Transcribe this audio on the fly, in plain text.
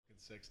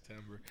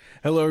September.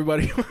 Hello,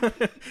 everybody.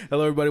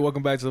 Hello, everybody.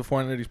 Welcome back to the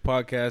Foreign Ladies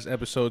Podcast,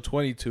 episode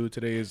 22.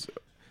 Today is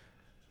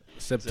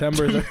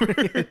September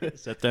 30th.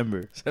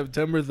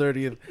 September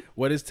 30th.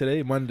 What is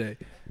today? Monday.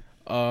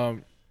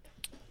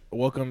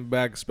 Welcome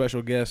back,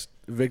 special guest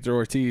Victor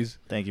Ortiz.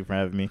 Thank you for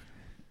having me.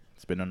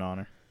 It's been an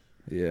honor.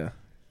 Yeah.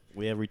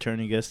 We have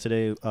returning guests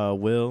today.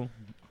 Will,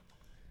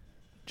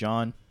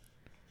 John,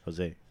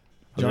 Jose.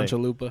 John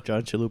Chalupa.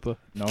 John Chalupa.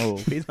 No,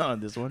 he's not on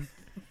this one.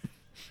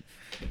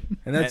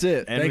 And that's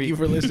it. Thank you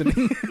for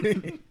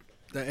listening.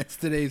 That's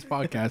today's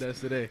podcast.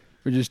 That's today.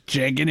 We're just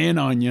checking in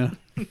on you.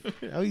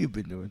 How you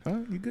been doing?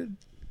 Huh? You good?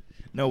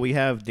 No, we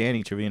have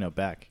Danny Trevino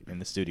back in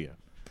the studio.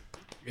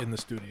 In the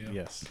studio.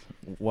 Yes.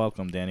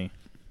 Welcome, Danny.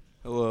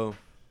 Hello.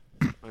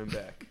 I'm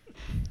back.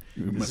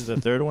 This is the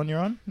third one you're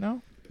on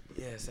now?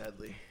 Yeah,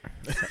 sadly.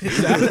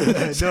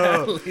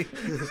 Sadly.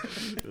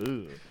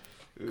 Ooh.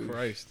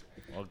 Christ.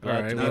 Well,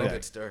 glad to Not be a back.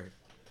 good start.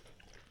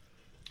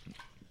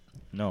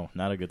 No,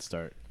 not a good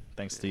start.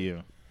 Thanks to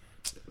you.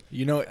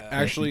 You know,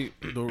 actually,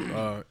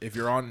 if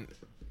you're on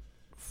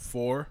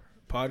 4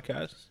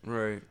 podcasts,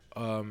 Right.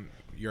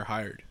 you're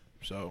hired.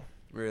 So,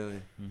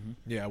 Really.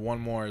 yeah, one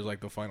more is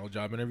like the final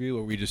job interview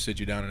where we just sit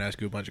you down and ask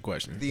you a bunch of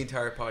questions. The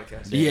entire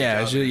podcast.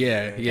 Yeah,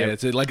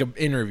 it's like an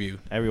interview.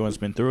 Everyone's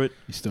been through it.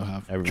 You still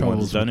have Everyone's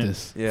troubles done with it.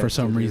 this Yeah, for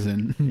some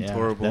reason. Yeah,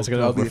 horrible. that's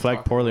going I'll to be reflect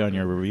talking poorly about on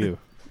your review.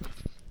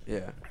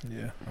 Yeah.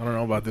 Yeah, I don't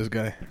know about this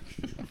guy.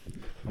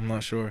 I'm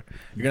not sure.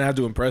 You're gonna have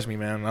to impress me,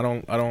 man. I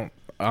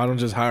don't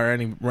just hire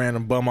any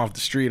random bum off the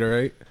street. All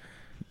right,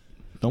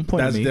 Don't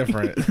point that's at me.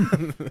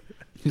 different.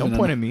 Don't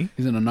point at me.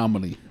 He's an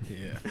anomaly.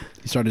 Yeah,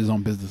 He started his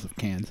own business of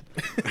cans.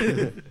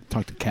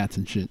 Talk to cats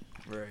and shit.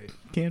 Right.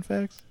 Can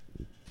facts?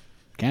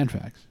 Can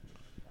facts.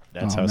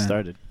 That's Oh, how it man.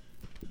 started.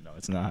 No,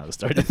 it's not how it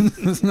started.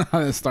 That's not how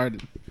it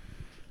started.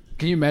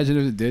 Can you imagine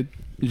if it did?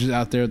 You're just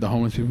out there, the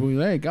homeless people. You're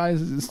like, hey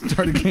guys,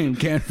 start a game.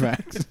 Can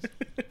facts.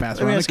 Pass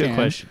Let me around ask the you a can.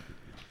 question.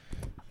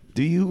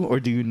 Do you or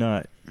do you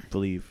not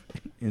believe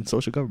in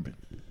social government?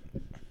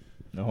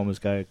 The homeless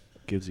guy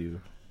gives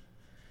you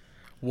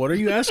what are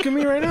you asking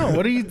me right now?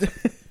 What are you?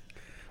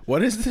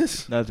 What is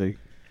this? nothing.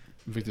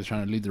 Victor's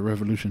trying to lead the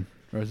revolution.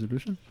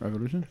 Revolution?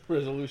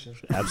 Resolution.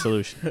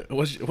 Absolution.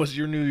 What's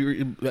your New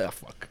Year?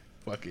 Fuck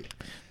it.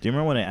 Do you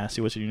remember when I asked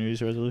you what's your New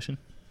Year's resolution?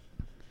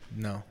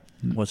 No,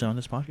 Was it on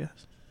this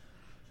podcast?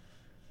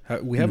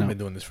 we haven't No. been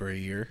doing this for a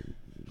year.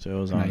 So it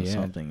was Not on yet.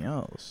 something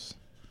else.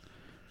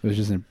 It was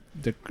just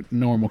the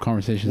normal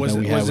conversations Was that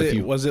we it? had Was with it?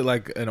 you. Was it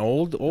like an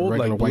old Regular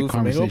like Blue white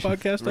Flamingo conversation.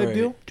 podcast type Right.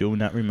 deal? Do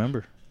not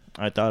remember.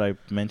 I thought I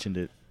mentioned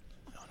it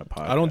on a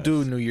podcast. I don't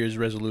do New Year's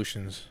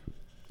resolutions.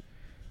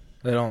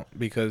 I don't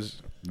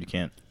because You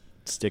can't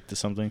stick to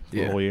something for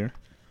Yeah. a whole year.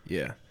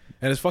 yeah,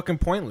 and it's fucking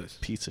pointless.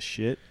 Piece of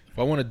shit. If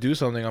I want to do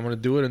something, I'm going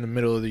to do it in the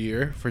middle of the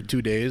year for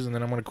 2 days, and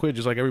then I'm going to quit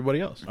just like everybody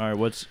else. All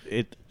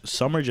right,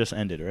 summer just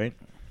ended, right?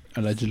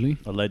 Allegedly.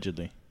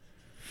 Allegedly.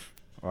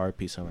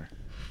 R.I.P. Summer.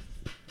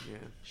 Yeah.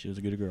 She was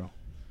a good girl.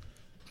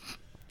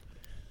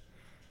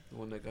 The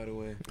one that got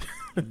away.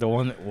 The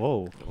one that,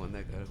 whoa. The one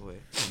that got away.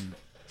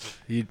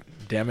 You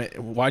damn it!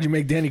 Why'd you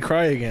make Danny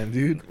cry again,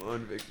 dude? Come on,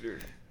 Victor.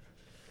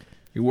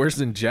 You're worse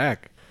than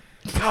Jack.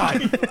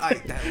 God,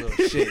 that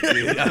little shit,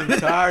 dude. I'm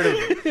tired of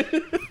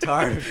it. I'm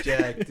tired of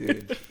Jack,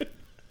 dude.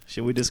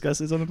 Should we discuss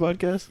this on the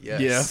podcast?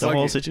 Yes. Yeah. The Fuck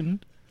whole it. situation?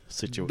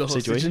 The whole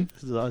Situation?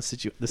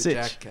 The The sitch.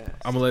 Jack cast.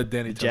 I'm gonna let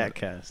Danny The tell Jack it.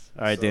 cast.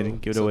 All right, So- Danny,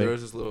 give it so away. there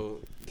was this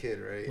little kid,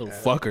 right? Little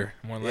at- fucker.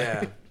 More like.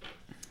 Yeah.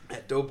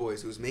 At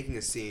Doughboys, who was making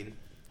a scene,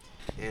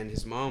 and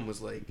his mom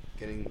was like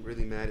getting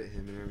really mad at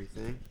him and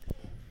everything.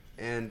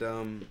 And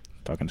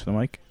Talking to the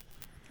mic.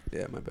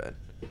 yeah, my bad.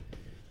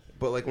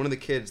 But like one of the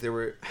kids, they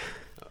were.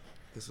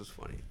 This was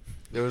funny.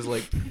 There was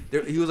like,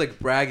 he was like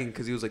bragging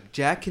because he was like,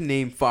 Jack can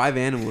name 5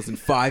 animals in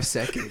 5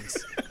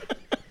 seconds.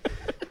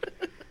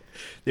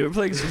 They were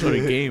playing some sort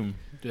of game.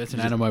 Dude, that's an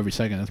animal every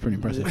second. That's pretty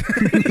impressive.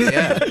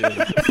 Yeah,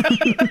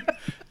 dude.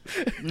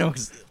 No,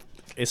 because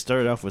it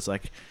started off with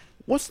like,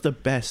 what's the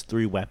best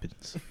 3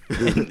 weapons?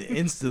 And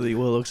instantly,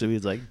 Will looks at me,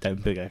 he's like,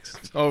 10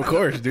 pickaxes. Oh, of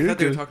course, I dude. thought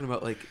they were talking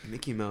about like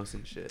Mickey Mouse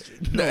and shit.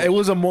 No, it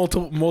was a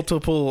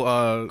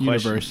multiple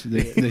Universe.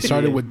 They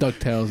started with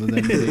DuckTales and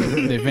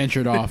then they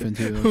ventured off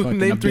into the fucking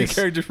Name 3 abyss.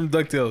 characters from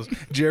DuckTales: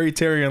 Jerry,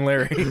 Terry, and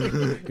Larry.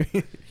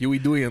 Huey,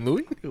 Dewey, and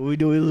Louie. We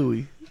do it,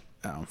 Louie.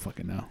 I don't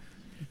fucking know.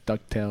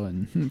 DuckTale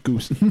and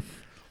Goose.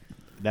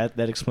 That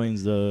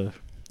explains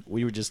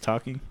we were just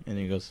talking, and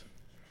he goes,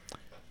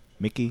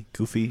 Mickey,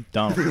 Goofy,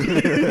 Donald.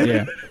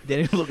 Yeah.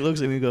 Then he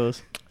looks at me and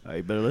goes, oh,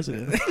 you better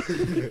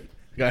listen.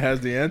 Guy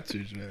has the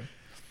answers, man.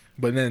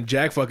 But then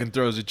Jack fucking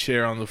throws a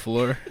chair on the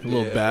floor.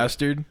 Little Yeah.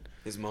 bastard.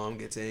 His mom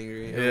gets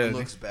angry. Yeah. Everyone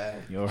looks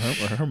bad. Yo,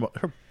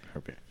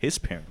 his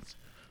parents,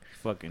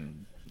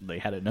 fucking, they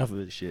had enough of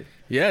this shit.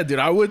 Yeah, dude,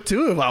 I would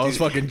too if I was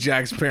Dude. fucking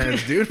Jack's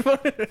parents, dude.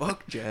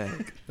 Fuck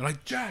Jack. They're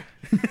like, Jack,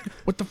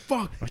 what the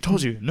fuck? I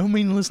told you, no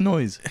meaningless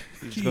noise.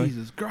 He's just going,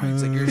 Jesus Christ.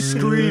 It's like you're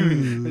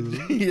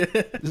screaming. Yeah.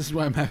 This is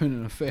why I'm having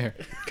an affair.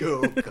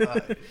 Oh,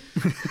 God.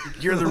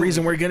 You're the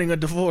reason we're getting a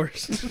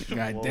divorce.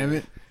 God damn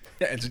it.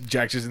 Yeah, it's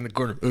Jack's just in the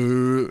corner.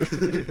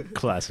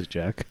 Classic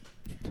Jack.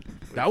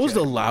 That was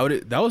the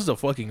loudest. That was the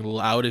fucking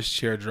loudest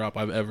chair drop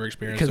I've ever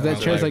experienced. Because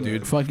that chair's like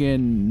dude.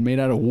 fucking made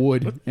out of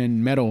wood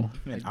and metal,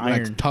 And like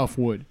iron. tough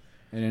wood,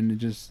 and then it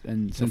just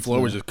The since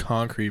floor was just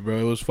concrete, bro.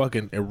 It was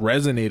fucking. It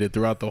resonated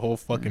throughout the whole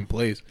fucking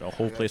place. The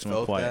whole place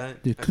went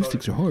quiet. the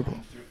acoustics are horrible.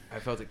 I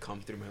felt it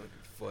come through my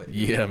foot.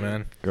 Yeah,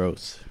 man.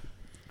 Gross.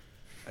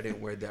 I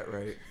didn't word that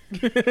right.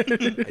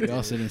 You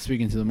also didn't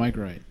speak into the mic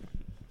right.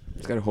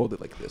 Just gotta hold it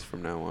like this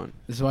from now on.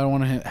 This is why I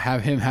want to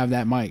have him have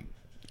that mic.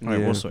 All right,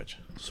 Yeah. we'll switch.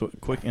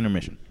 Quick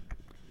intermission.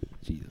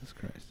 Jesus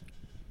Christ.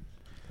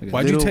 Look at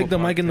Why'd you Middle take of the a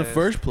mic in the podcast.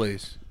 first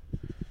place?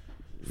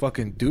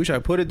 Fucking douche. I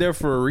put it there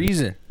for a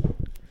reason.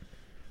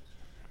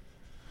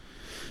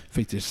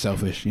 Victor's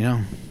selfish, you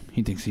know.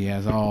 He thinks he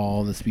has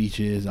all the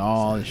speeches,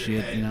 all the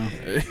shit, you know.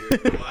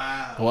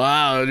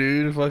 Wow,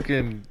 dude.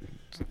 Fucking.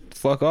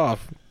 Fuck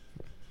off.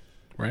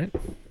 Right?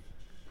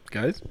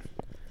 Guys?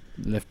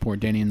 Left poor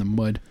Danny in the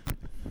mud,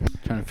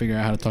 trying to figure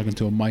out how to talk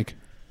into a mic.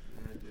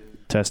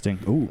 Testing.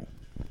 Ooh.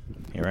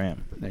 Here I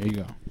am. There you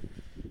go.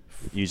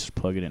 You just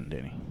plug it in,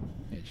 Danny.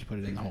 Yeah, just put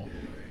it in the hole.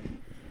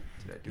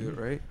 Did I do it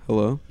right?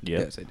 Hello? Yep.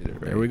 Yes, I did it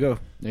right. There we go.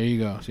 There you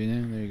go. See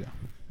there? There you go.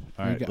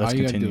 All right, all let's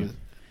you gotta continue. do is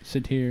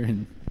sit here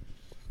and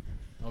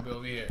I'll be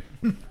over here.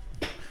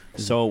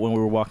 So when we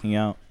were walking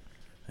out,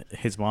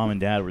 his mom and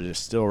dad were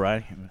just still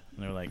riding him.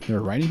 And they were like, They're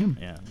riding him?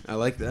 yeah. I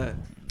like that.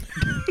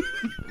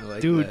 I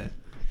like Dude. that.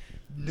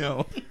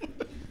 No.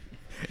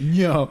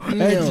 No,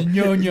 that's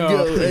no. Don't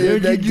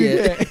you do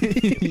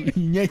that.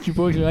 You're not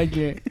supposed to like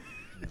that.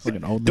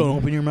 Fucking old Don't man.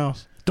 open your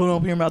mouth. Don't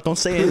open your mouth. Don't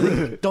say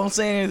anything. Don't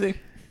say anything.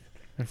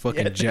 And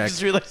fucking I Jack.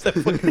 just realized that.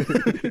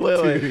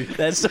 Wait.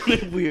 That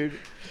sounded weird.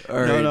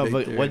 All right, no,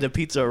 but Victor. when the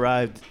pizza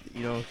arrived,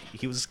 you know,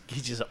 he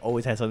just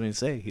always had something to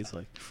say. He's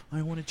like,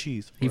 I want a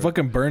cheese. He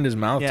fucking burned his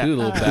mouth Yeah. too,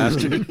 little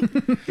bastard.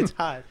 It's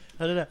hot.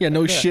 Yeah,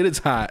 no shit, it's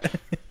hot.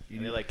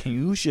 And they're like, can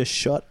you just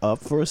shut up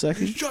for a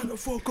second? Shut the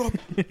fuck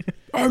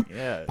up.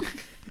 Yeah.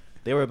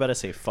 They were about to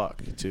say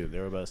fuck, too. They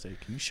were about to say,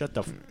 can you shut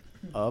the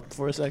up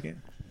for a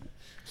second?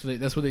 So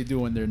that's what they do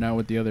when they're not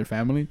with the other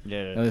family.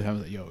 Yeah. The other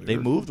family's like, yo. They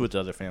moved with the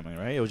other family,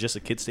 right? It was just a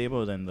kid's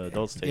table, then the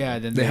adults table. Yeah,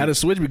 then They had to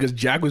switch because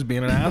Jack was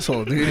being an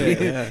asshole, dude.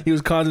 Yeah. He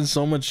was causing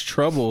so much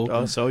trouble.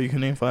 Oh, so you can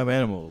name 5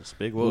 animals.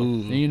 Big whoop. Ooh.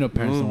 And you know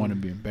parents don't Ooh. want to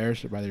be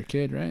embarrassed by their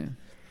kid, right?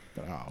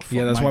 But, oh, fuck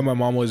Yeah, that's why my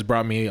mom always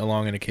brought me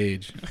along in a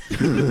cage.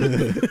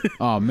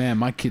 Oh man,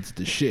 my kid's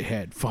the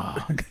shithead.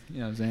 Fuck. You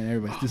know what I'm saying?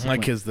 Everybody's My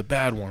disciplined. kid's the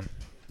bad one.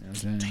 You know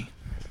what I'm saying?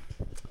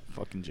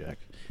 Fucking Jack.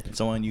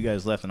 So when you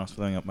guys left and I was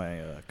filling up my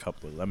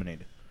cup with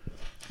lemonade,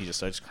 he just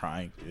starts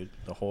crying, dude.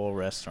 The whole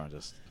restaurant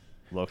just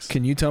looks.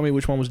 Can you tell me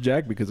which one was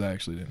Jack? Because I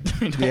actually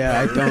didn't. Yeah,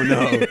 I don't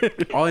know.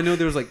 All I know,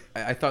 there was like,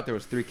 I thought there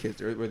was 3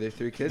 kids. Were there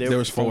 3 kids? There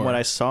was From 4. what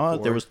I saw,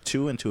 4. there was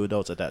 2 and 2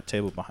 adults at that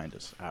table behind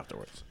us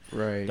afterwards.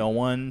 Right. The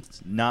one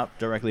not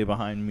directly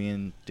behind me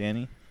and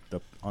Danny,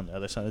 on the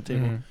other side of the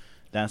table, Mhm.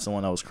 that's the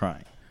one that was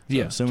crying. So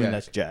Yeah, I'm assuming Jack.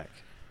 that's Jack.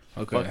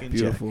 Okay. Fucking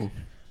Beautiful.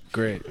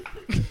 Great.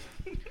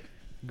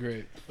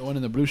 Great. The one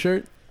in the blue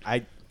shirt?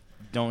 I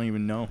don't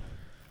even know.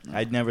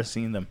 I'd never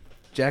seen them.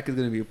 Jack is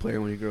going to be a player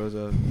when he grows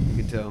up. You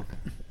can tell.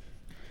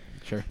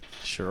 Sure.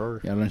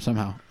 Sure. Yeah, learn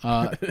somehow.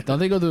 Don't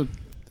they go to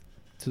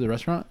the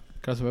restaurant?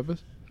 Casa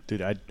Pepe's?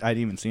 Dude, I didn't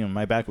even see them.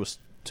 My back was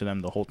to them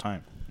the whole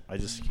time. I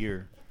just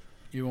hear.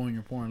 You when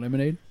you're pouring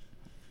lemonade?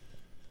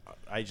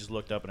 I just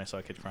looked up and I saw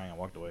a kid crying. I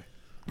walked away.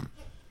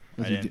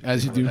 As I you do. didn't.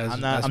 As you do. As,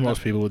 I'm not- as I'm most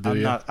not- people would do,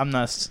 I'm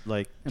not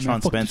like I mean,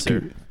 Sean fuck this Spencer.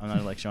 kid. I'm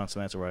not like Sean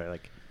Spencer where I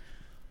like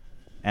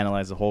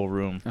analyze the whole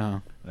room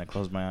Oh. and I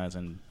close my eyes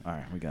and all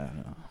right, we got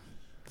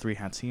 3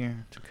 hats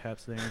here, 2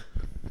 caps there.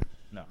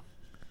 No,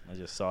 I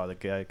just saw the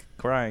guy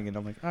crying and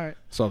I'm like, all right.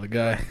 Saw the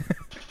guy.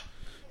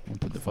 I'll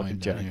put the Fucking volume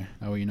down Jack. here.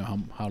 That way you know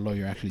how low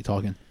you're actually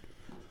talking.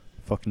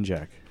 Fucking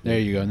Jack. There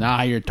you go.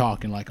 Now you're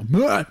talking like a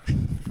no.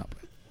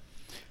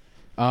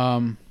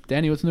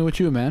 Danny, what's new with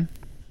you, man?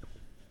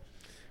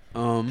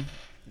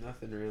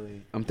 Nothing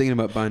really. I'm thinking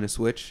about buying a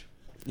Switch.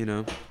 You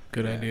know.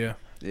 Good Yeah. idea.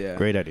 Yeah.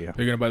 Great idea.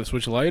 You're gonna buy the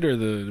Switch Lite or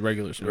the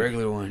regular The Switch?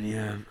 regular one.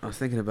 Yeah. I was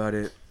thinking about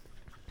it.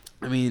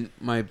 I mean,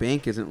 my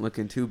bank isn't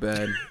looking too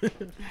bad. Yeah.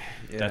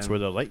 That's where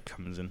the light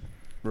comes in.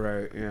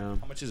 Right. Yeah.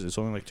 How much is it? It's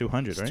only like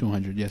 200, It's right?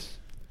 200, yes.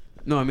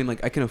 No, I mean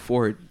like I can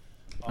afford.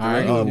 All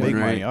right, Oh, yeah, big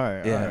right. money. All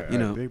right. Yeah, all right, you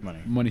all right, know. big money.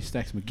 Money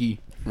stacks McGee.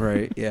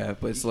 Right. Yeah.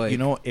 But it's like You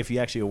know, if you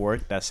actually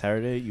worked that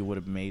Saturday, you would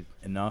have made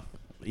enough,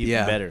 even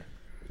Yeah. better.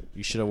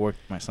 You should have worked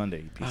my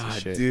Sunday, you piece of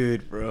shit.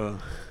 dude, bro.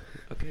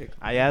 Okay.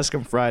 I asked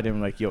him Friday, I'm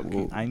like, yo,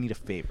 Whoa. I need a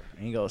favor.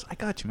 And he goes, I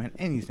got you, man.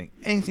 Anything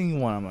you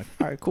want. I'm like,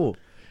 all right, cool.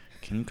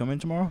 Can you come in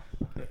tomorrow?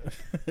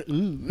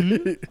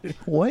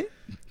 What?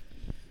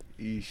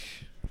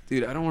 Eesh.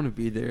 Dude, I don't want to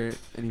be there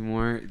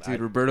anymore.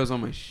 Dude, Roberto's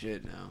on my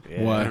shit now.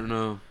 Yeah. Why? I don't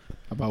know.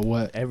 About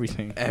what?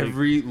 Everything.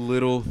 Every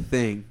little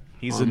thing.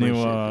 he's on the my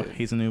new, shit, dude.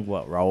 he's the new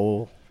what?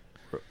 Raul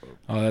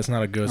Oh, that's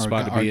not a good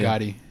spot to be in.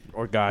 Gotti.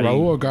 or Gotti? Raul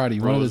or Gotti.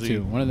 One of the Rosie.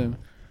 two. One of them.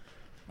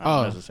 Not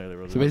Oh, necessarily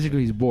Rosie. So basically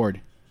he's bored.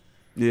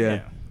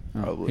 Yeah.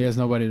 Oh, Probably. he has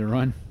nobody to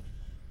run.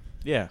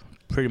 Yeah,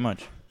 pretty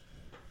much.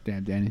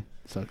 Damn, Danny.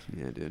 Sucks.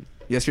 Yeah, dude.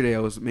 Yesterday I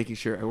was making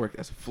sure I worked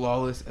as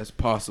flawless as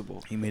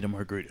possible. He made a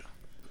margarita.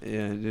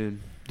 Yeah, dude.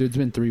 Dude, it's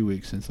been 3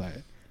 weeks since I'm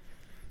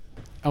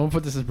gonna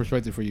put this in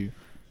perspective for you.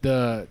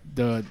 The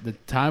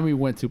time we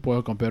went to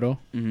Pollo Campero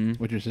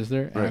with your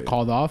sister and I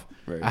called off,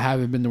 I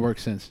haven't been to work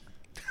since.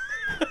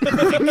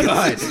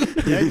 God.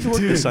 Yeah, you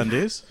work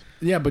Sundays.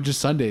 Yeah, but just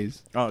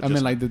Sundays. Oh, I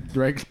mean, like the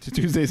direct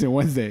Tuesdays and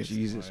Wednesdays.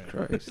 Jesus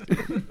Christ.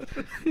 Oh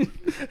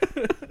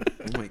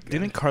my God.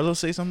 Didn't Carlos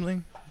say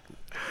something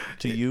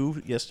to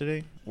you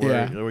yesterday?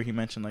 Where he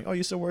mentioned like, oh,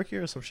 you still work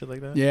here or some shit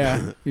like that?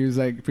 Yeah. He was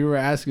like, people were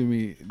asking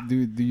me, do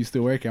you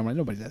still work here? I'm like,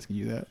 nobody's asking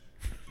you that.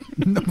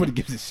 Nobody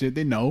gives a shit.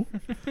 They know.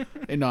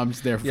 They know I'm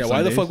just there for Yeah, Sundays.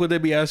 why the fuck would they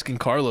be asking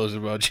Carlos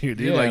about you,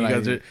 dude? Yeah, like, you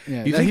guys are...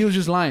 Yeah, You think he was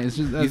just lying. It's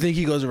just, you think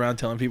he goes around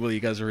telling people that you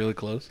guys are really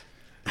close?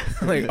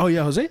 Like, oh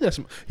yeah, Jose, that's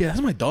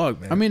my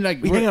dog, man. I mean,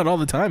 like, we hang out all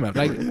the time after.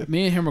 Like,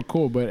 me and him are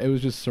cool, but it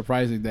was just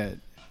surprising that,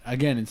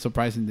 again, it's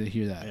surprising to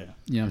hear that. Yeah.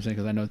 You know what I'm saying?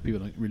 Because I know people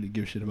don't really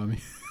give a shit about me.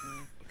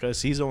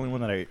 Because he's the only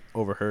one that I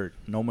overheard.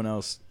 No one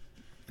else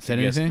Said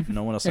anything?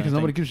 No one else Yeah, said because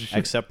anything nobody gives a shit.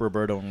 except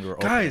Roberto when we were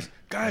guys,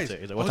 He's like,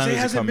 what time Jose does he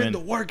hasn't come been in? to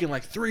work in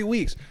like 3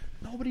 weeks.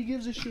 Nobody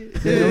gives a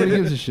shit. Yeah, nobody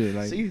gives a shit.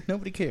 Like, See,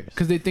 nobody cares.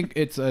 because they think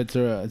it's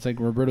like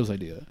Roberto's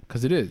idea.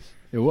 Because it is.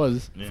 It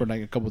was for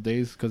like a couple of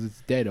days because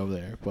it's dead over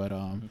there. But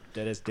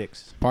Dead as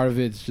dicks. part of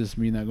it's just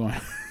me not going.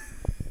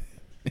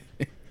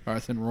 Or I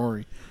send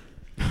Rory.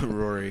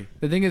 Rory.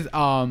 The thing is,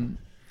 I'll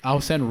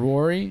send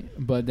Rory,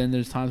 but then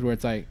there's times where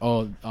it's like,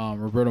 oh,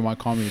 Roberto might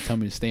call me to tell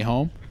me to stay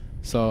home.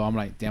 So I'm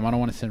like, damn, I don't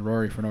want to send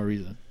Rory for no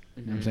reason.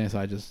 You know what I'm saying? So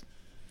I just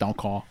don't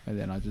call, and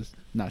then I just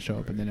not show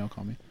up, and then they'll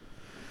call me.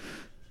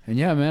 And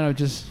yeah, man, I've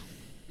just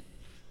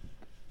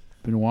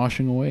been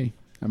washing away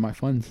at my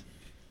funds.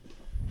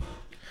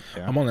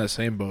 Yeah. I'm on that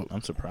same boat.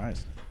 I'm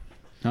surprised.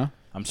 Huh?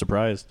 I'm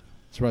surprised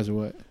Surprised at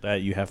what?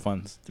 that you have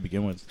funds to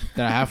begin with.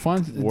 That I have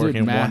funds? Working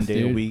Dude, math, 1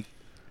 day dude. a week.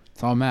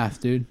 It's all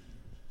math, dude. You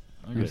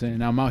know what I'm saying?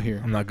 Now I'm out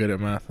here. I'm not good at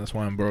math. That's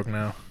why I'm broke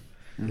now.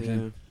 You know what I'm Yeah.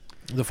 saying?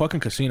 The fucking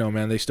casino,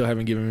 man. They still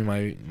haven't given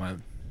me my.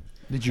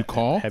 Did you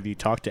call? Have you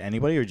talked to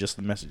anybody or just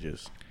the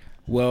messages?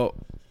 Well,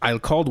 I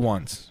called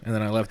once and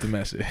then I left a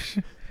message.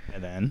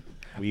 And then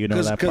you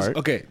know that part.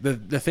 Okay,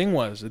 the thing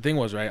was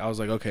right. I was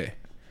like, okay,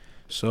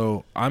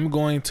 so I'm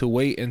going to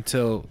wait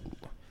until,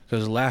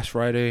 because last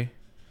Friday,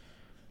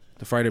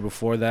 the Friday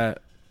before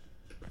that,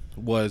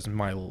 was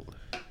my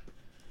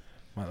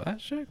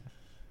last check.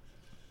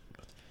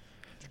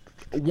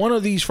 One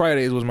of these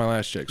Fridays was my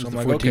last check, so I'm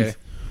like, 14th. okay,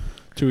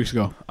 2 weeks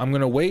ago. I'm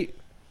gonna wait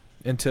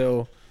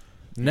until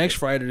next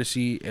Friday to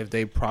see if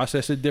they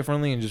process it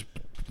differently and just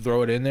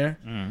throw it in there.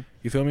 Mm.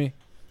 You feel me?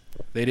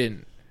 They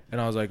didn't.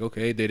 And I was like,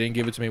 okay, they didn't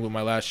give it to me with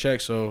my last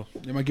check, so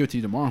They might give it to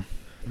you tomorrow.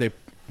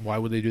 why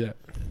would they do that?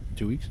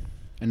 2 weeks.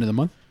 End of the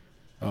month.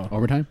 Oh,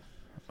 Overtime.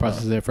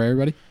 Process it for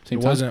everybody. Same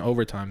it time. wasn't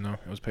overtime though.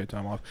 It was paid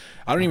time off.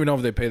 I don't even know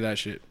if they pay that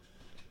shit.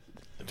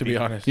 To be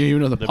honest, You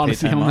even know the The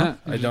policy paid time on off?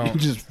 that? I don't. You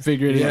just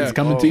figure it Yeah. it's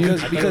coming Oh, to you. because-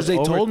 I thought it because was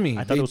they told me.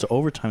 I thought it was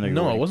overtime. That you were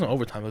No, it working. wasn't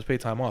overtime. It was paid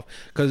time off.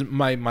 Because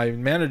my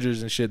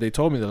managers and shit, they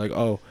told me, they're like,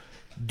 oh,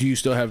 do you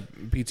still have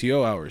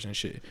PTO hours and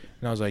shit?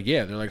 And I was like,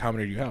 yeah. They're like, how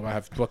many do you have? I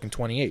have fucking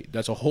 28.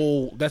 That's a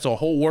whole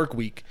work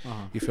week. Uh-huh.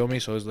 You feel me?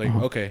 So it's like,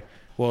 Uh-huh. okay,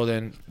 well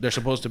then they're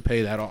supposed to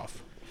pay that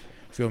off.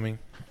 Feel me?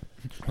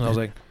 And I was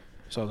like,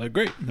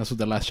 great. That's what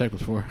the last check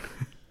was for.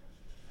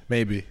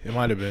 Maybe it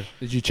might have been.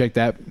 Did you check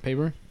that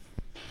paper?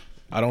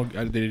 I don't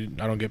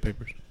get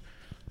papers.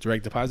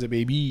 Direct deposit,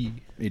 baby.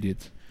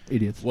 Idiots.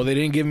 Well, they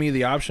didn't give me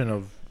the option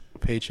of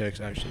paychecks.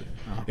 Actually,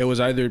 Oh. it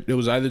was either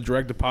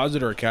direct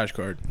deposit or a cash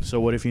card. So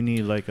what if you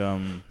need like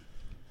some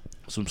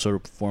sort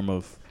of form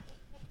of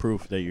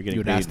proof that you're getting You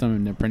would paid? ask them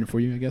and they'll print it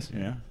for you, I guess.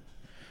 Yeah.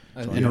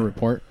 In a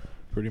report.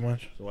 Pretty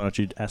much. So why don't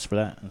you ask for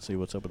that and see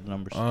what's up with the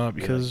numbers? Be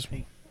Because like,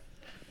 hey,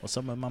 what's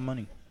up with my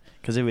money?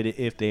 Because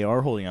if they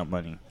are holding out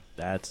money,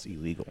 that's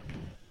illegal,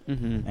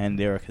 Mm-hmm. and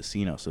they're a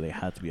casino, so they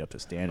have to be up to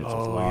standards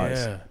with laws.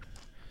 yeah.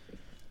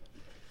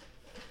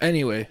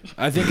 Anyway,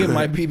 I think it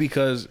might be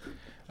because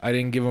I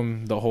didn't give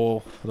them the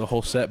whole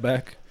set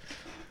back,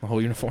 the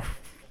whole uniform.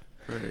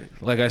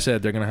 Right. Like I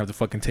said, they're gonna have to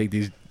fucking take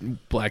these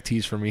black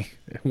tees from me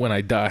when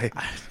I die.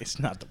 It's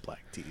not the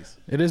black tees.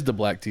 It is the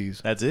black tees.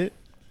 That's it.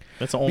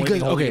 That's the only Because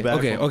thing holding you back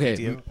from okay,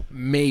 PTO?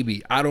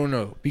 maybe I don't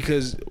know,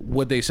 because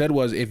what they said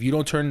was if you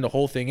don't turn the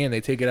whole thing in,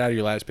 they take it out of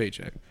your last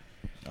paycheck.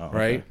 Oh,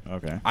 right?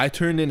 Okay. I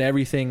turned in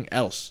everything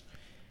else.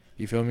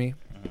 You feel me?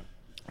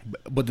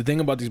 But the thing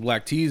about these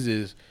black tees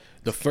is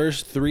the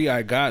first 3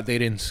 I got, they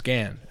didn't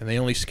scan, and they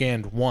only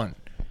scanned 1.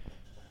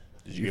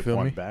 Did You you, feel get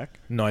one me? back?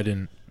 No, I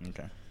didn't.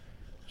 Okay.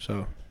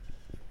 So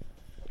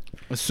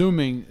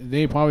Assuming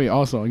they probably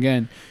also,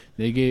 again,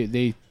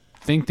 they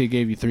think they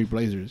gave you 3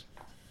 blazers.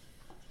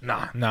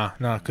 nah, because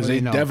Well, they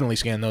they know. definitely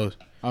scanned those.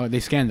 Oh,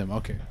 they scanned them.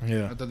 Okay.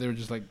 Yeah. I thought they were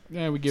just like,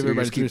 yeah, we give So you're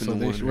everybody just 3, keeping so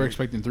the one, we're right?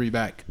 expecting 3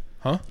 back.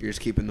 Huh? You're just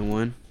keeping the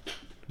one.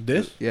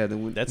 This? Yeah, the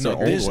one. That's No, an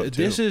old this one,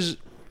 too. this is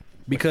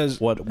because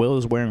What Will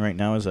is wearing right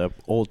now is a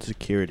old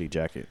security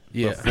jacket.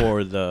 Yeah.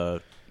 Before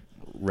the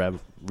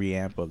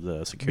reamp of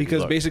the security.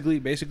 because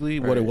look. basically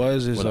what it Right.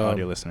 was is For the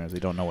audio listeners, they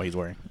don't know what he's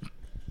wearing.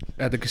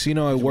 at the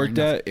casino I He's worked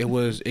wearing at,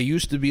 it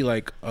used to be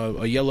like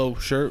a yellow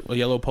shirt, a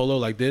yellow polo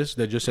like this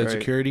that just said Right.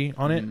 security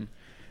on it. Mhm.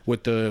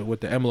 with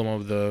the emblem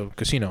of the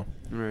casino.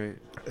 Right.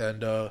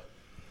 And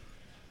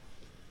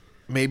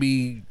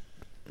maybe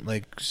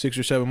like 6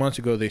 or 7 months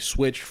ago, they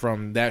switched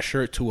from that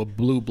shirt to a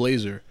blue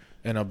blazer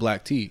and a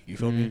black tee. You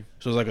feel me?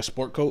 So it's like a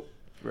sport coat.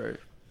 Right.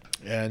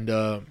 And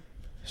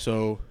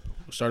so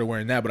started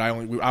wearing that, but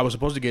I was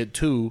supposed to get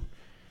 2,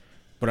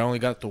 but I only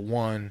got the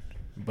 1.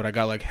 But I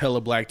got like hella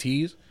black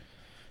tees,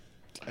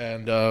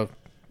 and they're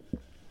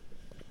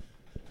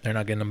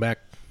not getting them back.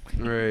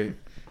 Right.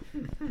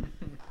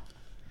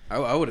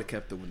 I would have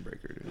kept the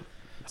windbreaker, dude.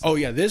 Oh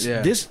yeah,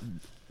 this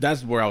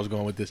that's where I was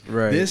going with this.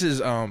 Right. This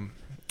is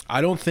I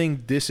don't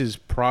think this is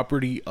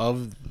property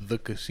of the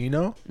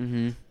casino.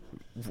 Mm-hmm.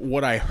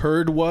 What I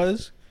heard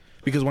was,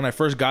 because when I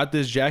first got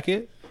this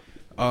jacket,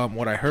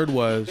 what I heard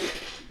was,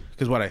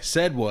 because what I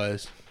said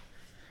was,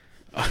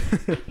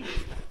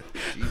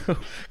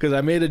 because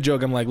I made a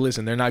joke. I'm like,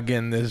 listen, they're not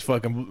getting this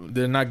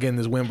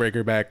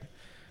windbreaker back.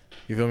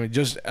 You feel me?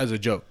 Just as a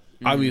joke.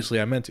 Mm-hmm.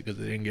 Obviously, I meant it because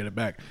they didn't get it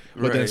back.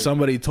 But then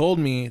somebody told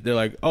me, they're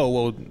like, oh,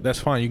 well, that's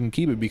fine. You can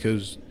keep it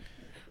because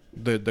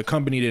the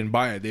company didn't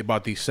buy it. They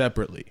bought these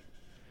separately.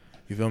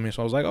 You feel me?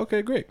 So I was like,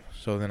 okay, great.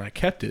 So then I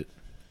kept it.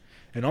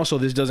 And also,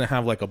 this doesn't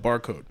have like a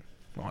barcode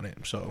on it.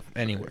 So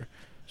anywhere.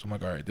 So I'm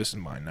like, all right, this is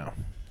mine now.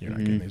 You're not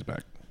getting these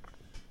back.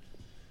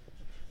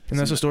 And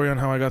that's the story on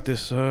how I got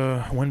this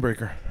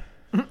windbreaker.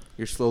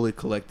 You're slowly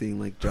collecting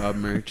like job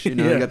merch. You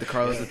know, you got the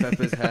Carlos and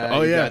Pepe's hat.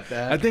 Oh, you yeah. got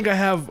that. I think I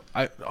have.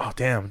 Oh,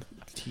 damn.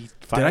 Did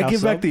I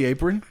give back the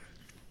apron?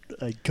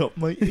 I got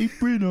my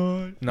apron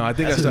on. No, I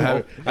think I still have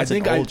it. That's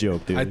an old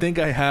joke, dude. I think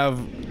I have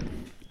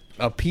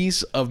a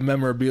piece of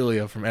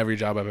memorabilia from every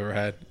job I've ever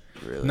had.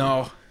 Really?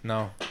 No.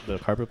 The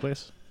carpet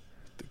place?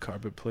 The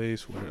carpet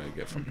place. What did I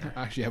get from there?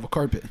 I actually have a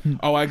carpet.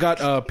 Oh, I got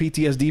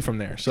PTSD from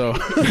there. So,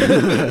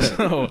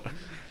 so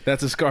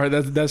that's a scar.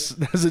 That's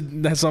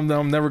something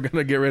I'm never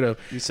gonna get rid of.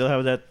 You still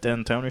have that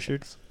Downtowner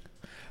shirts?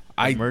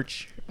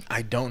 Merch?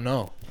 I don't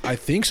know. I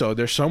think so.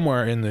 They're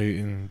somewhere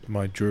in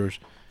my drawers.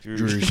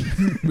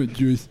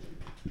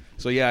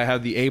 So yeah, I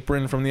have the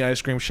apron from the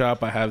ice cream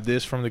shop. I have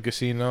this from the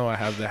casino. I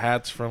have the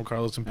hats from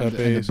Carlos and Pepe's.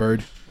 And the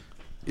bird.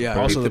 Yeah,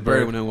 Also I the the bird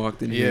bird. when I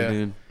walked in here,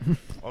 dude.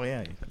 Oh,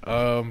 yeah.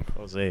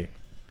 Jose.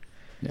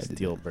 Yeah,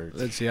 Steel birds.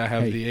 Let's see. I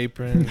have the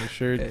apron, the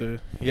shirt.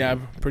 Hey.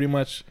 Pretty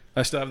much.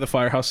 I still have the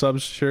Firehouse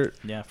Subs shirt.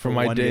 Yeah, from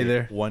my day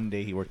there. One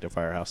day he worked at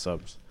Firehouse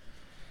Subs.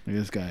 Look at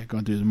this guy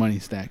going through his money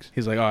stacks.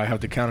 He's like, oh, I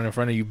have to count it in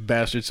front of you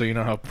bastards so you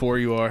know how poor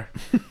you are.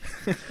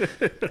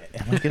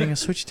 Am I getting a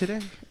Switch today?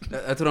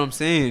 That's what I'm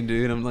saying,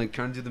 dude. I'm like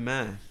trying to do the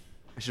math.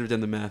 I should have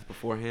done the math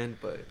beforehand,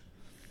 but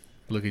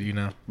Look at you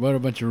now. What a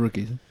bunch of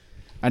rookies.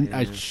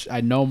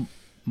 I know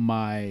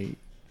my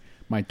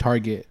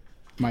target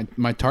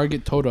my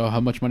target total, how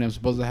much money I'm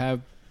supposed to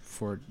have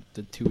for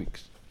the 2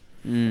 weeks.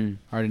 I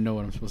already know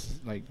what I'm supposed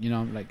to, like, you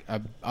know, like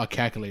I'll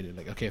calculate it.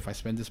 Like, okay, if I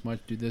spend this much,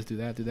 do this, do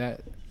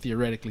that,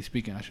 theoretically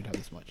speaking, I should have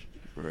this much.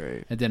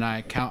 right. And then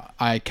I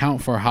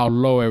account for how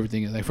low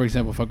everything is. Like, for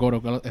example, if I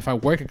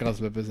work at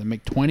Carlos Lopez and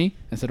make 20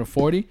 instead of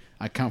 40,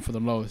 I count for the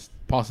lowest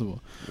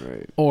possible.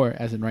 Right. Or,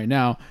 as in right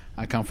now,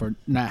 I count for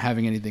not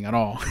having anything at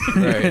all.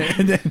 Right.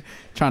 And then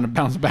trying to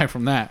bounce back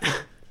from that. You know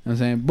what I'm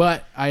saying?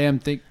 But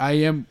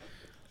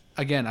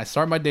again, I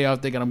start my day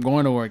off thinking I'm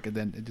going to work, and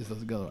then it just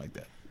doesn't go like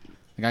that.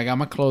 Like, I got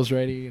my clothes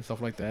ready and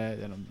stuff like that,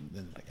 and I'm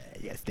then like,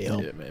 yeah, stay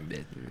home. Yeah, man.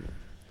 And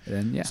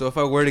then, yeah. So if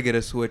I were to get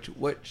a Switch,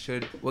 what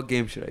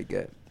game should I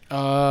get?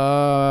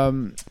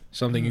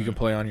 Something you can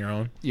play on your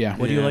own. Yeah.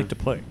 What do you like to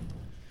play?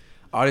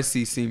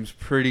 Odyssey seems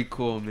pretty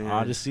cool, man.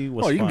 Odyssey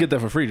was You fun. can get that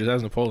for free. Just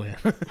ask Napoleon.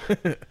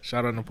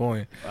 Shout out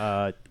Napoleon.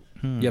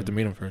 You have to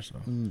meet him first,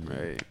 though.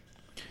 Right.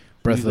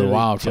 Breath of the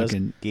Wild just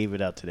fucking. gave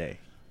it out today.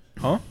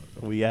 Huh?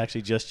 We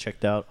actually just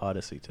checked out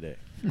Odyssey today.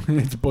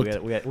 It's booked.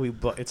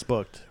 It's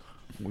booked.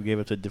 We gave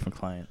it to a different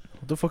client.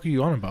 What the fuck are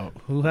you on about?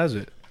 Who has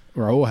it?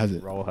 Raul has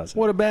it. Raul has it.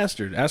 What a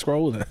bastard. Ask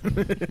Raul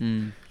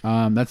then.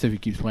 That's if he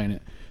keeps playing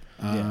it.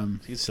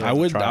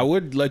 I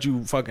would let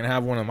you fucking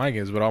have one of my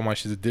games, but all my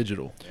shit is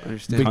digital. I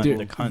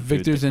understand.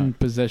 Victor's in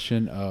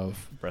possession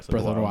of Breath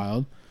of the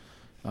Wild.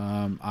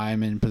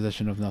 I'm in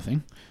possession of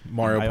nothing.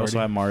 Mario Party. I also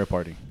have Mario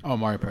Party. Oh,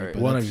 Mario Party. Right.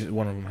 but One that's- of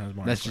them has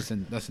Mario That's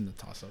Party. that's in the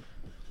toss up.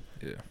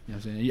 Yeah. You know what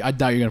I'm saying? I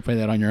doubt you're gonna play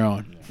that on your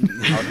own.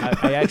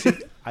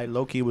 I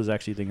low key was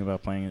actually thinking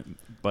about playing it,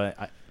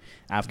 but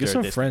after Get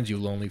some this, friends, you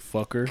lonely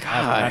fucker.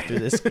 after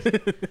this,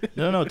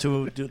 no,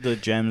 to do the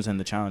gems and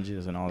the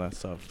challenges and all that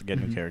stuff, to get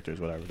new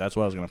characters, whatever. That's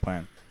what I was gonna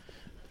plan.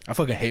 I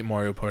fucking hate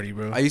Mario Party,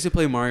 bro. I used to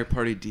play Mario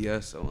Party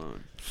DS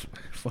alone.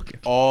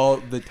 Fucking All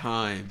the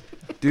time.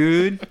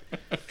 Dude.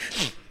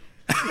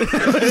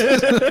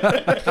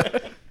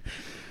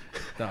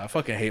 Nah, I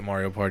fucking hate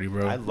Mario Party,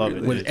 bro. I love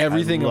it. With dude.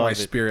 everything I in my love it.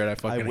 spirit. I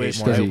fucking wish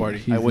hate that Mario he- Party.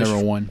 He's I wish-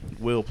 never won.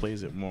 Will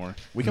plays it more.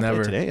 We can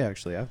Never. play today,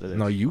 actually. After this,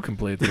 No, you can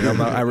play it today.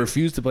 I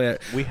refuse to play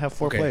it. we have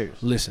 4 players.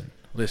 Listen.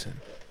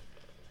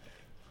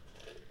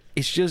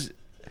 It's just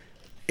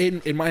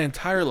in my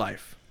entire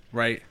life,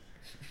 right?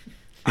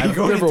 I've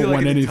never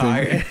won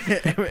anything.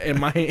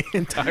 In my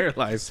entire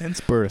life, Since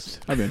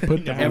birth, I've been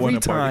put down. every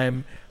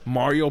time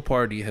Mario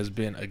Party has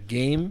been a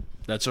game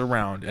that's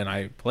around and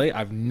I play,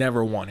 I've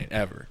never won it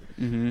ever.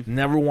 Mm-hmm.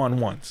 Never won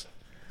once,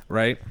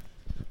 right?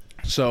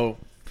 So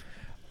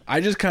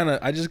I just kind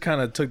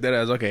of took that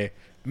as, okay,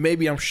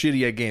 maybe I'm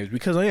shitty at games,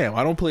 because I am.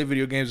 I don't play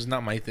video games. It's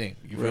not my thing.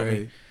 You feel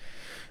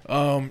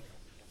me?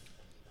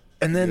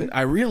 And then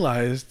I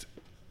realized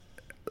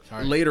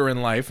later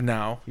in life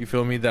now, you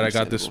feel me, that I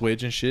got the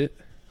Switch and shit.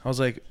 I was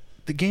like,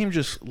 the game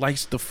just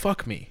likes to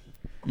fuck me.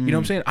 You know what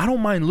I'm saying? I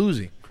don't mind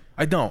losing.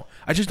 I don't.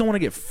 I just don't want to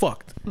get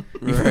fucked.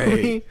 You feel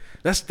me?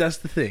 That's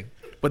the thing.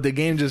 But the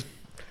game just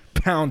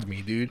pounds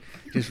me, dude.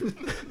 Just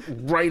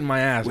right in my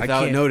ass.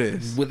 Without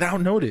notice.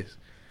 Without notice.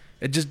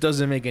 It just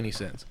doesn't make any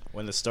sense.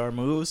 When the star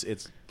moves,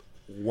 it's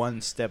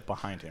one step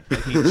behind him.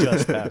 Like he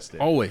just passed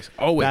it. Always.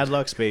 Bad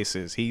luck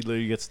spaces. He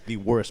literally gets the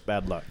worst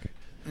bad luck.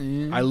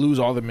 I lose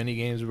all the mini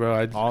games,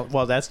 bro.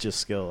 Well, that's just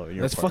skill.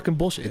 That's fucking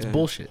bullshit. It's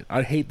bullshit.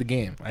 I hate the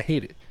game. I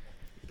hate it.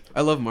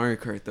 I love Mario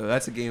Kart though.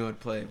 That's a game I'd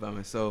play by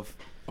myself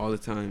all the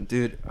time,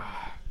 dude.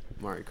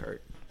 Mario Kart.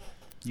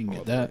 You can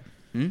get that.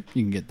 You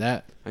can get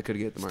that. I could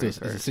get the Mario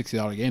Kart. It's a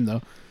 $60 game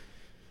though.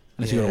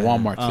 Unless you go to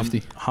Walmart,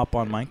 50. Hop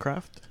on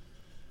Minecraft.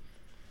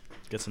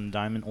 Get some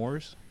diamond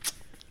ores,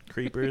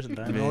 creepers, and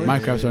diamond ores.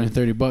 Minecraft's only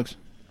 $30,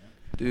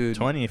 dude.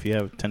 20 if you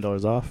have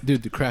 $10 off.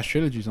 Dude, the Crash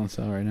Trilogy's on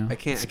sale right now. I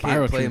can't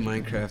play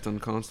Minecraft on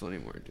console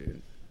anymore,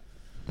 dude.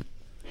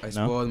 I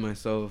spoiled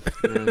myself.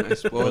 Man. I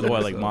spoiled With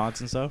what, myself. like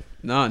mods and stuff?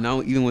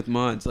 No, even with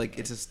mods, like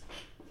it's just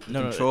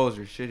controls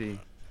are shitty.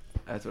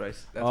 That's what I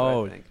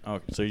think.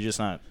 Oh, so you're just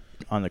not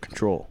on the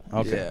control.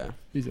 Okay. Yeah.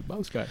 He's a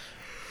mouse guy.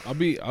 I'll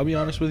be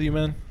honest with you,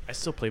 man. I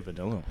still play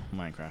vanilla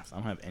Minecraft. I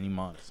don't have any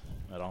mods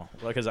at all.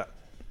 Like,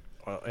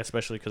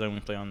 especially because I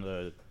only play on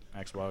the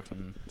Xbox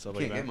and stuff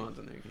like that. Can't get mods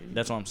on there, can you?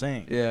 That's what I'm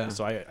saying. Yeah.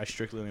 So I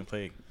strictly only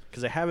play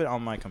because I have it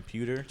on my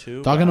computer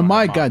too. Talking to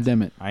Mike,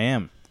 goddammit. I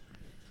am.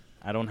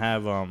 I don't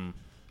have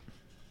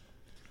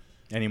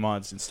any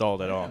mods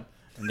installed at all.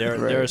 And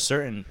there are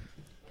certain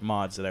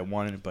mods that I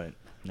wanted but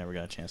never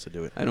got a chance to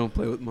do it. I don't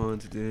play with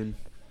mods, dude.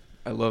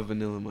 I love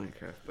vanilla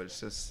Minecraft, but it's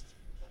just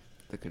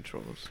the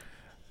controls.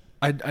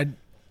 I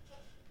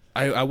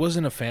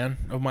wasn't a fan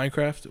of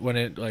Minecraft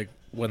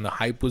when the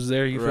hype was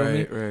there. You feel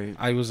me? Right.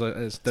 I was like,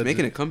 it's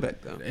making a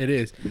comeback though. It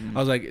is. I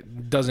was like,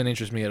 it doesn't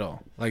interest me at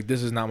all. Like,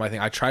 this is not my thing.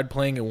 I tried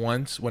playing it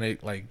once when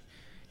it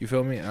you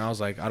feel me, and I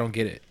was like, I don't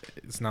get it.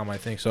 It's not my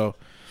thing. So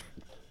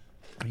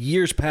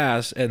years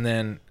pass, and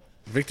then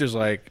Victor's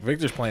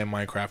playing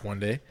Minecraft one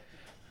day,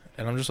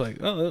 and I'm just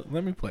like, oh,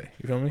 let me play.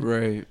 You feel me?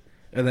 Right.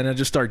 And then I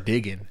just start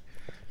digging.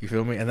 You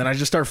feel me? And then I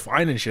just start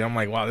finding shit. I'm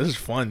like, wow, this is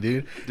fun,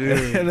 dude.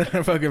 And then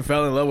I fucking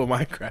fell in love with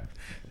Minecraft.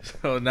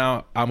 So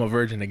now I'm a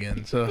virgin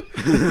again. So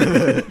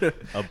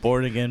a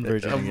born again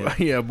virgin. Again.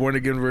 Yeah, born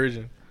again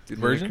virgin. Dude,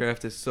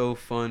 Minecraft is so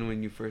fun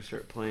when you first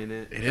start playing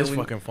it. It is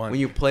fucking fun. When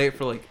you play it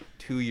for like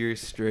 2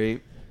 years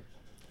straight.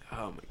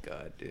 Oh my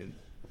god, dude.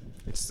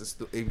 It's just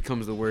it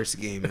becomes the worst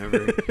game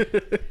ever.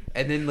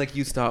 And then like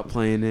you stop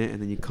playing it, and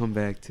then you come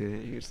back to it,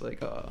 and you're just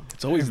like, oh.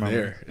 It's always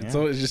there. Yeah. It's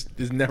always just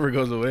it never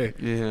goes away.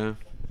 Yeah.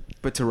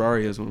 But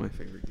Terraria is one of my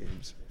favorite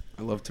games.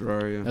 I love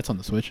Terraria. That's on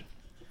the Switch.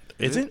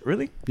 Is it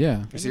really?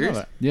 Yeah. You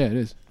serious? Yeah, it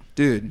is.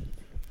 Dude,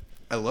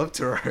 I love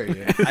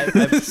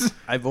Terraria.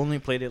 I've only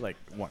played it like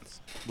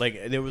once.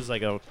 Like there was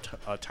like a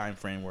time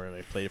frame where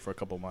I played it for a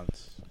couple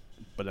months,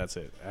 but that's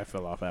it. I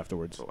fell off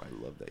afterwards. Oh, I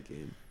love that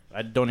game.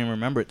 I don't even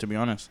remember it, to be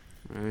honest.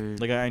 Right.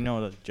 Like I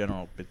know the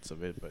general bits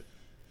of it, but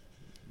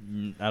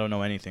I don't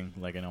know anything.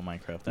 Like I know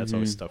Minecraft. That's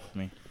always stuck with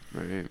me.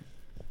 Right.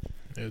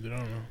 Yeah, dude, I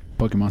don't know.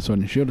 Pokemon Sword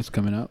and Shield is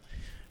coming out.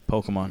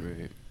 Pokemon.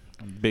 Right.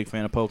 I'm a big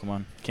fan of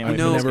Pokemon. Can't I wait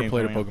for this never game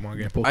played a coming out.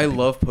 Pokemon game. I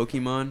love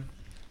Pokemon,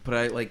 but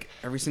I like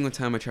every single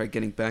time I try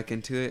getting back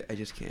into it, I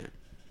just can't.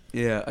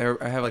 Yeah,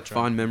 I have like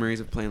fond memories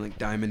of playing like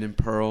Diamond and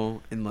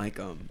Pearl and like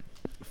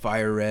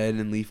Fire Red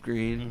and Leaf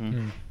Green,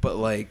 Mm-hmm. but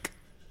like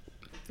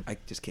I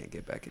just can't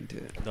get back into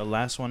it. The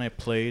last one I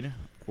played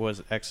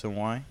was X and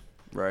Y.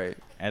 Right.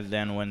 And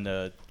then when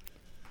the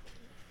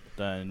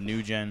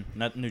new gen,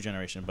 not new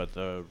generation, but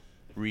the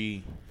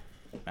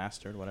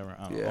remastered, whatever,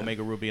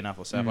 Omega Ruby and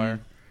Alpha Sapphire.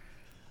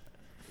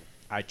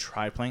 I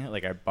tried playing it.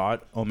 Like I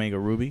bought Omega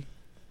Ruby,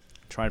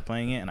 tried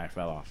playing it, and I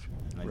fell off.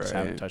 I just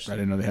haven't touched it. I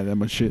didn't know they had that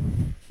much shit.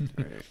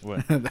 Right.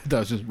 What? That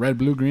was just red,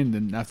 blue, green.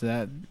 Then after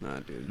that,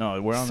 Nah, dude.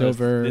 No, we're on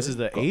silver. This is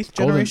the 8th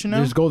golden, generation now.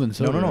 There's gold and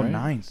silver. No, right?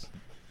 9th.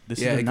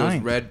 This Yeah, is the it 9th.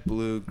 goes red,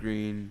 blue,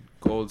 green,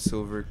 gold,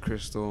 silver,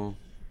 crystal,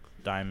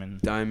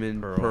 Diamond,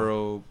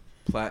 pearl,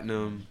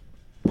 platinum,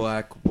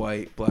 black,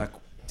 white, black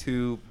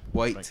 2,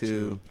 white Black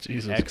 2.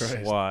 Jesus X,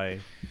 Christ. Y,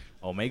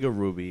 Omega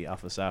Ruby,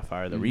 Alpha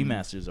Sapphire, the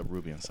remasters of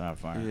Ruby and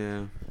Sapphire.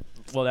 Yeah.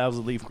 Well, that was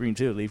the Leaf Green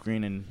too. Leaf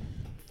Green and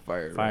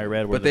Fire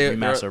Red were the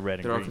remaster red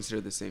and they're all green.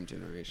 considered the same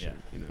generation.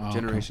 Yeah. You know,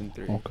 generation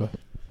 3. Okay.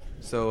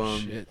 So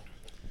Shit.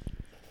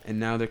 and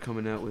now they're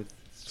coming out with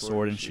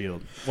Sword and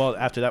Shield. Well,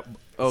 after that,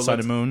 Oh, Sun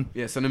and Moon.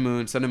 Yeah, Sun and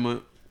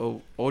Moon.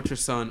 Oh, Ultra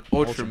Sun,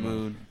 Ultra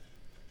Moon.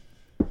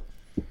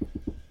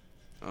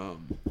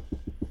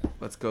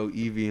 Let's go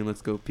Eevee and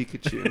let's go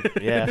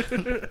Pikachu. Yeah.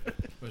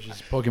 Which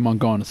is Pokemon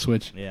Go on the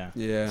Switch. Yeah.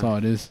 Yeah. That's all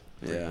it is.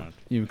 Yeah.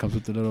 Even comes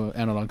with the little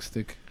analog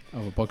stick.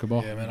 Of a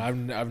Pokeball? Yeah,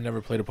 man. I've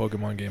never played a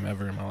Pokemon game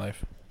ever in my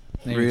life.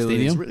 Not even It's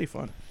Stadium? really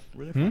fun.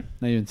 Really fun.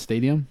 Not even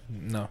Stadium?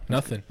 No,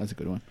 nothing. That's a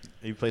good one.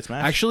 You played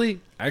Smash?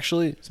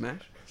 Actually, Smash.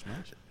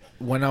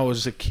 when I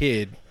was a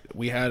kid,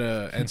 we had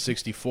a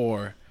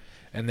N64,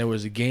 and there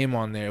was a game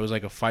on there. It was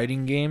like a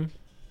fighting game.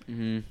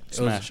 Mm-hmm.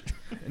 Smash.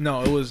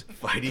 No, it was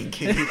Fighting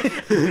game.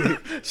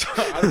 so,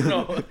 I don't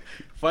know.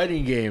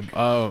 Fighting game.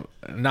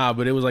 Nah,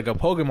 but it was like a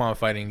Pokemon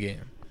fighting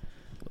game.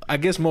 I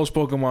guess most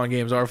Pokemon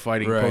games are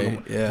fighting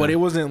Pokemon, yeah. but it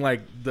wasn't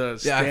like the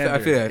standard. I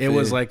feel it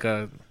was like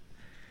a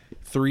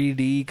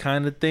 3D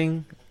kind of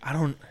thing. I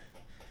don't.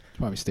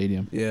 Probably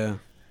Stadium. Yeah.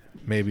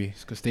 Maybe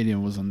Because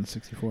Stadium was on the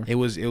 64.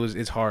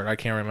 it's hard. I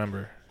can't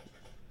remember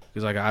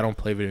because like I don't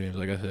play video games.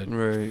 Like I said,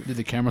 Right. Did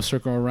the camera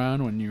circle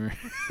around when you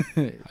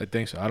were I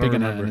think so. I don't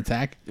picking remember. an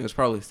attack? It was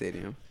probably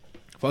Stadium.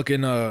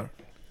 Fucking I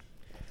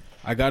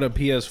got a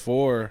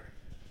PS4.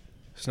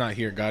 It's not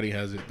here. Gotti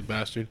has it, the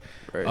bastard.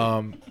 Right.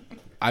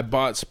 I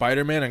bought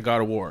Spider-Man and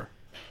God of War.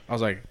 I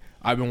was like,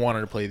 I've been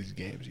wanting to play these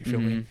games. You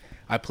feel me?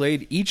 I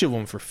played each of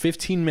them for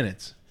 15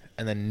 minutes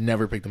and then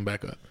never picked them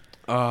back up.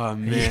 Oh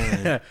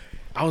man. Yeah.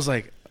 I was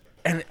like,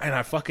 and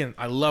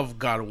I love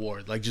God of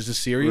War, like just a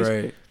series.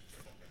 Right.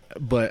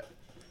 But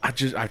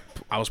I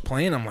was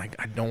playing. I'm like,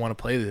 I don't want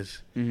to play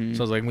this. Mm-hmm. So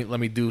I was like, let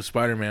me do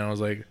Spider-Man. I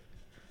was like,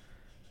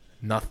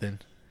 nothing.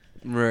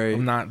 Right.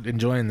 I'm not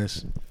enjoying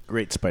this.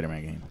 Great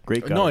Spider-Man game.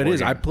 Great. God No, of it War is.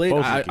 game. I played.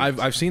 Both of the I've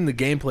games. seen the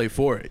gameplay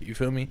for it. You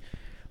feel me?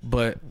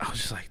 But I was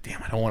just like,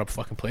 damn, I don't want to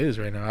fucking play this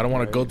right now. I don't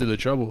want to go through the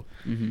trouble.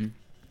 Mm-hmm.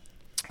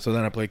 So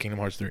then I played Kingdom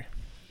Hearts 3.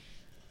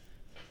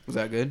 Was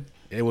that good?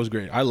 It was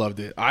great. I loved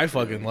it. I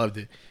fucking loved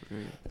it.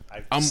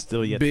 I've I'm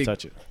still yet big- to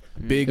touch it.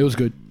 Big, It was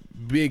good.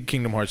 big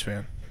Kingdom Hearts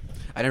fan.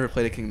 I never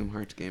played a Kingdom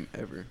Hearts game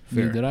ever.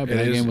 Fair. Neither did I, but It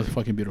that is game was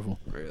fucking beautiful.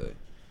 Really.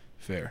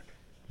 fair.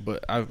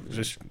 But I've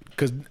just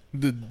because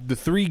the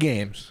three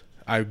games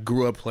I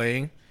grew up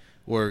playing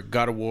were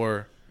God of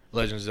War,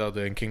 Legend of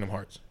Zelda, and Kingdom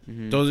Hearts.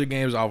 Mm-hmm. Those are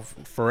games I'll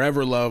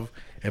forever love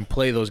and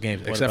play those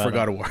games, What except for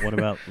about, God of War. What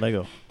about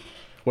Lego?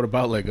 What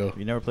about Lego?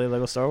 You never played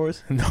Lego Star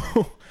Wars?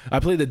 No, I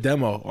played the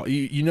demo.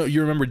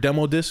 You remember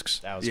demo discs?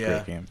 That was a Yeah.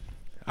 great game.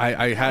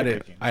 I had Great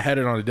it. game. I had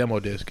it on a demo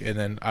disc, and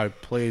then I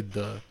played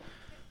the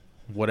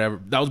whatever.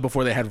 That was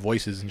before they had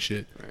voices and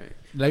shit. Right.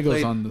 Lego's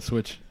Played- on the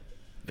Switch.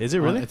 Is it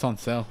really? It's on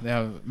sale. They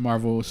have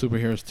Marvel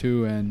Superheroes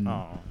 2 and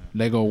Oh,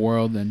 Lego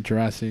World and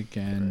Jurassic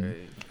and Right.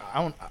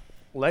 I don't.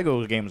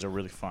 Lego games are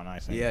really fun. I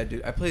think. Yeah,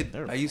 dude.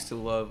 They're I used to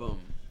love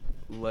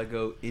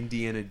Lego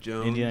Indiana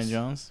Jones. Indiana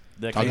Jones.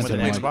 That I came used with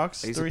to an play-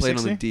 Xbox I used to play it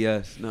on 360. the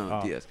DS. No,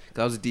 Oh. DS.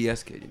 'Cause I was a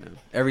DS kid, you know.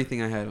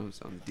 Everything I had was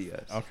on the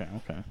DS. Okay.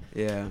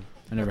 Yeah.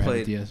 I never I had a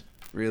played- DS.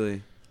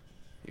 Really?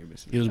 You're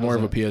missing. He was That more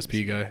was of a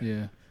PSP guy.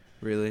 Yeah,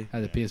 Really?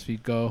 had the PSP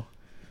Go,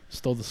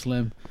 stole the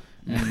Slim,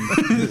 and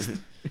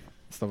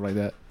stuff like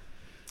that.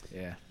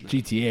 Yeah,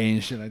 GTA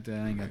and shit like that.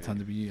 I ain't got time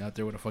to be out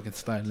there with a fucking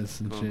stylus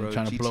and Oh, shit, bro,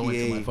 trying to blow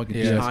into my GTA, fucking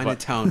Yeah. PS5.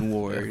 Chinatown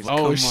Wars. Oh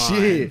Come on.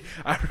 shit!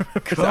 I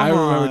Come remember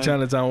on.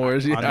 Chinatown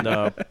Wars. Yeah. On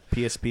the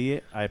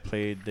PSP, I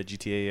played the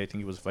GTA. I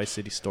think it was Vice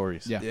City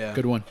Stories. Yeah, Yeah.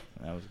 good one.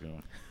 That was a good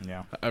one.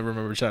 Yeah. I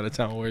remember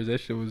Chinatown Wars. That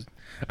shit was.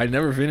 I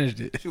never finished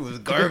it. Shit was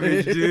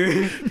garbage,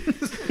 dude.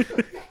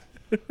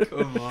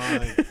 Come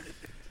on.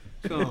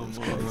 Come on.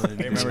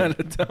 Hey, remember-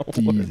 Chinatown Wars.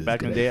 Jesus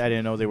Back in the Christ. day, I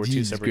didn't know they were two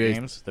Jesus separate Christ.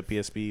 games. The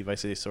PSP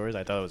Vice City Stories.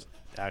 I thought it was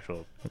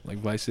actual. Like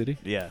Vice City.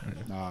 Yeah.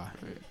 Nah,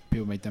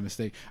 people make that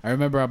mistake. I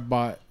remember I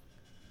bought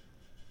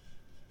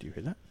Do you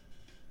hear that?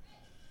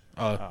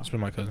 It's been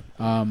my cousin.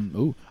 I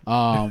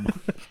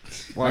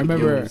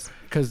remember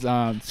because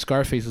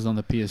Scarface was on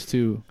the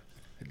PS2.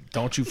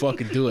 Don't you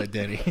fucking do it,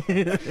 Daddy.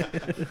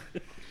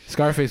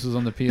 Scarface was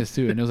on the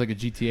PS2, and it was like a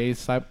GTA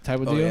type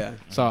of Oh, deal. yeah.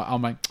 So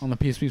I'm like, on the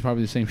PSP is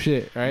probably the same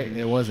shit, right?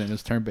 It wasn't. It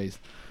was turn-based.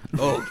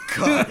 Oh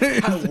god.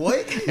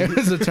 What? It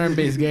was a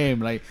turn-based game.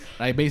 Like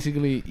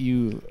basically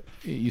you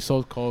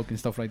sold coke and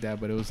stuff like that,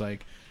 but it was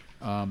like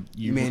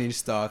You manage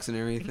stocks and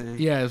everything.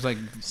 Yeah, it was like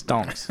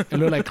Stonks. it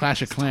looked like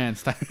Clash of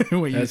Clans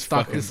where you That's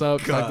stock fucking this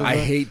up. stock this I up,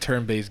 hate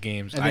turn-based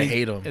games. and I then-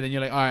 hate them. And then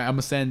you're like, all right, I'm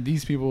gonna send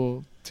these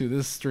people to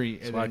this street.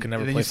 That's and why I then, could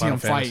never and then play you see Final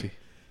them fight Fantasy.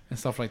 and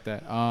stuff like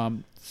that.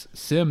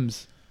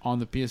 Sims on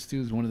the PS2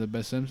 is one of the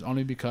best Sims,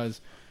 only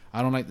because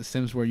I don't like the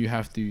Sims where you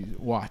have to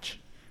watch.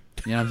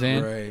 You know what I'm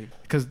saying? Right.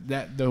 Because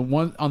the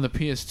one on the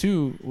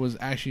PS2 was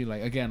actually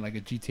like, again, like a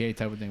GTA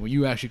type of thing where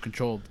you actually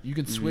controlled. You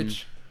could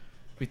switch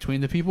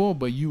between the people,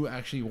 but you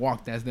actually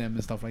walked as them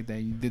and stuff like that.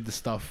 You did the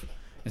stuff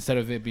instead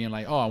of it being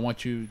like, oh, I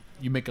want you.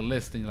 You make a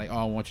list and you're like, oh,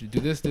 I want you to do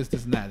this, this,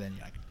 this, and that. Then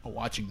you're like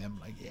watching them,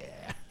 like,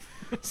 yeah,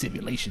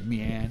 simulation,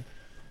 man.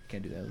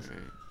 Can't do that.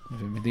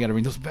 Right. They gotta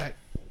bring those back.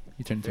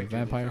 You turn into a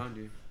vampire.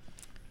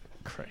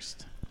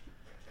 Christ.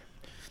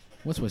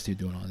 What's Westy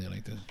doing all day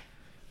like this?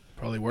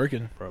 Probably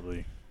working.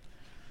 Probably.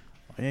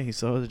 Oh, yeah, he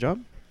still has a job?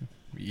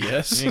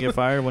 Yes. He didn't get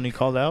fired when he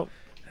called out?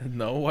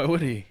 No, why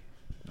would he?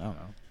 I don't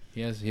know.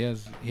 He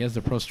has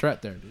the pro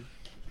strat there, dude.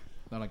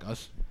 Not like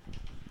us.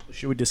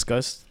 Should we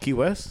discuss Key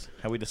West?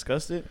 Have we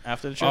discussed it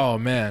after the show? Oh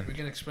man. We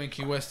can explain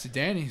Key West to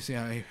Danny. See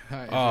how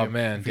Oh,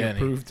 man, Danny.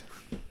 approved.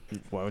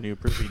 Why would you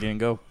approve he didn't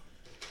go?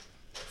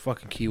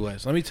 fucking Key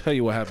West. Let me tell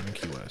you what happened in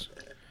Key West.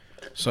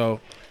 So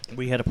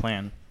we had a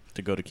plan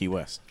to go to Key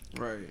West.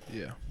 Right.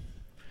 Yeah.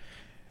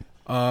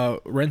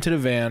 Rented a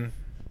van.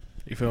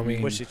 You feel me?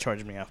 Which they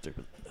charged me after.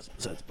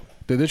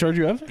 Did they charge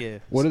you after? Yeah.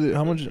 What is it?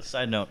 How much?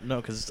 Side note, no,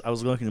 because I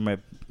was looking at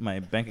my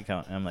bank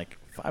account and I'm like,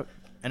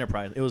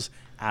 Enterprise. It was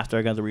after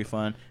I got the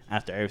refund,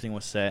 after everything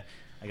was set,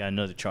 I got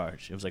another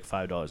charge. It was like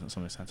 $5 and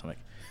something cents. I'm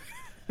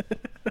like,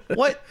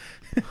 what?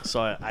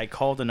 So I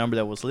called the number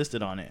that was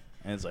listed on it,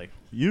 and it's like,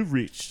 you've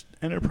reached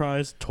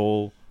Enterprise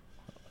toll,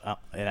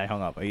 and I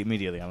hung up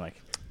immediately. I'm like,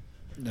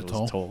 The it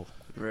toll? was toll.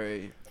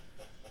 Right.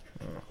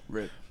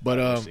 Rip.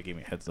 But They gave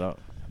me a heads up.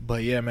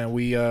 But yeah, man,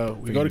 we go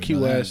to Key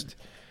West.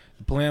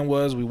 The plan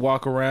was we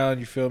walk around,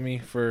 you feel me,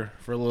 for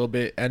a little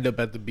bit, end up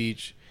at the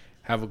beach,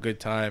 have a good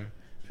time,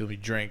 feel me,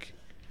 drink,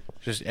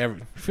 just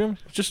feel me,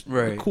 just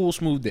a cool,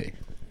 smooth day.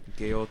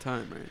 Gay old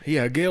time, right?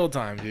 Yeah, gay old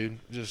time, dude.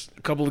 Just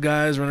a couple of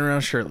guys running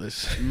around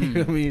shirtless. You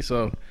feel me?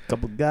 So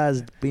Couple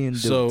guys being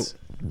dudes. So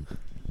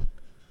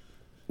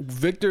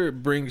Victor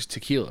brings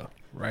tequila,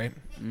 right?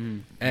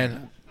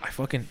 And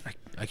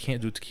I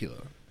can't do tequila.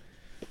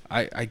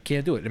 I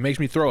can't do it. It makes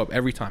me throw up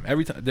every time.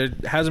 There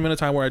hasn't been a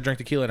time where I drank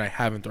tequila and I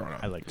haven't thrown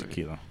up. I like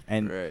tequila.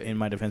 And in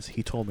my defense,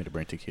 he told me to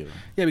bring tequila.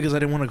 Yeah, because I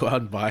didn't want to go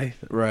out and buy.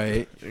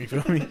 Right. You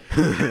feel me?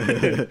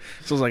 So I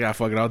was like,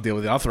 fuck it, I'll deal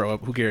with it. I'll throw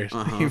up. Who cares?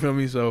 You feel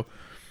me? So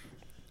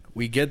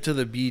we get to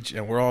the beach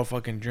and we're all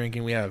fucking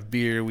drinking. We have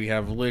beer. We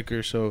have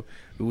liquor. So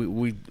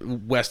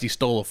Westy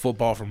stole a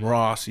football from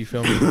Ross. You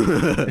feel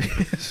me?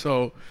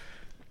 So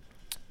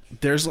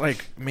there's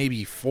like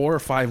maybe 4 or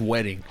 5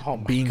 weddings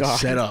being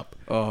set up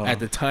at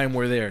the time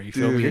we're there. You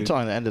feel me? You're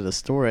telling the end of the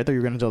story. I thought you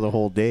were going to tell the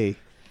whole day.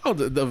 Oh,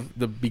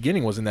 the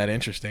beginning wasn't that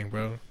interesting,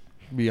 bro.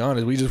 To be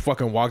honest, we just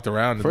fucking walked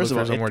around and First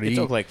looked of for all, somewhere to it eat.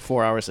 took like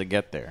 4 hours to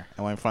get there.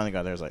 And when I finally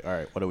got there, I was like, all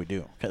right, what do we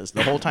do? Because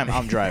the whole time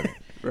I'm driving.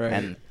 Right.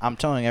 And I'm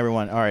telling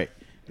everyone, all right,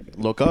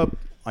 look up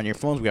on your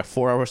phones. We got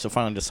 4 hours to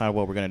finally decide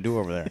what we're going to do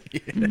over there.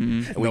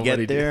 And we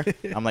get there.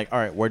 I'm like, all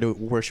right,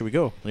 where should we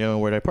go? You know,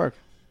 where do I park?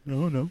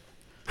 No.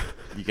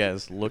 You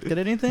guys looked at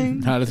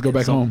anything? Let's go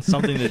back home.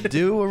 Something to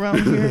do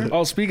around here?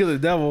 Oh, speak of the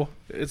devil,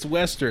 it's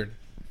Western.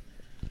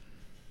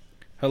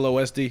 Hello,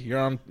 Westy. You're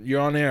on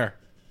air.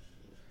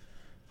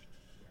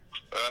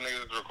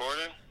 Niggas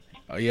recording?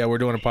 Oh yeah, we're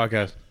doing a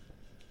podcast.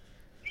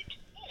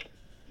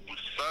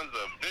 Sons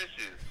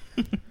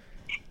of bitches.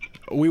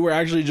 We were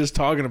actually just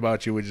talking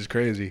about you, which is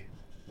crazy.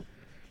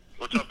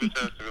 What y'all bitch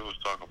ass niggas was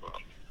talking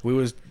about?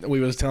 We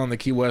was telling the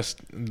Key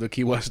West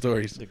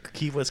stories. The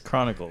Key West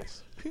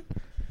Chronicles.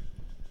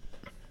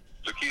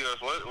 The Key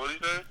West what? What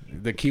did you say?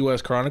 The Key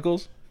West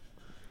Chronicles?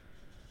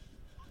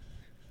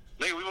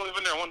 Nigga, we've only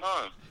been there one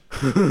time.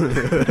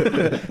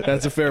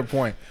 That's a fair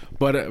point.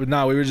 But we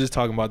were just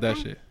talking about that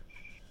shit.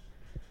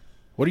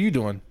 What are you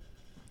doing?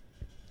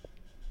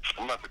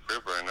 I'm at the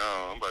crib right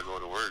now. I'm about to go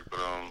to work, but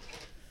I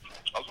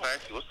was gonna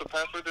ask you, what's the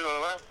password to the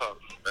laptop?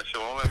 That shit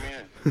won't let me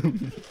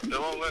in. They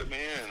won't let me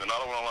in, and I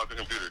don't want to unlock the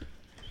computer.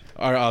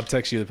 All right, I'll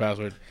text you the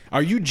password.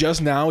 Are you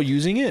just now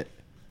using it?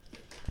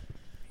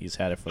 He's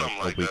had it for Something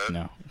a like week that.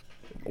 now.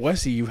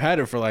 Wesley, you've had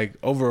it for like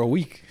over a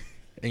week,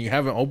 and you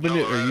haven't opened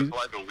it I've or had it used. for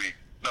like a week.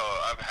 No,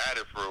 I've had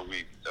it for a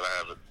week that I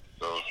haven't.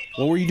 So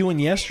What were you doing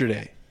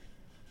yesterday?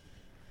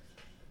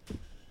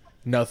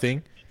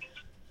 Nothing.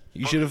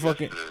 You should have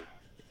fucking. yesterday.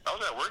 I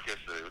was at work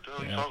yesterday. What the hell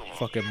are you Yeah, talking about?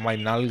 fucking my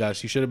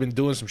nalgas. You should have been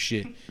doing some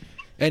shit.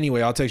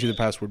 Anyway, I'll text you the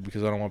password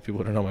because I don't want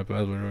people to know my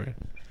password. Right?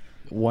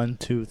 1,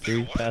 2,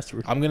 3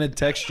 password. I'm gonna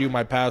text you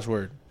my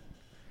password.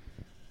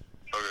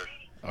 Okay.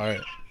 All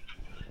right.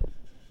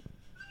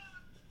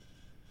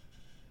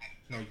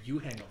 No, you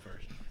hang up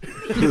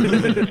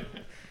first.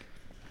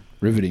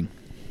 Riveting.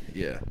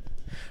 Yeah.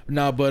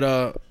 No,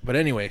 but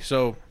anyway,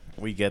 so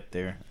We get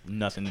there,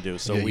 nothing to do.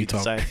 So Yeah, we you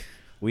talk.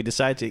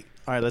 decide to,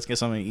 all right, let's get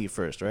something to eat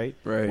first, right?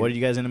 Right. What are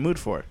you guys in the mood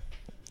for?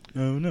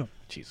 Oh, no.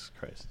 Jesus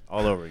Christ.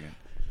 All over again.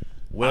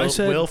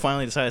 Will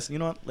finally decides, you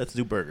know what? Let's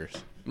do burgers.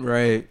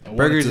 Right. wanted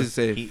Burgers to- is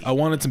safe. I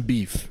wanted some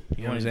beef.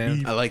 You know what I'm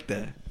saying? I like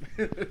that.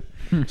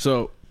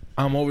 So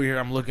I'm over here.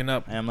 I'm looking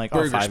up. And I'm like,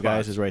 burger oh, Five spots.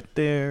 Guys is right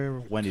there.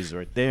 Wendy's is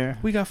right there.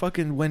 We got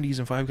fucking Wendy's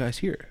and Five Guys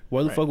here.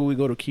 Why the Right. fuck would we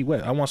go to Key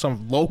West? I want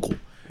something local.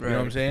 You know what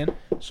I'm Right. saying?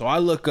 So I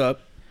look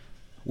up.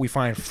 We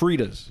find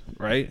Frida's,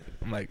 right?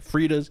 I'm like,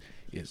 Frida's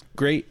is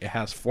great. It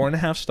has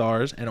 4.5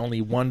 stars and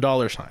only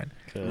 $1 sign.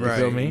 You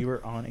feel me? We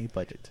were on a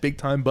budget. Big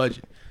time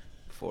budget.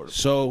 Affordable.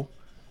 So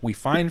we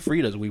find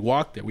Frida's. We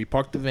walk there. We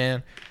park the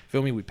van.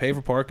 Feel me? We pay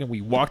for parking.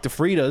 We walk to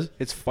Frida's.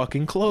 It's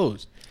fucking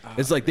closed.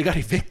 It's like they got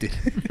evicted.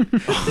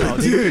 No,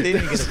 they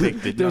didn't get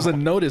evicted. There was a no.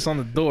 notice on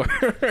the door.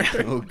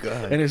 Oh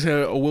God. And it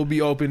said, we'll be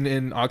open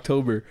in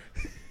October.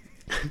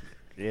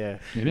 Yeah.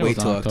 Wait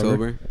till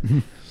October.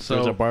 So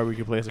there's a So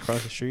barbecue place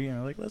across the street, and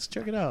I'm like, let's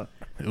check it out.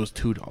 it was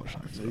 $2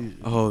 signs.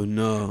 Oh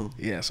no.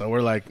 Yeah, so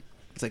we're like,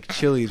 It's like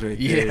Chili's right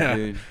Yeah. there,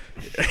 dude.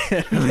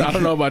 I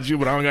don't know about you,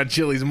 but I don't got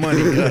Chili's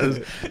money, because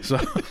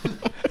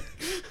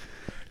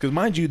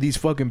mind you, these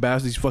fucking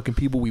bastards, these fucking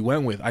people we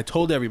went with, I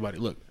told everybody,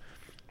 look,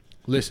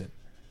 listen,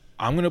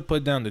 I'm gonna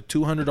put down the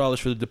 $200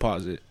 for the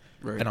deposit.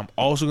 Right. and I'm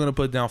also gonna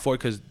put down 40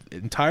 because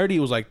entirety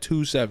was like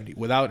 $270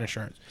 without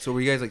insurance. So were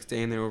you guys like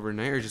staying there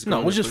overnight or just? No, it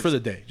going was there just for the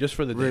day. Just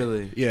for the day.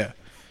 Really? Yeah.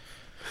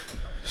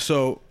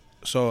 So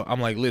I'm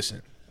like,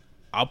 listen,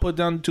 I'll put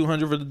down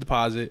 200 for the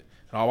deposit,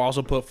 and I'll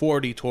also put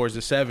 40 towards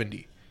the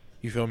 70.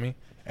 You feel me?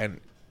 And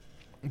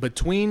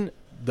between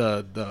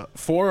the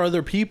 4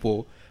 other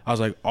people, I was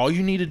like, all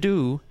you need to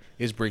do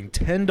is bring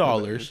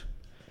 $10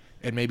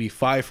 and maybe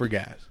 5 for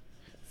gas.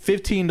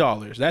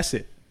 $15. That's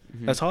it.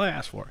 Mm-hmm. That's all I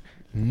asked for.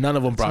 None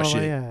of them brought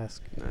shit. Nice.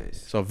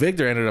 So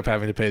Victor ended up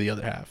having to pay the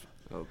other half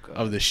Oh god.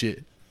 of the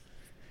shit.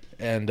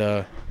 And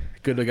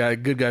good guy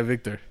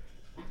Victor.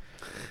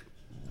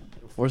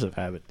 Force of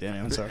habit.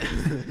 Damn, I'm sorry.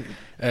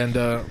 And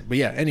but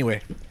yeah,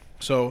 anyway,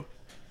 so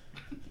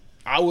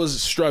I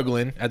was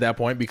struggling at that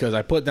point because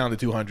I put down the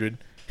 200.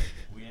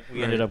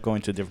 We ended up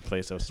going to a different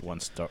place. That was one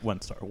star.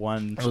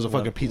 It was a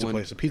fucking pizza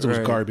place. The pizza was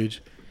Right.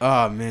 garbage.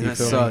 Oh man, You that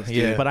feel me? sucks.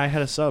 Yeah. Dude. But I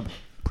had a sub.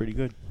 Pretty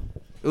good.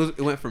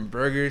 It went from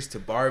burgers to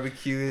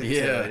barbecue.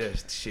 Yeah. To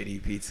just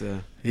shitty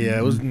pizza. Yeah,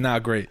 it was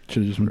not great.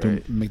 Should have just went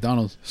Right. to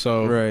McDonald's.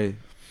 So Right.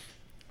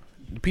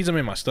 the pizza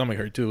made my stomach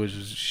hurt too. It was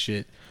just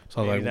shit. So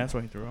I was Maybe like, that's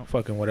why he threw up.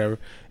 fucking whatever.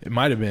 It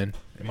might have been.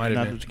 It might have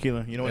Not been. the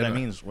tequila. You know what Yeah. that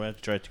means? We're going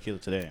to try tequila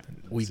today.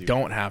 We See.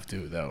 don't have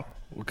to though,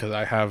 because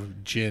I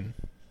have gin.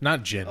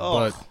 Not gin,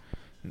 Oh. but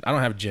I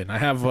don't have gin. I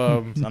have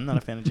I'm not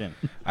a fan of gin.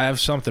 I have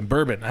something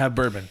bourbon. I have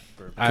bourbon.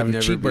 I have Could a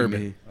never cheap be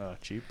bourbon. me.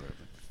 Cheap bourbon.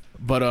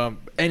 But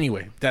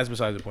anyway, that's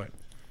besides the point.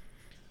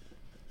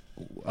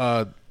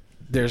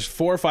 There's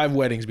 4 or 5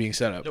 weddings being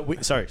set up. No,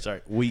 sorry.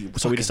 We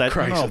decided.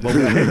 Christ. No, but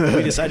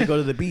we decided to go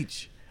to the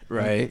beach.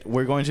 Right.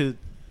 We're going to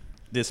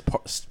this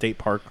state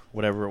park,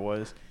 whatever it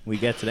was. We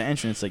get to the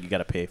entrance, like you got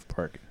to pay for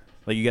parking.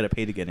 Like you got to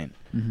pay to get in.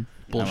 Mm-hmm.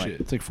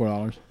 Bullshit. It's like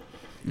 $4.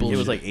 It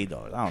was like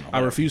 $8. I don't know. I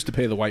refuse to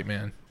pay the white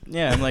man.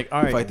 Yeah, I'm like,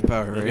 all right. Fight the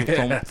power,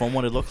 right? From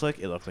what it looked like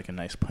a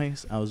nice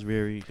place. I was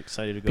very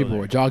excited to go People there.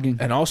 were jogging.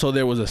 And also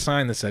there was a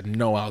sign that said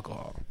no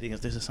alcohol.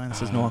 There's a sign that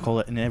says no alcohol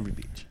in every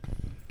beach.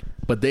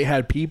 But they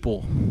had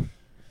people.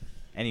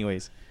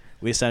 Anyways,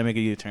 we decided to make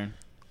a U-turn,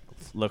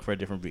 look for a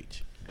different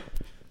beach.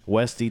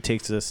 Westy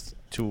takes us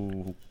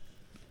to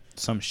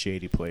some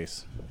shady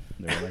place.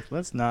 They're like,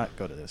 let's not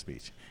go to this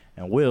beach.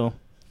 And Will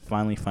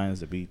finally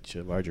finds the beach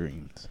of our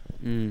dreams,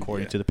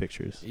 according to the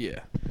pictures. Yeah.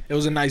 It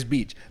was a nice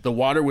beach. The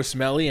water was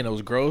smelly and it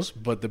was gross,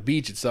 but the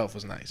beach itself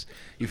was nice.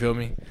 You feel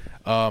me?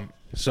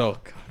 So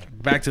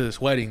back to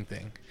this wedding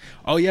thing.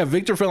 Oh yeah,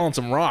 Victor fell on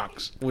some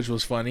rocks, which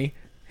was funny.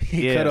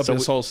 He cut up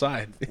his whole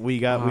side. We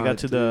got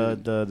to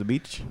dude. the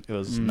beach. It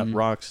was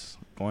rocks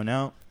going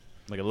out,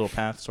 like a little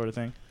path sort of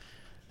thing.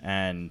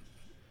 And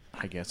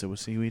I guess it was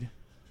seaweed,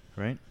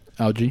 right?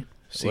 Algae.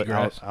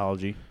 Seagrass.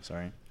 Algae,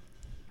 sorry.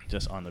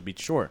 Just on the beach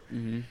shore.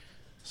 Mm-hmm.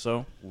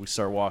 So we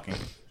start walking.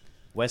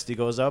 Westy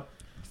goes up,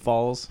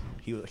 falls.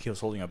 He was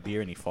holding a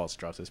beer and he falls,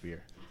 drops his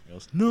beer. He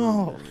goes,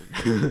 no.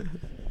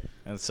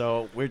 And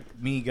so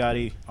me,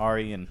 Gotti,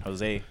 Ari, and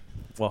Jose.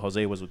 Well,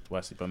 Jose was with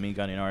Westy, but me,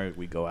 Gotti, and Ari,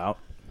 we go out,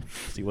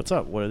 see what's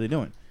up. What are they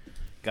doing?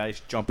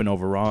 Guys jumping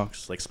over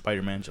rocks like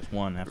Spider-Man, just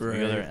one after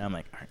the other. And I'm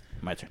like, all right,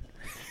 my turn.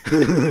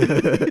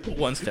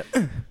 One step.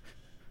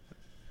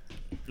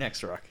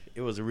 Next rock.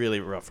 It was really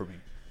rough for me.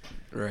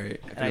 Right.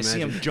 And I see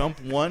him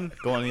jump one,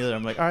 go on the other.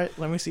 I'm like, all right,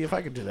 let me see if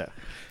I can do that.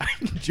 I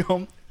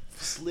jump,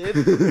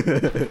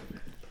 slid.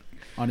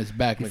 On his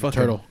back He like a fucking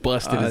turtle.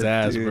 busted his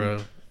ass, dude.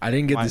 bro. I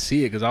didn't get to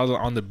see it because I was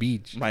on the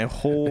beach. My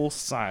whole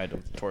side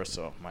of the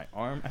torso, my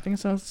arm, I think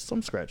it has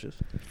some scratches.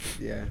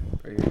 Yeah.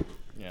 Right here.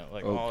 Yeah,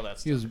 like all that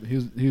He stuff.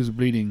 was was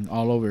bleeding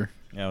all over.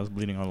 Yeah, I was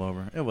bleeding all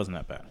over. It wasn't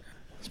that bad.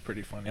 It's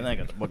pretty funny. And then I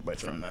got the bug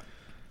bites from that.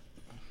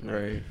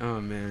 Right.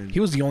 Oh man. He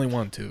was the only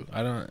one too.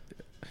 I don't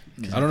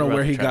know Threw out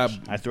where the he trash.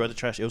 got. I threw out the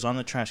trash. It was on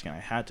the trash can. I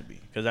had to be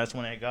because that's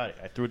when I got it.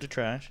 I threw it to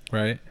trash,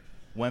 Right.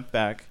 went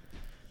back.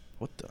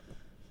 What the?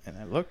 And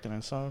I looked and I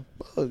saw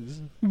bugs.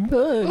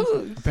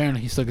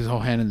 Apparently, he stuck his whole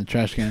hand in the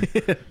trash can.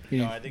 He-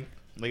 No, I think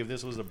like if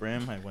this was the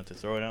brim, I went to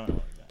throw it out. And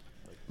I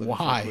Looking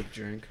for a Why? quick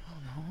drink.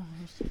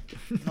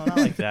 no, not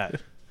like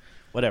that.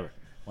 Whatever.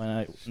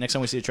 Next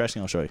time we see a trash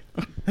can, I'll show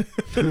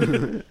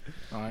you.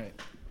 all right.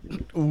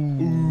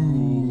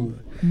 Ooh.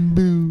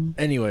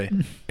 Anyway.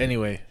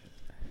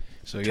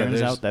 So yeah, Turns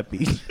there's out that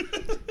beach.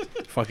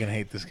 fucking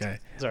hate this guy.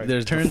 Sorry.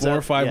 There's turns 4 or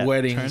out, 5 yeah,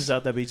 weddings, Turns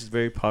out that beach is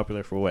very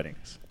popular for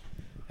weddings.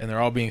 and they're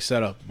all being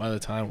set up by the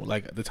time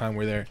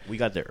we're there. We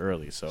got there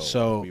early,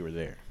 so we were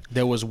there.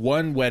 There was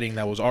one wedding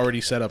that was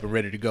already set up and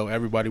ready to go.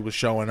 Everybody was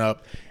showing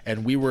up,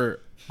 and we were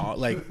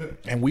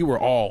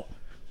all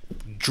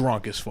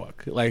drunk as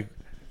fuck, like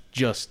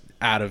just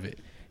out of it.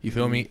 You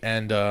feel me?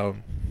 And so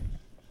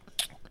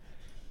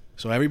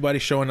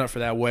everybody's showing up for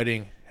that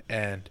wedding,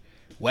 and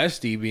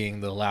Westy,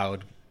 being the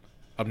loud,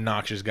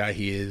 obnoxious guy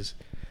he is,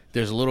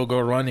 there's a little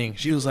girl running.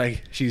 She was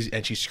like, she's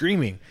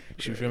screaming.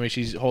 She feel me?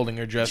 She's holding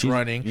her dress,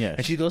 running,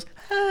 and she goes,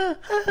 ah,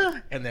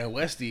 ah. And then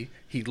Westy,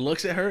 he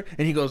looks at her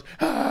and he goes,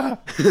 ah,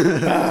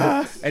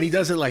 ah. And he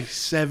does it like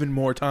 7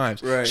 more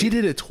times. Right. She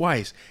did it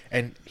twice,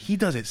 and he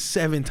does it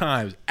 7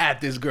 times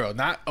at this girl,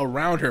 not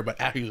around her, but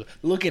at her,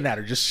 looking at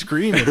her, just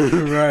screaming.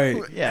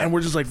 Right. Yeah. And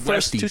we're just like,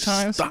 first Westy, 2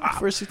 times. stop.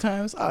 First 2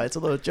 times. Oh, it's a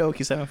little joke.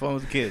 He's having fun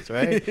with the kids,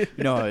 right?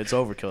 You know, it's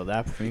overkill at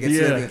that point. It's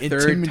Yeah. like the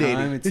third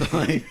time, it's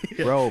like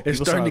Bro, It's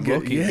people starting to get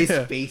looking. his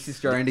face is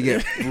starting to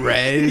get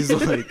red. He's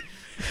like,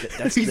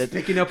 he's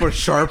picking up a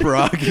sharp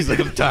rock. He's like,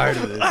 I'm tired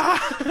of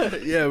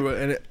this. Yeah,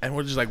 bro, and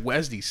we're just like,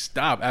 Westy,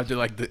 stop. After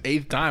like the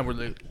 8th time, we're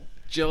like,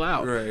 chill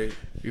out. Right.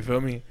 You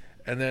feel me?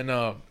 And then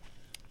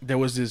there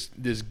was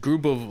this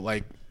group of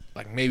like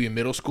maybe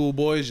middle school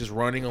boys just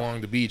running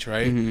along the beach,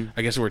 right? Mm-hmm.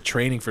 I guess they were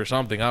training for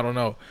something. I don't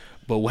know.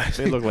 But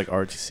Wesley, They look like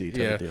RTC type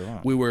yeah, of deal. Huh?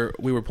 we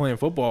were playing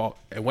football,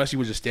 and Wesley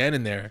was just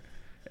standing there.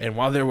 And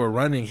while they were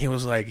running, he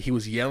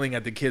was yelling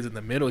at the kids in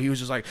the middle. He was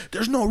just like,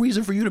 "There's no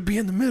reason for you to be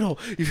in the middle.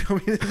 You feel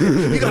me?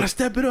 You gotta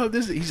step it up."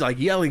 He's like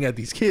yelling at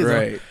these kids.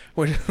 Right.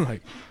 We're just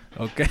like,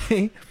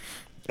 okay.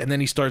 And then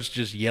he starts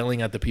just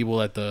yelling at the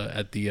people at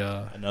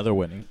the Another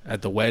winning.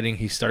 at the wedding.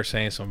 He starts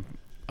saying some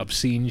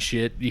obscene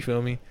shit. You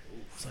feel me?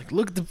 It's like,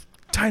 look at the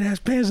tight ass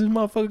pants this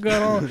motherfucker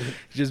got on.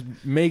 Just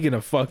making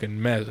a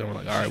fucking mess. And we're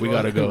like, all right, we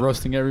gotta go.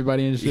 Roasting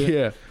everybody and shit.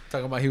 Yeah.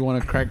 Talking about he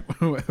want to crack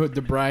with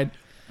the bride.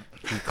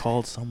 He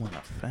called someone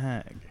a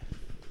fag.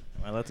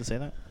 Am I allowed to say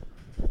that?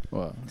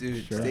 Well,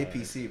 Dude, sure. stay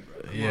PC,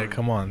 bro. Yeah,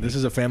 come on. This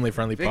is a family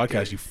friendly Victor.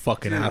 podcast. You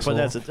fucking Dude, asshole.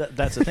 But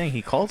that's the thing.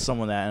 He called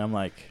someone that, and I'm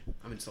like,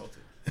 I'm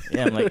insulted.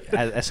 yeah, I'm like,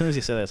 as soon as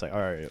he said that, it's like, all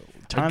right,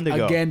 time to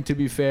go. Again, to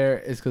be fair,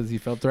 it's because he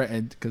felt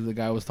threatened because the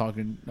guy was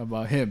talking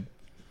about him.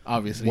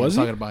 Obviously, Was he was he?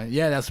 talking about him.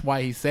 Yeah, that's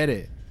why he said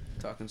it.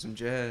 Talking some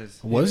jazz.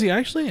 Was he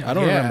actually? I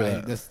don't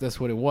remember that. That's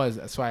what it was.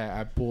 That's why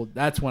I pulled.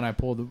 That's when I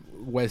pulled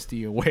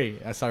Westy away.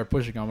 I started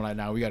pushing him. I'm like,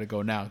 nah, we got to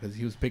go now because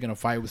he was picking a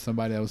fight with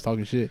somebody that was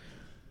talking shit.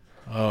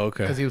 Oh,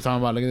 okay. Because he was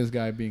talking about, look at this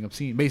guy being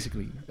obscene.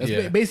 Basically, that's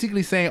Yeah.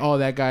 basically saying, oh,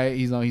 that guy,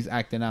 he's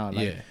acting out.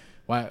 Like, Yeah.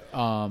 why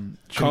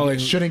Calling-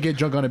 shouldn't get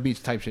drunk on the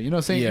beach type shit. You know what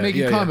I'm saying? Yeah,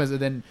 Making yeah, comments, and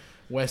then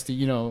Westy,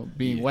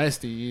 being Yeah.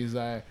 Westy, he's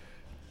like,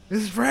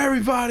 this is for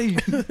everybody.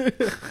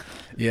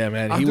 Yeah,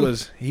 man.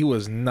 He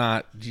was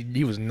not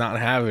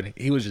having it.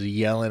 He was just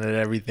yelling at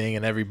everything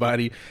and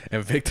everybody.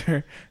 And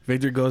Victor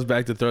goes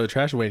back to throw the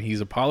trash away, and he's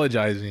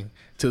apologizing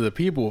to the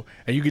people.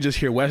 And you could just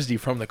hear Westy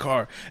from the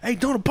car. Hey,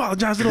 don't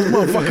apologize to those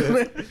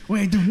motherfuckers, man.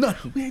 We ain't do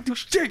nothing. We ain't do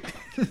shit.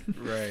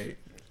 Right.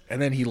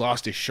 And then he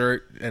lost his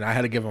shirt, and I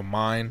had to give him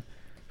mine.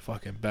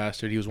 Fucking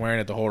bastard. He was wearing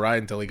it the whole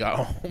ride until he got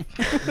home.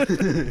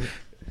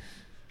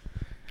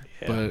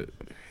 Yeah. But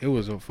it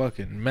was a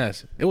fucking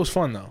mess. It was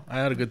fun though. I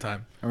had a good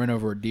time. I ran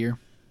over a deer.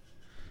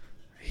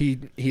 He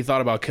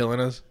thought about killing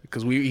us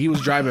because he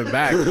was driving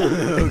back.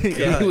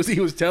 he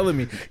was telling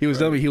me he was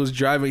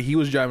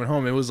driving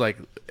home. It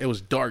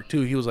was dark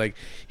too. He was like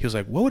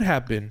what would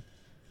happen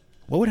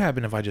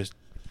if I just,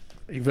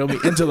 you feel me,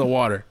 into the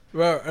water.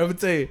 Well, I would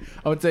say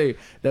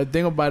the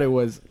thing about it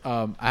was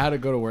I had to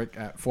go to work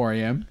at 4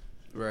 a.m.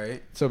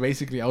 Right. So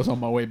basically, I was on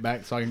my way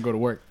back so I can go to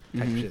work.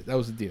 Type shit. That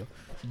was the deal.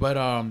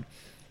 But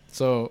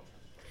so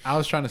I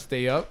was trying to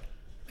stay up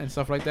and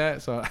stuff like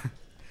that. So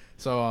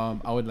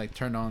I would like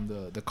turn on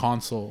the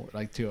console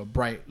like to a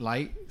bright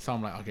light. So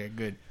I'm like, okay,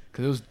 good,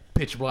 because it was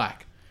pitch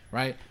black,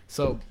 right?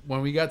 So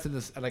when we got to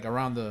this, like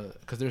around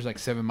because there's like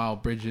 7 Mile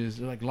bridges,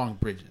 they're like long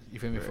bridges. You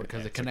feel me?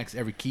 Because it connects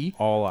every key.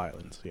 All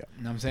islands, yeah.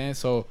 You know what I'm saying?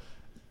 So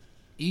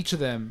each of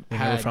them We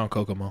had never found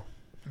Kokomo.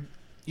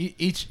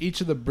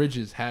 each of the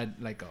bridges had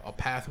like a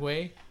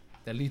pathway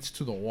that leads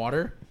to the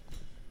water,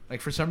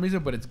 like for some reason,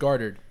 but it's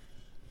guarded,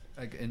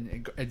 like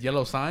in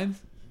yellow signs.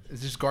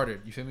 It's just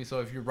guarded. You feel me? So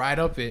if you ride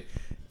up it,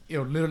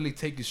 it'll literally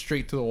take you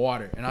straight to the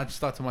water. And I just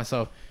thought to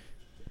myself,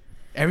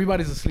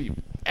 everybody's asleep.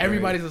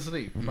 Everybody's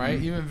asleep, right?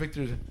 Even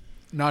Victor's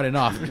nodding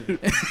off. You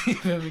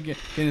feel me? Getting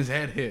his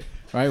head hit,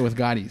 right, with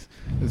Gotti's.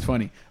 It's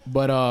funny.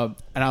 But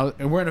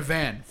and we're in a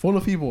van full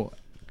of people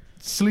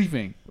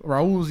sleeping.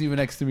 Raul was even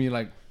next to me,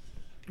 like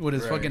with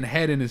his fucking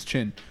head in his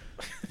chin.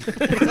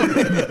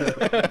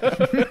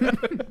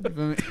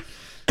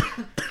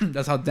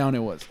 That's how down it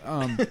was.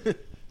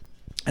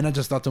 And I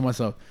just thought to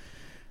myself,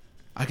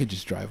 I could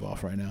just drive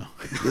off right now.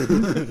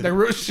 Like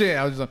real shit.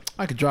 I was just like,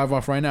 I could drive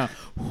off right now.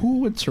 Who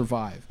would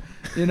survive?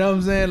 You know what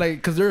I'm saying?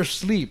 Like, cause they're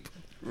asleep.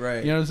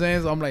 Right. You know what I'm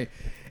saying? So I'm like,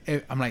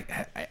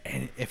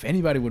 if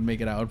anybody would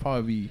make it out, it would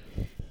probably be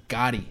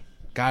Gotti.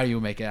 Gotti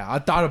would make it out. I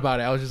thought about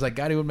it. I was just like,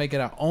 Gotti would make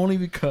it out only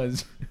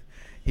because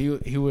he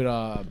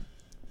would.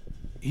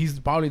 He's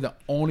probably the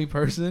only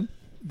person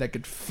that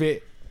could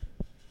fit.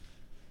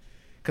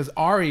 Cause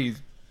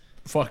Ari's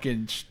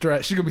fucking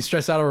stressed. She's gonna be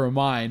stressed out of her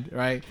mind,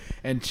 right?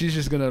 And she's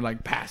just gonna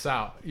like pass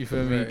out. You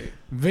feel me? Right.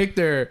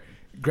 Victor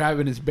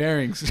grabbing his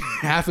bearings,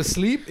 half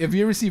asleep. If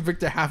you ever see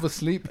Victor half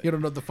asleep, you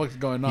don't know what the fuck's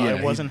going on. Yeah,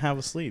 it wasn't half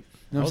asleep.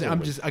 You know what I'm saying?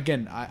 I'm just,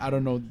 again, I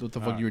don't know what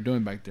the fuck you were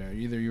doing back there.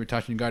 Either you were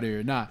touching Gotti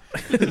or not.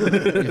 You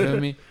feel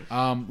me?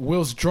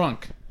 Will's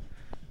drunk.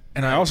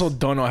 And I also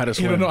don't know how to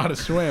swim. He don't know how to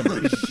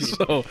swim.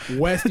 So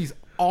Westy's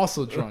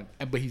also drunk,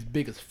 but he's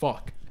big as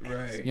fuck.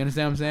 Right. You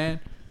understand what I'm saying?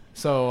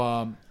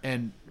 So,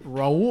 and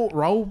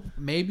Raul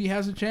maybe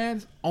has a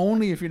chance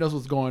only if he knows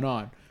what's going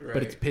on. Right.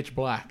 But it's pitch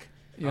black.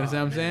 You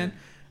understand what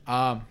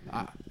I'm saying?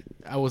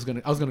 I was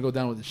gonna go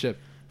down with the ship.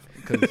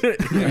 Cause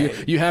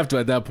you have to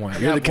at that point.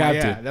 You're the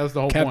captain. Yeah, that was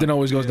the whole Captain point.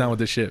 always goes down with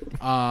the ship.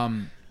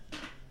 And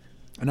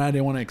I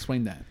didn't want to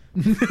explain that.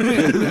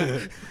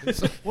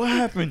 So, what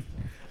happened?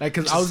 Like,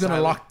 cause I was gonna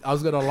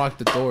lock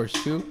the doors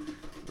too.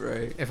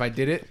 Right. If I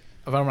did it,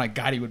 if I'm like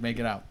Gotti would make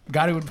it out.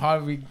 Gotti would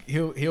probably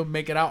he'll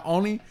make it out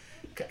only.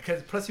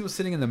 Cause plus he was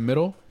sitting in the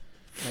middle,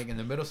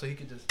 so he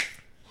could just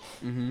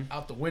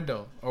out the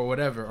window or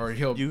whatever, or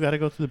You got to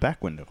go through the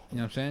back window. You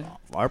know what I'm saying?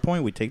 Our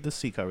point, we take the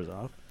seat covers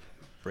off,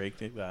 break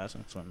the glass,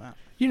 and swim out.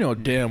 You know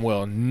damn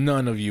well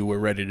none of you were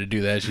ready to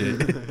do that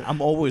shit.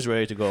 I'm always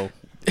ready to go.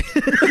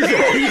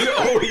 He's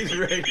always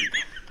ready.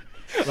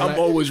 I'm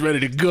always ready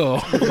to go.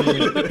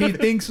 He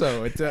thinks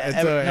so. It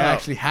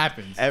actually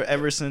happens.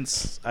 Ever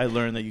since I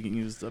learned that you can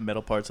use the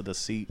metal parts of the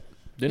seat.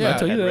 Didn't I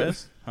tell you that?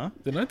 Rest, huh?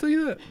 Didn't I tell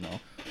you that? No.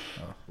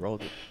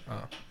 Rolled it.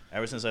 Oh.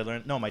 Ever since I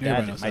learned, no, my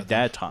Everybody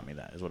dad taught me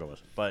that is what it was.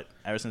 But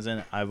ever since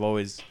then, I've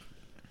always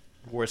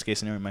worst case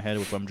scenario in my head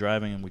if I'm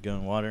driving and we go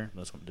in water,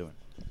 that's what I'm doing.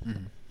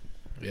 Mm-hmm.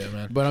 Yeah,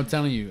 man. But I'm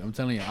telling you,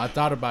 I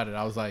thought about it.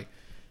 I was like,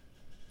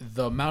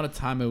 the amount of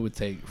time it would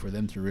take for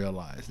them to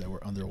realize that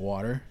we're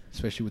underwater,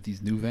 especially with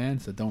these new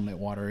vans that don't let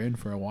water in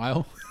for a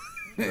while.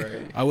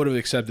 Right. I would have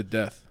accepted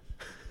death.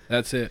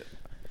 That's it.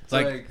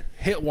 Like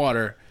hit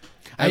water.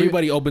 I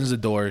Everybody opens the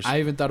doors. I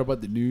even thought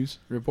about the news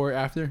report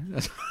after.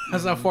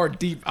 That's how far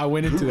deep I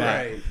went into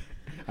that. Right.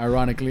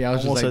 Ironically, I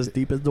was Almost just like, as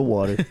deep as the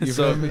water. you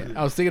feel me?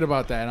 I was thinking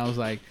about that, and I was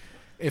like,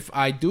 if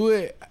I do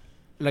it,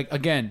 like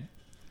again,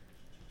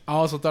 I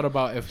also thought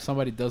about if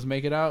somebody does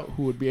make it out,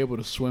 who would be able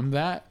to swim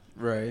that.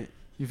 Right.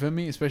 You feel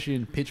me? Especially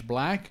in pitch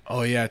black.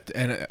 Oh yeah,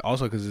 and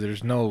also because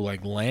there's no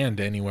like land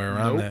anywhere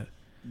around that.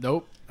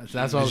 Nope. That's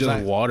what I It's was just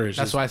like. water. It's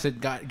That's just, why I said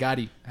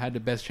Gotti had the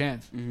best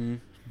chance. Mm-hmm.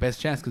 Best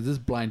chance because this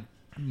blind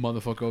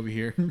motherfucker over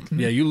here.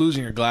 yeah, you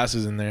losing your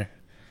glasses in there.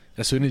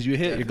 As soon as you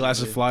hit, your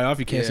glasses Definitely. fly off.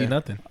 You can't see Yeah.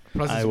 nothing.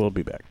 Plus I will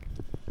be back.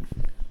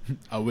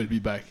 I will be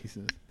back. He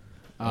says.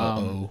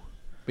 Uh-oh.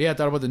 But yeah, I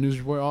thought about the news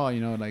report. Oh, you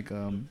know, like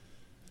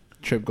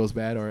trip goes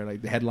bad or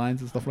like the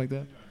headlines and stuff like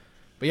that.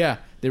 But yeah,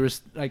 there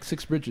was like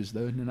 6 bridges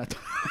though, and I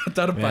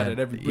thought about Man, it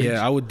every bridge.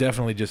 yeah, I would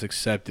definitely just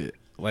accept it.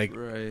 Like,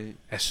 Right.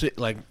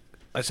 like,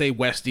 I say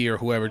Westy or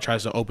whoever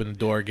tries to open the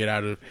door, get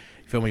out of,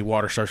 you feel me?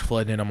 Water starts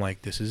flooding in. I'm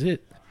like, this is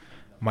it,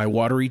 my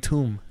watery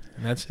tomb,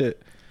 and that's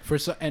it.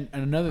 And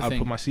another I'll thing,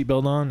 put my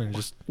seatbelt on and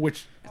just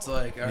which It's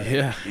like, all right,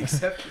 Yeah.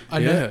 accept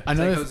it. Yeah.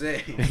 another It's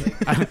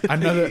like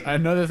Jose.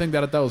 another thing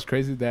that I thought was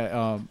crazy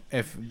that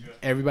if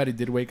everybody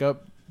did wake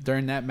up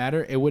during that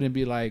matter, it wouldn't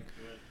be like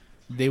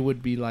they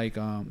would be like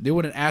they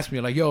wouldn't ask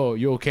me like, yo,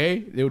 you okay?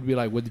 They would be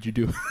like, what did you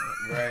do?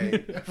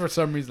 Right. For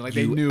some reason, like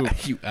you, they knew,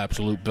 you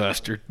absolute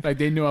bastard. like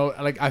they knew.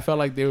 I felt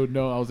like they would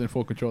know I was in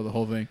full control of the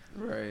whole thing.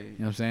 Right. You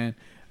know what I'm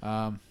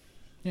saying?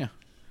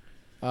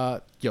 Yeah.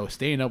 Yo,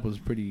 staying up was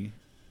pretty.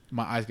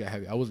 My eyes got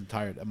heavy. I wasn't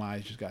tired. My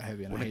eyes just got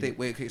heavy, and I hated it.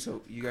 Wait, okay,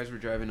 so you guys were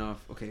driving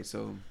off. Okay,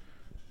 so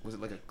was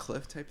it like a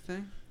cliff type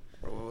thing?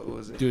 Or what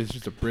was it? Dude, it's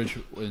just a bridge.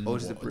 Oh,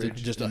 it's the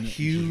bridge. Just a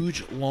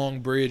huge,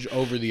 long bridge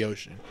over the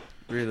ocean.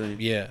 Really?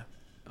 Yeah.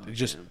 Oh,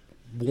 Just damn.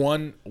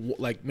 one,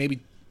 like maybe,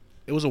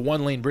 it was a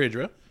 1-lane bridge,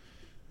 right?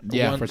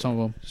 Yeah, One- for some of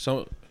them.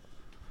 So,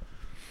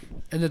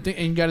 And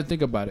you got to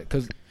think about it,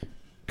 because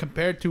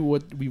compared to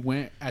what we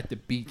went at the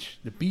beach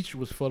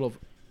was full of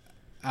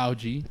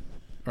algae,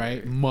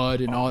 right?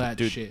 Mud and all that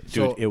dude, shit. Dude,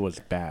 So, it was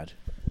bad.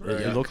 Right.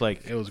 It looked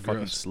like It was fucking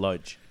gross.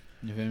 sludge.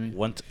 you feel me?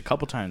 A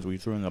couple times we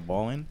threw in the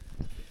ball in.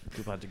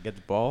 People had to get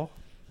the ball.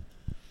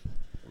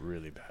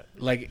 Really bad.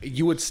 like,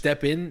 you would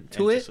step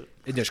into And it,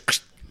 and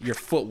just, your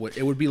foot would,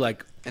 it would be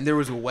like, And there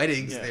was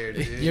weddings Yeah. there,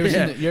 dude. You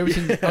ever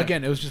seen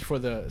again, it was just for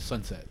the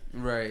sunset.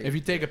 Right. If you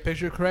take a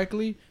picture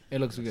correctly, it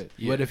looks good.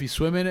 Yeah. But if you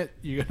swim in it,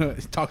 you're going to,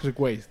 it's toxic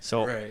waste.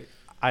 So Right.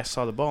 I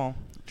saw the ball,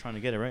 trying to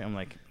get it right. I'm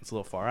like, it's a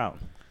little far out.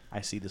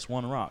 I see this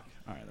one rock.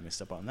 All right, let me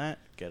step on that,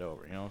 get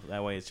over. You know,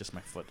 that way it's just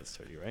my foot that's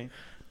dirty, right?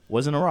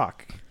 Wasn't a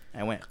rock.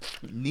 I went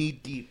knee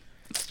deep.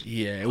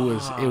 yeah, it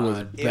was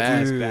It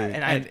bad. was bad.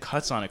 And I had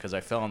cuts on it because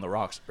I fell on the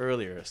rocks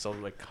earlier. So,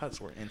 like, cuts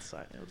were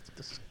inside. It was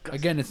disgusting.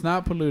 Again, it's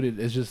not polluted.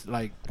 It's just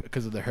like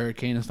because of the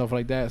hurricane and stuff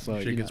like that. So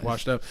Shit you know, gets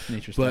washed up. it's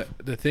nature But stuff.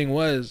 the thing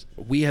was,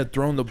 we had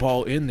thrown the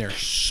ball in there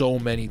so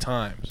many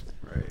times.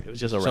 Right. It was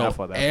just a So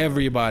raffle at that point.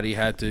 everybody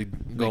had to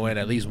go in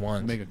at least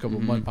once. Make a couple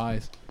Mhm. mud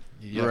pies.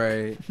 Yep.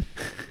 Right.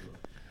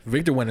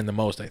 Victor went in the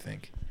most, I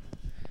think.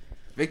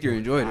 Victor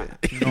enjoyed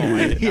it. No,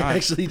 I did He not.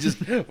 actually just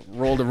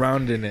rolled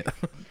around in it.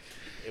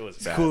 It was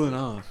It's bad. cooling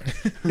off.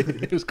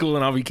 It was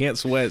cooling off. He can't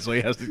sweat, so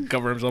he has to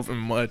cover himself in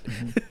mud.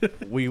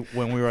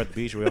 When we were at the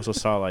beach, we also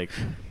saw, like,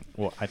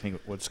 well, I think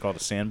what's called a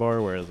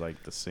sandbar, where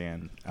like the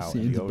sand out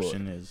in the Sandbar.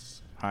 ocean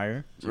is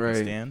higher, so you Right.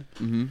 can stand.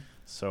 Mm-hmm.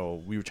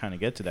 So we were trying to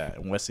get to that,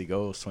 and Wesley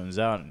goes, swims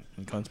out,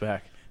 and comes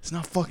back. It's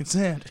not fucking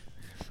sand.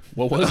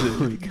 What was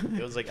it?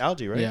 It was like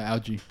algae, right? Yeah,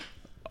 algae.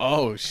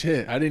 Oh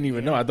shit! I didn't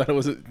even know. I thought it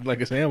was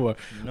like a sandbar.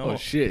 No. Oh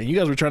shit! And you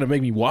guys were trying to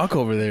make me walk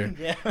over there.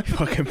 Yeah. You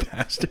fucking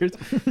bastards.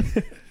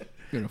 You're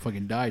gonna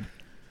fucking died.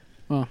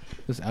 Oh,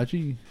 does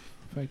algae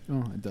affect?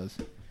 Oh, it does.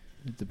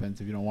 It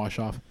depends if you don't wash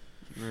off.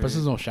 Right. Plus,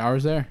 there's no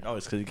showers there. No,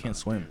 it's because you can't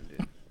swim.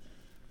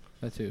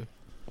 That too.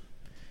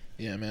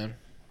 Yeah, man.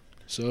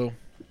 So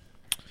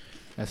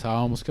That's how I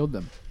almost killed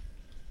them.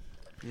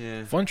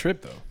 Yeah. fun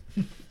trip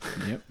though.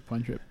 Yep,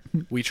 fun trip.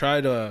 We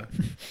tried.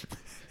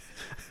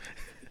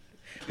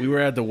 We were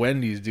at the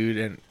Wendy's, dude,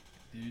 and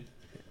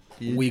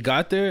we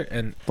got there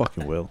and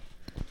Fucking Will.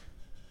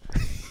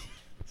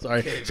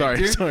 sorry. All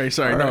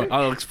No, right.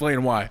 I'll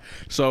explain why.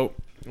 So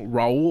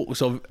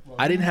Raul,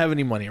 I didn't have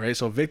any money, right?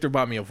 So Victor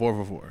bought me a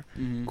 4x4.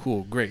 Mhm.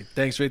 Cool, great.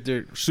 Thanks,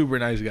 Victor. Super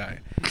nice guy.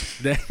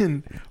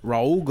 Then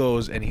Raul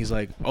goes and he's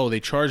like, "Oh, they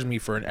charged me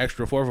for an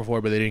extra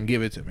 4x4, but they didn't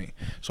give it to me.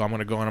 So I'm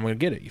gonna go and I'm gonna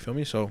get it. You feel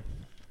me?" So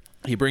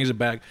he brings it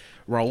back.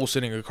 Raul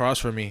sitting across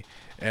from me,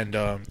 and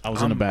I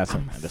was in the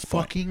bathroom I'm at this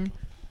point. fucking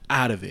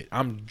out of it.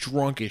 I'm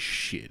drunk as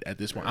shit at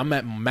this point. I'm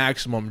at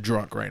maximum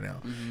drunk right now.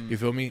 You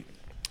feel me?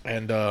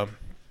 And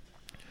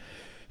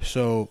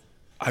so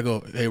I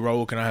go, "Hey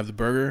Raul, can I have the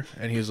burger?"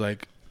 And he's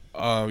like,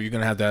 "You're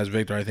gonna have to ask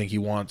Victor. I think he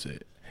wants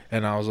it."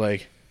 And I was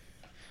like,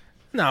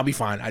 "Nah, I'll be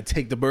fine." I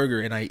take the burger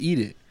and I eat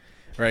it,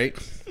 right?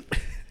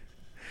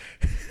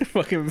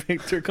 Fucking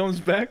Victor comes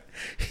back.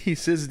 He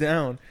sits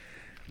down.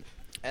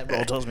 And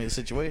Bro tells me the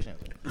situation.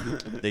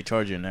 They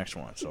charge you the next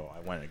one, so I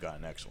went and got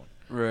the next one.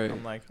 Right.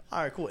 I'm like,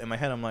 all right, cool. In my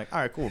head, I'm like, all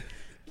right, cool.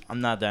 I'm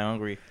not that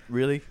hungry.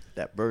 Really?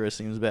 That burger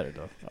seems better,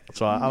 though.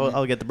 So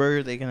I'll get the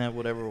burger. They can have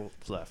whatever's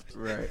left.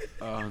 Right.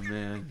 Oh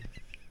man.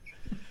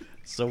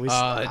 So Dude.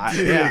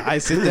 I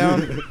sit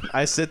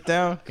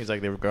down. He's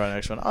like, they were going the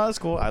next one. Oh, that's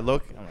cool. I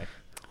look. I'm like,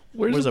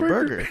 where's the the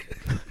burger?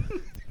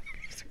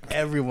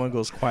 Everyone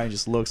goes quiet and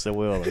just looks at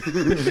Will. Like,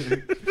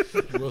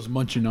 Will's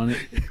munching on it.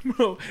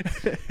 Bro,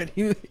 and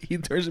he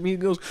turns to me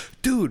and goes,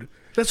 "Dude,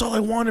 that's all I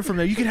wanted from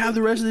there. You can have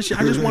the rest of this shit.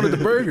 I just wanted the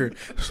burger."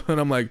 And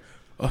I'm like,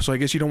 "Oh, so I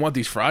guess you don't want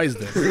these fries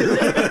then."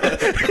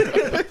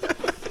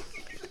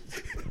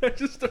 I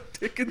just start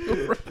taking the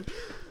fries.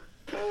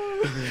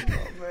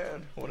 oh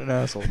man, what an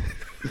asshole.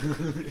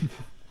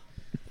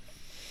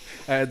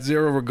 I had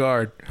zero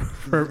regard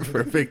for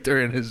Victor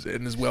and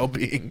his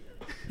well-being.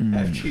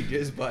 After he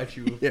just bought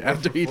you. Yeah,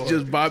 after he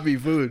just bought me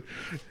food.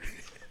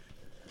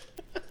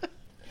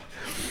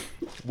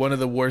 One of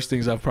the worst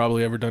things I've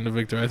probably ever done to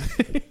Victor, I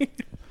think.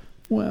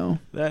 Well,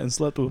 That and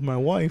slept with my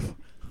wife.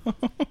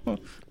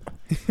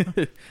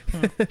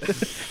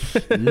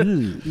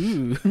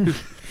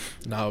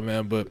 No,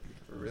 man, but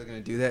We're really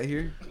gonna do that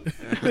here?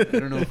 I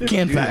don't know. If we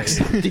Can do that facts.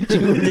 here.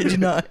 Did you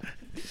not?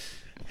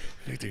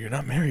 Victor, you're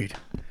not married.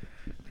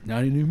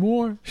 not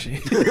anymore.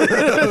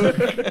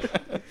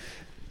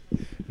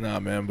 Nah,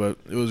 man, but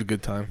it was a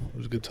good time. It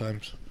was good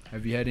times.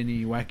 Have you had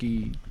any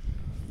wacky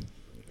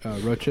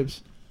road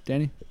trips,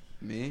 Danny?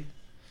 Me?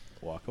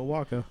 Waka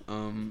waka.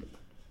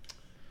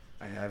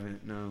 I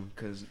haven't, no,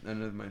 because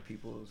none of my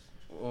people's.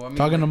 Well, I mean,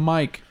 Talking to like,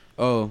 Mike.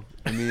 Oh,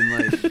 I mean,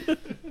 like,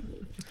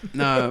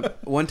 nah.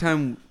 One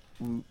time,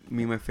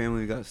 me and my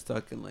family got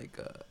stuck in like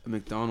a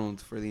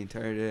McDonald's for the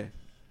entire day.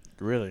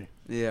 Really?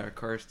 Yeah, our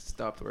car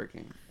stopped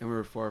working, and we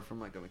were far from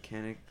like a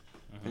mechanic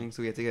thing,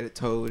 so we had to get it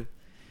towed.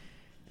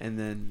 And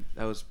then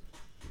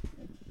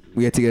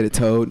we had to get it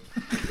towed.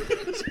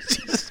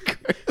 Jesus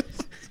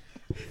Christ.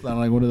 Sound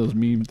like one of those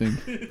meme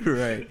things.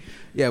 Right.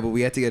 Yeah, but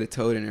we had to get it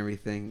towed and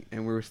everything,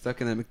 and we were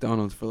stuck in that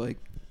McDonald's for like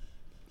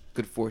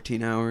good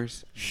 14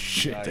 hours.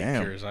 Shit,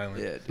 damn. Curious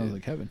Island. Yeah, Sounds dude.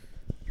 like heaven.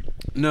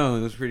 No,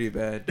 it was pretty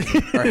bad.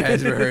 Our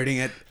heads were hurting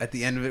at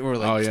the end of it. We're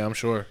like, Oh yeah, I'm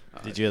sure.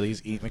 Did you at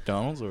least eat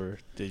McDonald's, or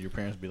did your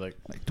parents be like,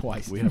 Like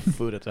twice. we have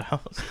food at the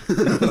house?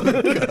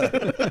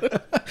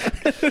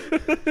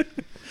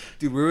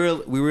 Dude,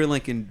 we were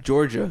like in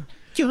Georgia.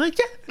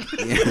 Georgia.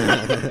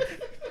 Yeah.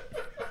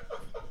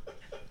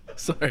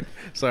 Sorry.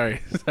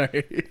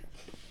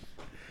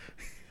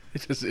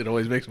 It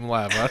always makes him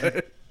laugh.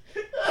 Huh?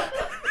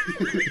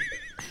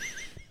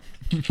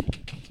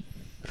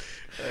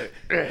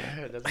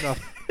 That's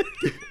enough.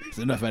 It's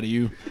enough out of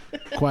you.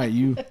 Quiet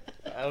you.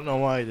 I don't know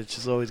why. It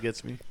just always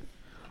gets me.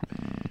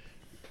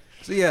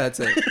 So yeah, that's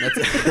it.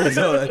 That's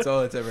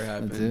all that's ever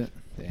happened. That's it.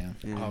 Damn.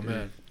 Yeah, Oh dude.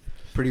 man.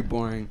 Pretty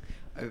boring.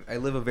 I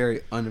live a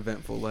very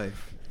uneventful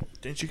life.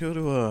 Didn't you go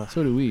to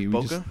So do we. We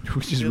Boca?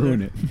 just Yeah,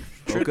 ruined it.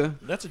 trip? Boca?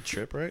 That's a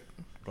trip, right?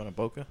 Going to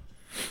Boca?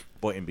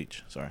 Boynton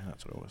Beach. Sorry,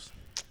 that's what it was.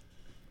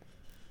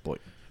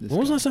 This When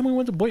was the guy. last time we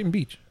went to Boynton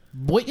Beach?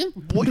 Boynton?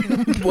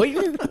 Boynton.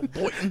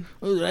 Boynton.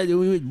 What was I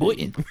doing with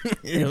Boynton?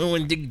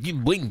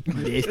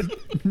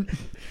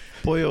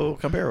 Pollo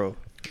Campero.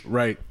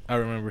 Right. I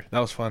remember. That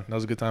was fun. That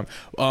was a good time.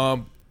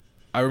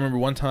 I remember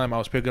one time I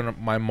was picking up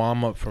my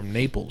mom up from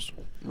Naples.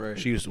 Right.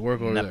 She used to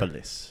work over there.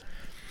 Neapolis.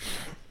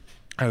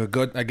 I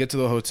get to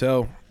the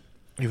hotel.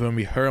 You feel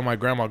me? Her and my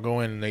grandma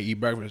go in and they eat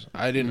breakfast.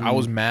 I didn't. I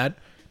was mad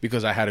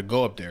because I had to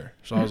go up there.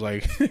 So I was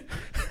like, I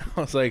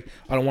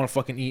don't want to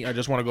fucking eat. I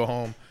just want to go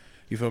home.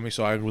 You feel me?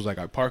 So I was like,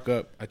 I park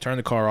up. I turn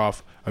the car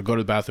off. I go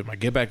to the bathroom. I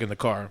get back in the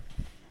car.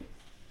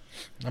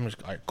 I'm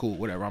just, all right, cool,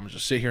 whatever. I'm going to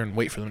just sit here and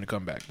wait for them to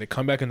come back. They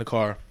come back in the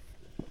car.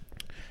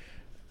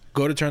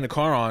 Go to turn the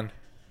car on.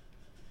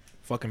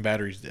 Fucking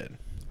battery's dead.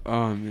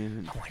 Oh,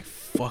 man. I'm like,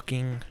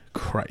 fucking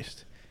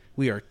Christ.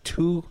 We are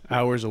 2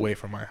 hours away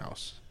from my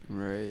house.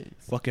 Right.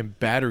 Fucking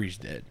battery's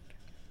dead.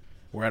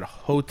 We're at a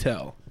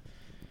hotel.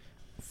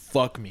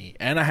 Fuck me.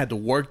 And I had to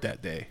work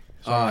that day.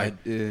 So I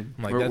did.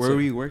 I'm like, where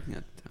were you working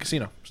at the time?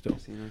 Casino still.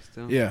 Casino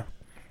still? Yeah.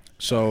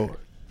 So,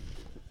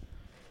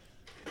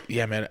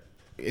 yeah, man,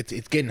 it's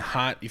getting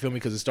hot. You feel me?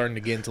 Because it's starting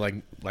to get into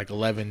like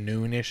 11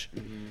 noon-ish.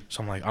 Mm-hmm.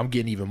 So I'm like, I'm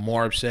getting even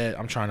more upset.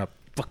 I'm trying to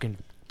fucking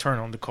turn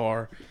on the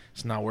car.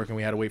 It's not working.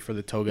 We had to wait for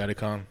the tow guy to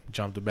come,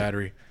 jump the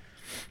battery.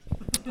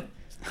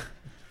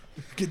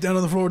 Get down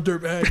on the floor,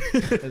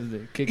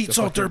 dirtbag. Eat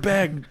salt,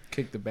 dirtbag.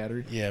 Kick the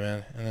battery. Yeah,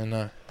 man. And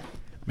then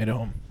made it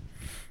home.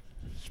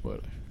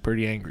 Spoiler.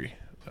 Pretty angry.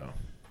 So,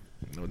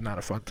 not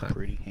a fun time.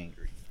 Pretty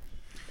angry.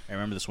 I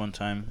remember this one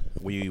time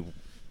we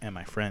and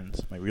my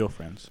friends, my real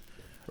friends,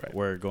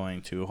 were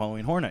going to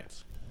Halloween Horror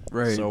Nights.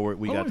 Right. So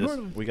we got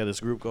this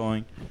group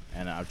going,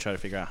 and I tried to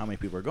figure out how many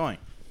people are going.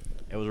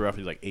 It was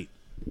roughly like 8,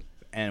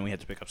 and we had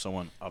to pick up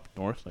someone up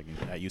north, like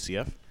at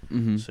UCF.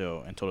 Mm-hmm.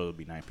 So in total it would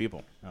be 9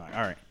 people. I'm like,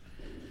 all right,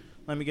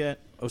 let me get.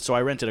 Oh, so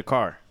I rented a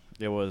car.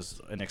 There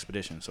was an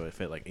expedition, so it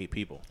fit like 8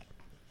 people.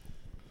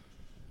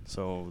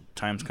 So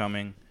time's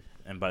coming,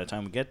 and by the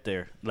time we get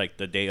there, like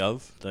the day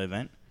of the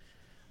event,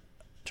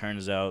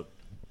 turns out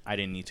I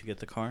didn't need to get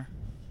the car.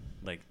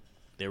 Like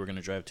they were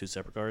gonna drive 2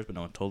 separate cars, but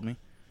no one told me.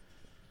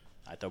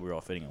 I thought we were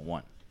all fitting in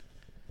one.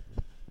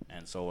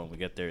 And so when we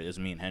get there, it's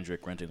me and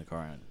Hendrik renting the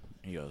car, and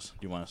he goes,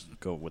 "Do you want us to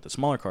go with the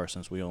smaller car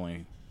since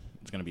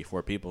it's gonna be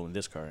 4 people in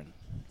this car and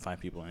 5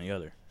 people in the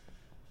other?"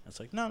 It's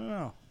like,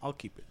 no, I'll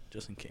keep it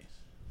just in case,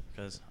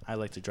 because I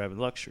like to drive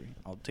a luxury.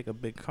 I'll take a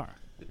big car.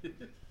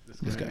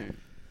 This guy.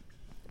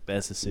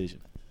 Best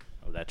decision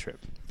of that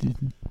trip.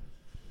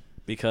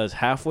 Because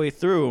halfway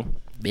through,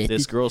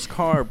 this girl's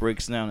car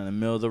breaks down in the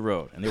middle of the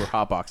road, and they were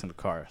hotboxing the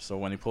car. So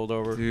when he pulled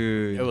over,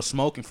 Dude. it was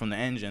smoking from the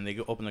engine. They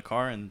go open the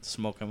car and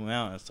smoke coming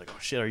out. And it's like, oh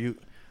shit, are you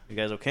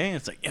guys okay? And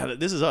it's like, yeah,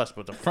 this is us,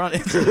 but the front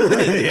is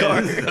the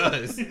car.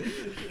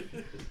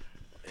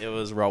 It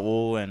was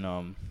Raul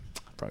and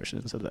probably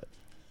shouldn't have said that.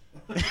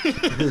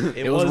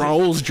 It was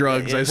Raul's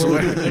drugs, I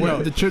swear.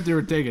 The trip they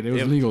were taking, it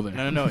was legal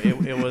there. No.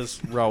 It was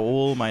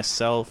Raul,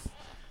 myself,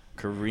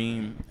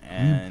 Kareem,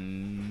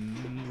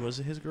 and was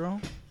it his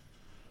girl?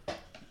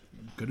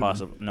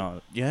 Possible.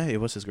 No. Yeah, it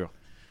was his girl.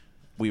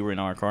 We were in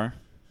our car.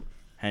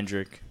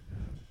 Hendrik,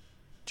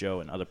 Joe,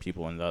 and other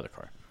people in the other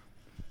car.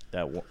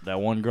 That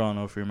one girl, I don't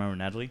know if you remember,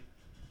 Natalia.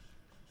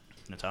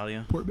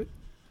 Portbit.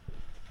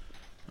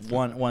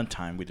 One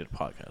time we did a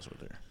podcast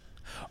with her.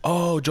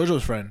 Oh,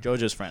 JoJo's friend.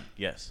 JoJo's friend,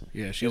 yes.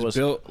 Yeah, she was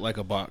built like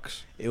a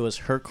box. It was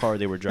her car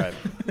they were driving.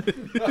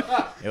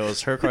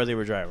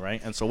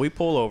 Right? And so we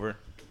pull over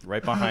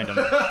right behind them.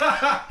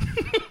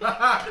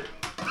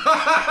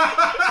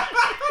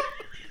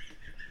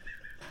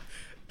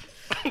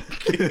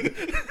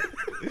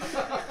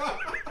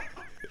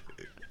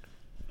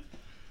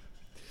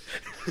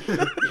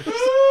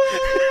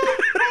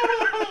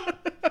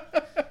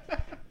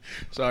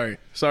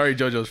 Sorry,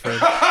 JoJo's friend.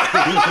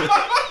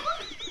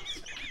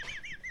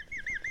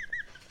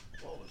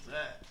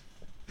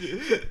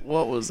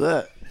 What was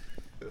that?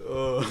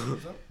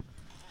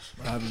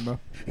 I don't know.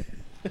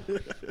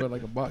 But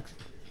like a box.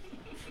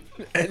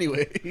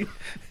 Anyway,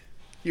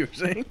 you were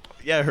saying?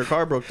 Yeah, her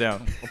car broke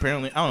down.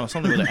 Apparently, I don't know,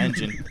 something with the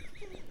engine.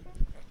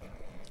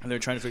 And they were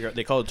trying to figure out.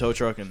 They called a tow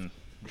truck, and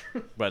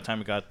by the time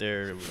we got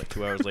there, it was like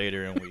 2 hours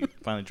later, and we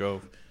finally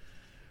drove.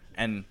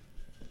 And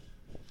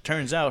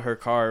turns out her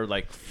car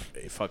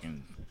it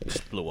fucking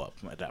just blew up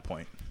at that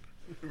point.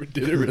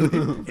 Did it really?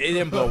 It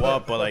didn't blow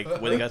up, but like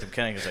when they got to the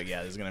mechanic, it's like,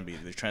 yeah, there's gonna be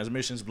the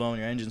transmission's blown,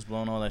 your engine's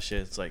blown, all that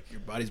shit. It's like Your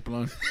body's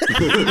blown.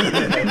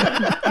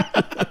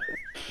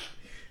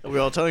 we were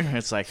all telling her,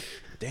 it's like,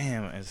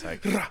 damn. It's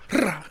like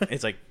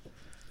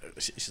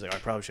she's like, I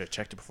probably should have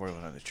checked it before I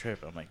went on the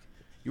trip. I'm like,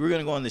 you were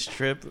gonna go on this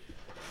trip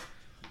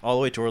all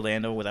the way to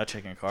Orlando without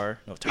checking your car?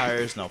 No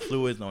tires, no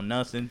fluids, no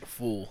nothing.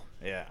 Fool.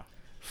 Yeah.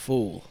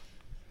 Fool.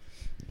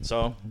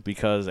 So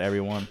because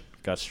everyone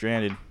got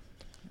stranded,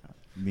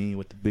 me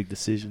with the big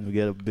decision, we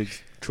get a big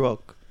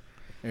truck.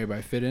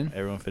 Everybody fit in?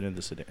 Everyone fit in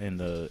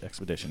the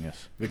expedition,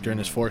 yes. Victor and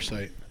his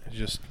foresight is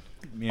just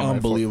Me and my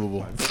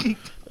unbelievable.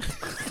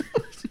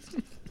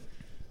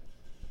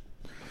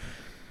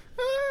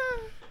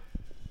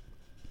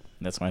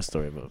 That's my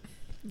story about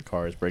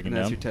cars breaking And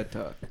that's down. your TED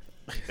Talk.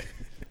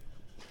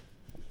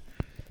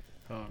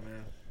 Oh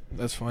man,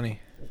 that's funny.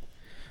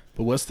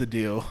 But what's the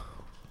deal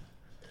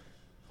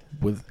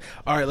with?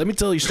 All right, let me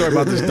tell you a story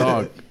about this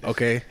dog.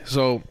 Okay,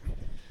 so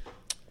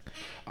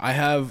I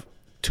have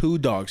 2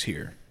 dogs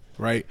here,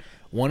 right?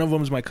 One of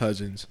them is my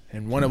cousin's,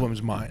 and one of them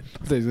is mine.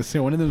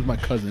 One of them is my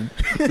cousin.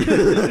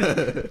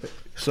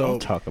 So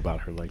Don't talk about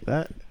her like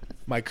that.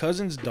 my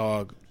cousin's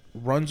dog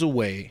runs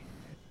away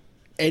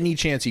any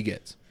chance he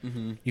gets.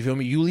 Mm-hmm. You feel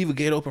me? You leave a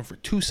gate open for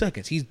 2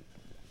 seconds, he's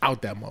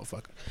out that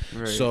motherfucker.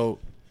 Right. So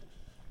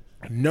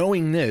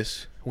knowing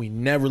this, We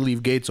never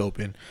leave gates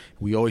open.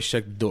 We always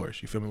check the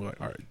doors. You feel me? We're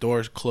like, all right,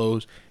 doors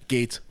closed,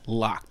 gates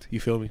locked. You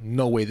feel me?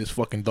 No way this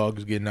fucking dog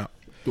is getting out.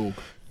 Dog.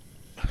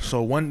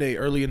 So one day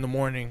early in the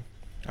morning,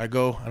 I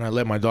go and I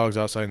let my dogs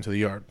outside into the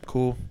yard.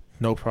 Cool,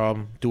 no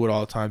problem. Do it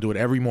all the time. Do it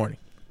every morning.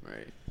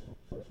 Right.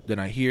 Then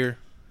I hear,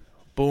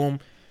 boom,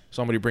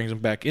 somebody brings them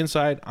back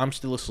inside. I'm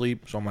still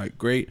asleep, so I'm like,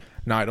 great.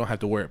 Now I don't have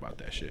to worry about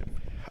that shit.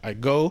 I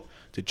go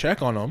to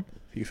check on them.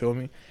 You feel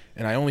me?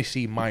 And I only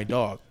see my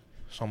dog.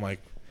 So I'm like,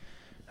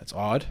 that's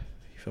odd.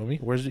 You feel me?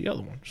 Where's the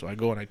other one? So I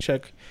go and I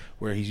check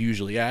where he's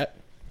usually at.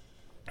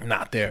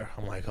 Not there.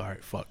 I'm like, all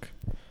right, fuck.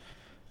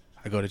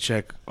 I go to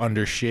check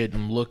under shit.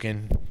 I'm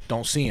looking.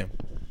 Don't see him.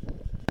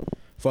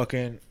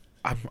 Fucking,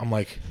 I'm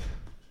like,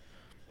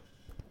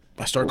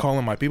 I start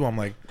calling my people. I'm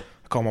like,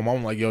 I call my mom.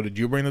 I'm like, yo, did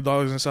you bring the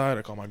dogs inside?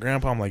 I call my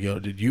grandpa. I'm like, yo,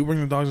 did you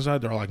bring the dogs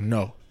inside? They're like,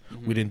 no,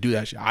 we didn't do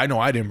that shit. I know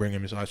I didn't bring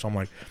him inside. So I'm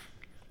like,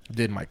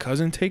 did my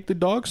cousin take the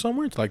dog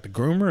somewhere? It's like the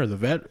groomer or the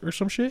vet or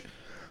some shit.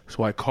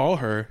 So I call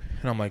her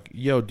and I'm like,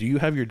 yo, do you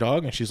have your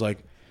dog? And she's like,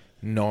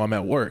 no, I'm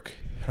at work.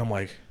 And I'm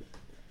like,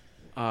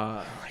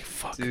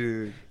 fuck.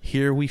 Dude.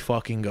 Here we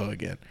fucking go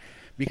again.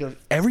 Because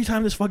every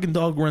time this fucking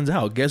dog runs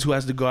out, guess who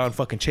has to go out and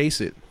fucking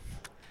chase it?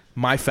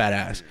 My fat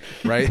ass,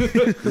 right?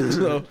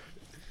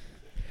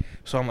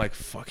 So I'm like,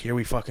 fuck, here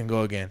we fucking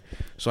go again.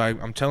 So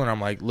I'm telling her,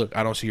 I'm like, look,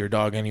 I don't see your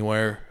dog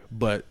anywhere,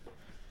 but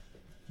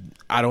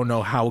I don't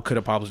know how it could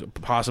have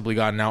possibly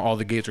gotten out. All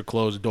the gates are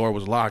closed. The door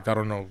was locked. I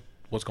don't know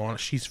what's going on.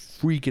 She's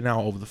freaking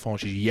out over the phone.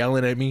 She's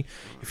yelling at me.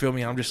 You feel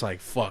me? I'm just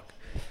like, fuck.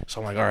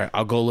 So I'm like, all right,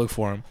 I'll go look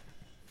for him.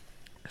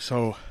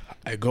 So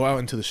I go out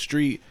into the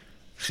street,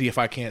 see if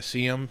I can't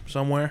see him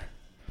somewhere.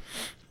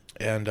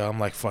 And I'm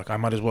like, fuck, I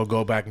might as well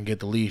go back and get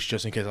the leash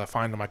just in case I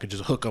find him. I could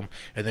just hook him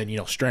and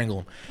then,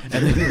 strangle him. And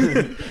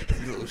then,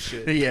 Little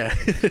shit. Yeah.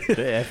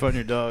 F on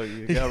your dog.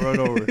 You got run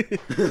over.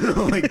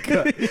 Oh my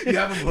god. You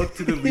have him hooked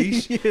to the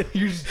leash.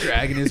 You're just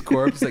dragging his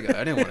corpse. Like,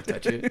 I didn't want to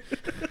touch it.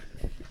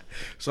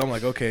 So I'm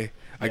like, okay.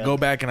 I go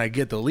back and I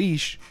get the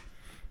leash.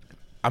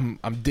 I'm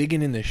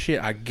digging in the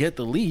shit. I get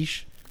the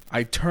leash.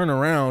 I turn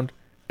around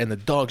and the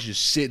dog's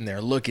just sitting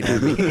there looking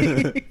at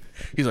me.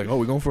 He's like, oh,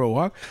 we going for a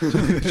walk? So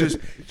just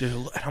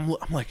and I'm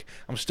like,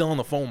 I'm still on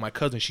the phone with my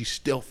cousin. She's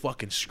still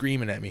fucking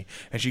screaming at me.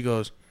 And she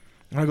goes,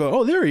 and I go,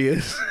 oh, there he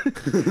is.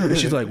 And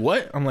she's like,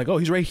 what? I'm like, oh,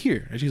 he's right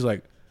here. And she's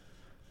like,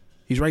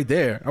 he's right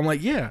there. I'm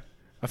like, yeah,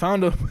 I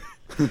found him.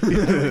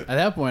 At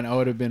that point, I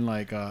would have been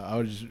like, I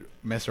would just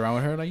mess around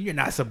with her. Like, you're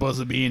not supposed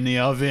to be in the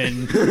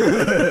oven.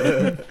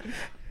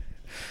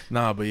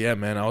 Nah, but yeah,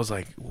 man, I was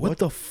like, what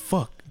the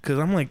fuck? Because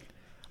I'm like,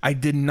 I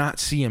did not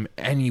see him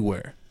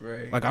anywhere.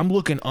 Right. Like, I'm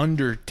looking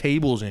under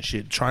tables and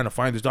shit trying to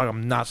find this dog.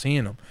 I'm not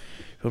seeing him.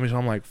 Feel me? So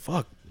I'm like,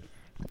 fuck.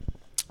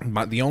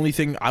 The only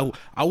thing I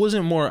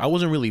wasn't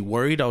really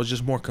worried. I was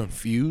just more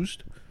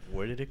confused.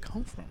 Where did it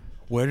come from?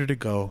 Where did it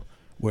go?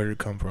 Where did it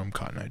come from?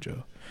 Cotton Eye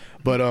Joe.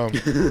 But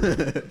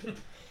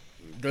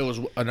there was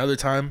another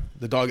time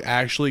the dog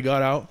actually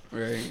got out.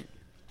 Right.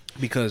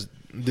 Because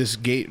this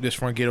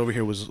front gate over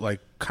here was like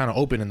kind of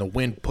open and the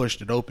wind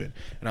pushed it open.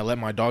 And I let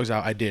my dogs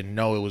out. I didn't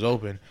know it was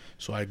open.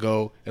 So I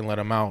go and let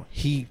him out.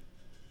 He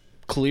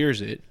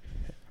clears it.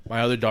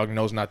 My other dog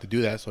knows not to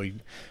do that. So he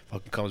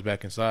fucking comes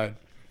back inside.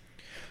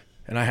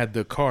 And I had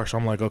the car. So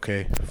I'm like,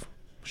 okay,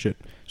 shit.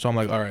 So I'm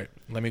like, all right,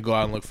 let me go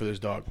out and look for this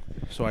dog.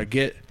 So I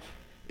get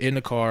in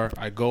the car.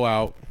 I go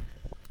out.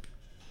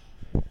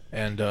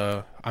 And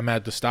I'm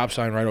at the stop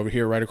sign right over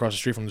here, right across the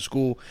street from the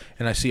school.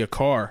 And I see a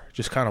car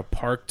just kind of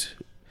parked,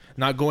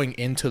 not going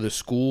into the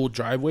school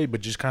driveway,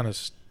 but just kind of,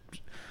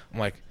 I'm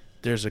like,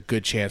 there's a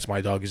good chance my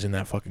dog is in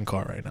that fucking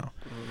car right now.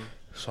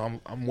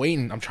 So I'm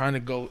waiting. I'm trying to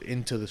go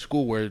into the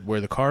school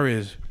where the car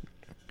is,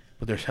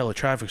 but there's hella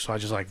traffic. So I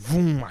just like,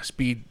 boom, I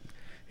speed.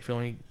 You feel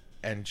me?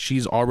 And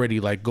she's already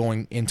like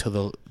going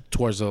into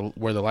towards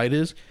where the light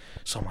is.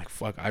 So I'm like,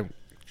 fuck. I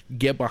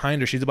get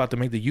behind her. She's about to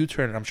make the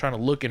U-turn, and I'm trying to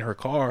look in her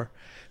car,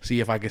 see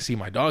if I can see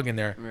my dog in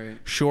there. Right.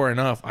 Sure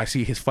enough, I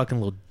see his fucking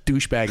little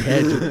douchebag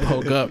head just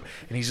poke up,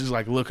 and he's just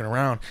like looking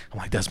around. I'm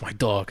like, that's my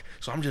dog.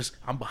 So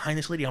I'm behind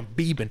this lady. I'm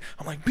beeping.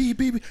 I'm like, beep,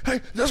 beep, beep. Hey,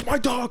 that's my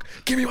dog.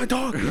 Give me my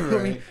dog. You know what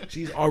I mean?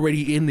 She's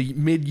already in the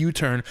mid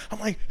U-turn. I'm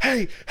like,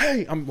 hey.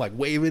 I'm like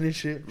waving and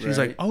shit. She's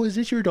like, oh, is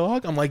this your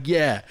dog? I'm like,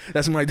 yeah,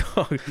 that's my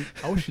dog.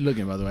 How was she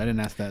looking, by the way? I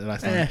didn't ask that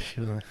last time. She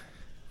was like,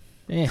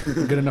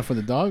 Good enough for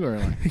the dog, or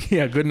like?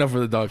 Yeah, good enough for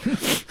the dog.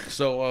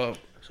 So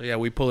yeah,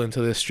 we pull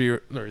into this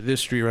street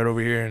right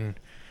over here, and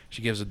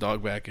she gives the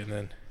dog back, and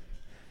then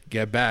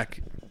get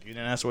back. You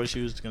didn't ask what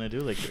she was gonna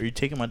do. Like, are you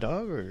taking my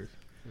dog or?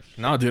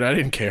 No, dude, I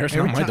didn't care. It's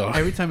not my dog.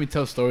 Every time he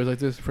tells stories like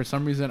this, for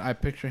some reason, I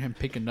picture him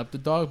picking up the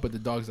dog, but the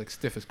dog's like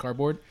stiff as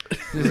cardboard.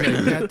 He's like,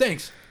 yeah,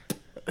 thanks.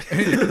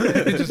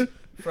 It's just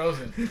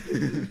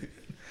frozen.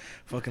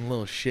 Fucking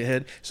little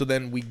shithead. So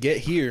then we get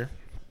here.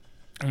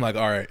 I'm like,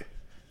 all right,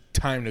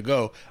 time to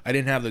go. I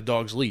didn't have the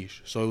dog's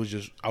leash, so I was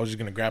just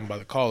gonna grab him by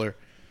the collar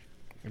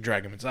and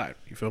drag him inside.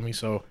 You feel me?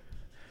 So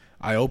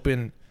I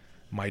open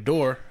my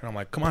door and I'm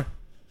like, come on.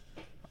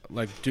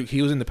 Like, dude,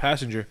 he was in the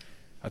passenger.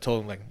 I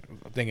told him, like,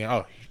 I'm thinking,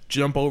 oh,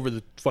 jump over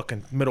the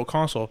fucking middle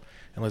console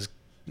and let's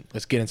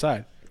let's get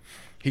inside.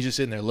 He's just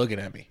sitting there looking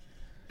at me.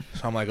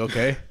 So I'm like,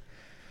 okay.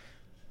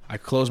 I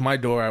close my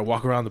door. I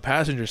walk around the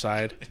passenger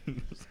side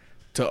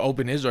to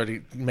open his door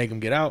to make him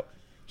get out.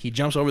 He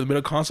jumps over the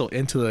middle console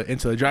into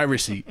the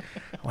driver's seat.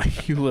 I'm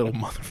like, you little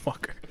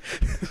motherfucker.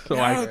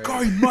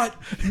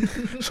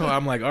 So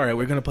I'm like, all right,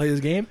 we're gonna play this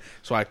game.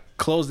 So I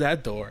close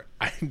that door.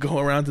 I go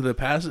around to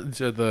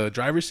the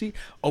driver's seat,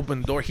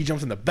 open the door. He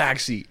jumps in the back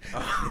seat.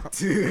 Oh,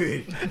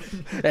 dude.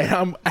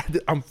 And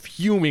I'm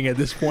fuming at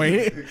this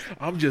point.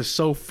 I'm just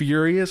so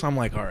furious. I'm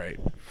like, all right,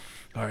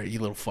 you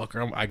little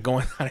fucker. I go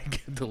inside and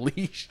get the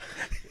leash.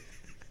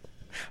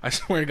 I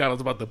swear to God, I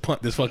was about to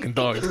punt this fucking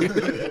dog.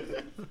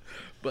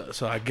 But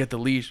so I get the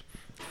leash,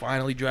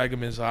 finally drag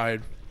him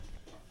inside,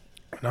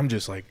 and I'm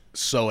just like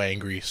so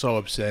angry, so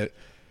upset.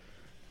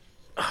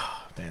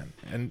 Oh, man,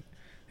 and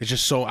it's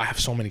just so I have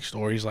so many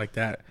stories like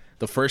that.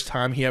 The first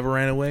time he ever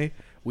ran away,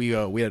 we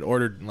had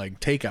ordered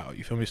like takeout.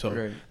 You feel me?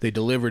 So they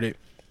delivered it.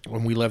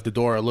 When we left the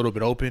door a little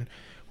bit open,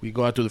 we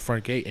go out through the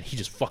front gate, and he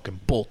just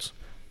fucking bolts,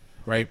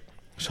 right?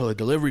 So the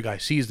delivery guy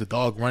sees the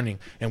dog running,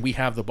 and we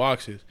have the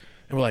boxes.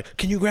 And we're like,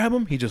 can you grab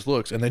him? He just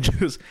looks and then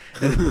just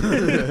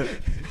and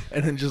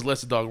then just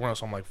lets the dog run.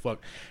 So I'm like, fuck.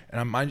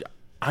 And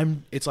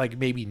I'm it's like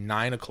maybe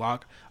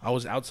 9:00. I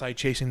was outside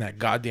chasing that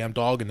goddamn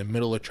dog in the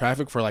middle of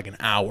traffic for like an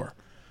hour.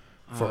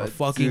 For a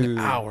fucking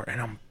hour.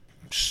 And I'm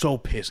so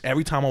pissed.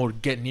 Every time I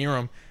would get near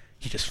him,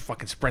 he just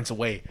fucking sprints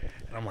away.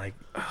 And I'm like,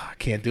 I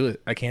can't do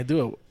it. I can't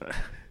do it.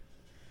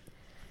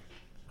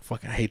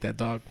 Fucking hate that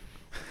dog.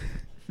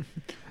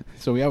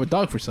 So we have a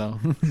dog for sale.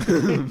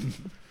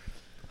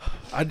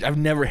 I've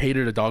never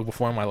hated a dog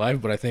before in my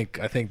life, but I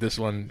think this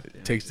one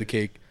takes the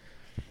cake.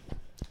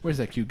 Where's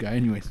that cute guy,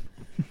 anyways?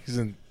 He's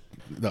in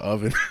the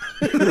oven.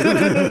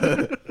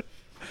 It's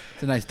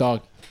a nice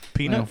dog.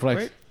 Peanut,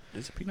 flex. right?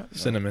 Is it peanut?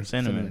 Cinnamon.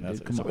 Cinnamon.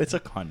 Dude, come on. It's a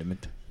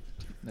condiment.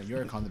 No,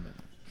 you're a condiment.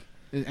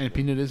 And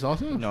peanut is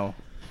also? No.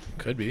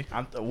 Could be.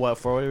 For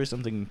whatever reason,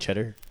 I'm thinking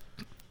cheddar.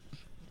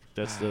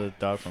 That's the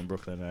dog from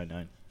Brooklyn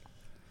Nine-Nine.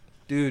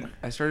 Dude,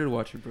 I started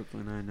watching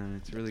Brooklyn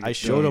Nine-Nine. It's really good. I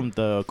showed him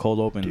the cold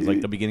opens,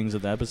 like the beginnings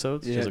of the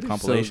episodes. Yeah, just a they're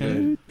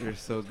compilation. So they're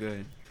so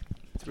good.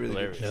 It's really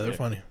Hilarious. good. Yeah, they're Yeah.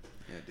 funny.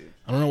 Yeah, dude.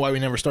 I don't know why we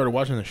never started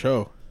watching the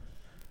show.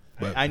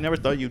 But I never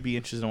thought you'd be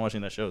interested in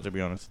watching that show, to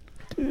be honest.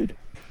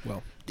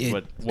 well,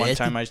 But one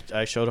time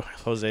I showed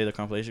Jose the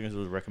compilation because it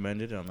was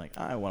recommended, and I'm like,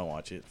 I want to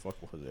watch it. Fuck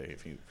Jose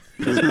if you.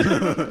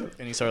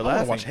 And he started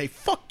laughing. hey,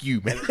 fuck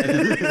you, man.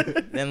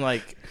 And then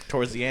like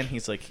towards the end,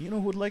 he's like, you know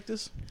who would like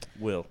this?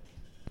 Will.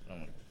 I'm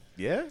like,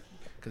 yeah.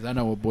 Because I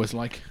know what boys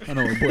like. I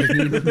know what boys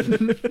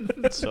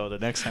need. So the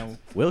next time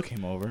Will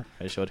came over,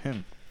 I showed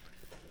him.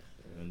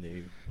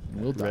 And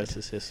Will the rest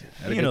is history.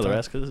 Had a You know good the time.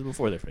 rest because this is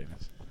before they're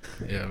famous.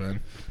 Yeah, man.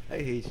 I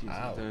hate you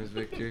sometimes,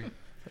 Victor.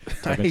 I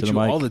Talking hate to the you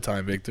mic. all the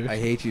time, Victor. I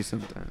hate you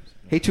sometimes.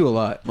 Hate you a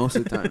lot, most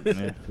of the time.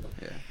 Yeah.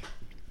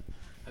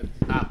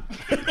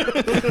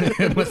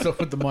 Yeah. What's up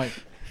with the mic?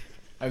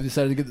 I've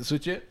decided to get the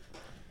Switch yet?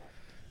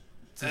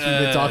 Since we've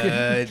been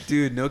talking?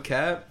 Dude, no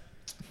cap.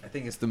 I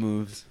think it's the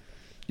moves.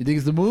 You think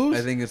it's the moves?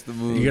 I think it's the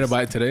moves. You gonna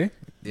buy it today?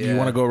 Yeah. You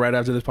want to go right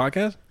after this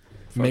podcast?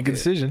 Make a it.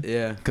 decision.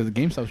 Yeah. Because the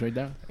GameStop's right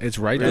down. It's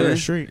right Really? there.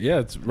 Street. Yeah,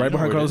 it's right know behind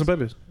where it Carlos and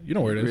is. Pepe's. You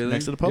know where it is. Really?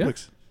 Next to the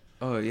Publix.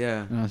 Oh,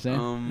 yeah. You know what I'm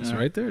saying? It's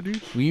right there,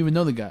 dude. We even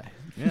know the guy.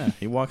 Yeah,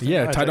 he walked in.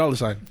 Yeah, I Ty said, Dolla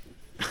 $ign.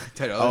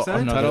 Tight Oh,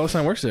 sign? no. Ty Dolla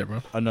 $ign works there,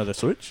 bro. Another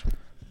Switch?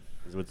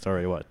 It's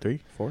already, what, 3,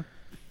 4?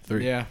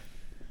 3. Yeah.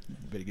 You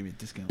better give me a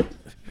discount.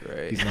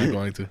 Right. He's not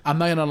going to. I'm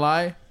not going to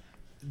lie.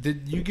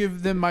 Did you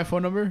give them my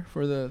phone number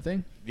for the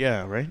thing?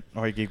 Yeah, right?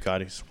 Or I gave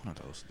Gotti's. One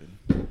of those,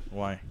 dude.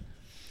 Why?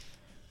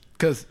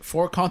 Because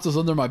 4 consoles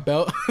under my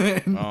belt.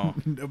 Oh.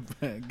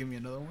 Give me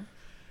another one.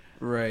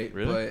 Right.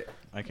 Really? But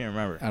I can't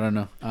remember. I don't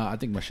know. I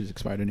think my shit's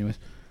expired anyways.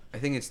 I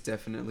think it's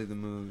definitely the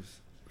moves.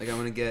 Like, I'm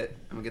gonna get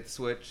the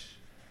Switch.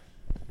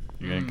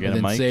 You're going to And get a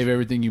then mic? save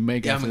everything you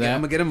make Yeah, I'm after gonna, that.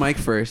 I'm gonna get a mic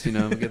first, you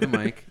know. I'm gonna get the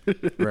mic.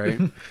 Right.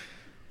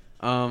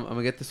 I'm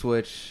gonna get the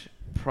Switch.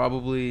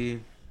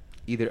 Probably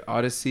either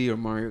Odyssey or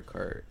Mario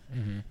Kart.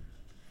 Mm-hmm.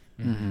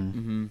 Mm-hmm.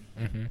 Mm-hmm.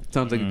 Mm-hmm.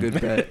 Sounds like a good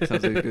bet.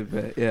 Sounds like a good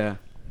bet. Yeah.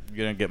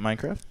 You're going to get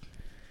Minecraft?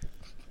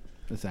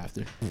 That's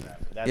after.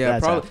 Yeah,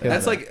 probably. after.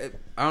 That's like,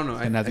 I don't know.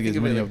 I And have to think get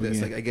of money it like over this.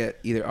 again. Like, I get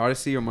either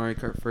Odyssey or Mario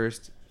Kart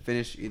first.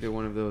 Finish either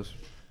one of those.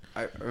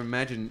 I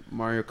imagine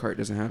Mario Kart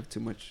doesn't have too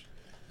much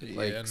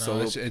like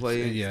solo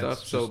play and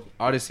stuff. So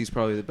Odyssey's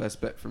probably the best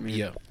bet for me.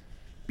 Yeah.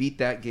 Beat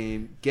that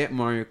game. Get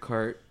Mario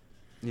Kart.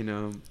 You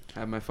know,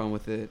 have my fun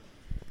with it.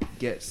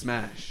 Get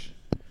Smash.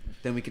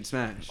 Then we can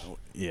Smash. Oh,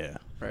 yeah.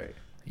 Right.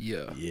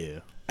 Yeah. Yeah.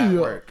 At Yeah.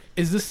 work.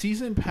 Is the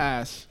season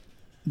pass,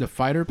 the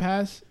fighter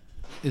pass,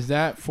 is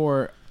that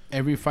for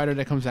every fighter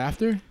that comes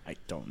after? I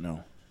don't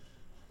know.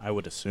 I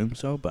would assume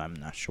so, but I'm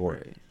not sure.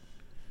 Right.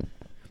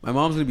 My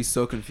mom's gonna be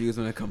so confused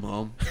when I come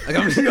home. Like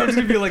I'm just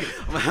gonna be like,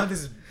 I'm gonna have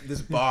this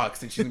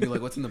box, and she's gonna be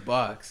like, "What's in the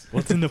box?"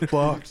 What's in the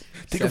box?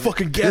 Take a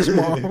fucking guess,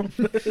 mom.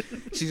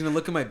 She's gonna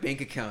look at my bank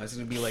account. It's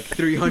gonna be like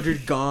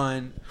 300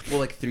 gone. Well,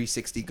 like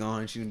 360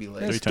 gone. She's gonna be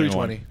like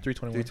 320.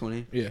 321.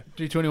 320. Yeah.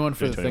 321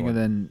 for the thing, and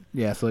then,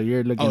 yeah, so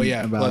you're looking Oh,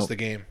 yeah. about... Plus the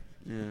game.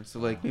 Yeah, so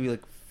like maybe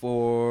like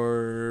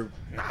 4.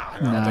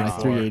 Nah,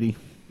 380.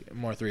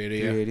 More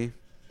 380. 380.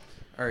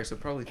 All right, so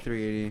probably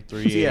 380.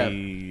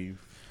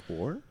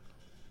 384.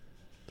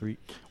 3.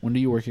 When do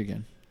you work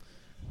again?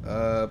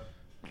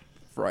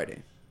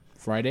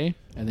 Friday,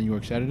 And then you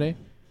work Saturday?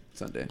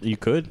 Sunday. You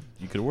could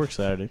work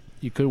Saturday.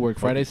 You could work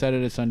Friday,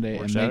 Saturday, Sunday,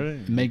 Work and Saturday,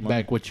 make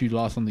Monday. back what you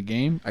lost on the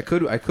game. I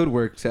could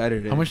work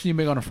Saturday. How much do you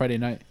make on a Friday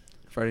night?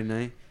 Friday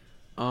night?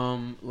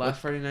 Last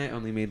Friday night I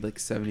only made like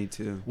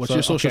 72. What's So,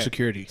 your social okay.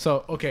 security?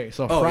 So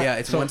so Oh yeah,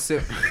 it's so, one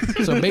sip.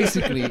 So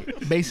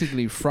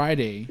basically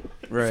Friday,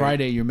 Right.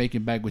 Friday you're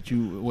making back what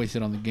you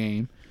wasted on the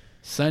game.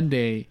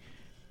 Sunday,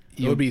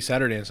 It would be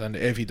Saturday and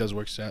Sunday if he does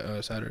work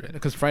Saturday.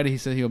 because Friday he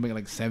said he'll make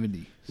like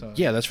 70. So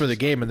Yeah, that's for the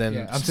game, and then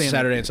Yeah, I'm saying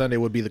Saturday like- and Sunday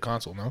would be the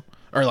console, no?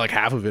 Or like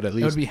half of it at it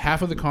would least. be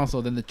half of the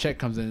console. Then the check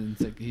comes in and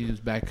it's like he's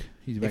back.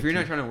 He's back. If you're to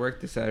not you. trying to work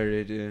this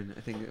Saturday, dude,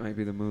 I think it might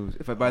be the moves.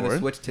 If I buy the Word?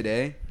 Switch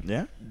today,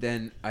 Yeah.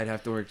 then I'd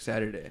have to work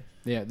Saturday.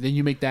 Yeah, then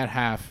you make that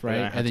half, right?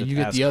 I have And then to you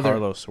get ask the other.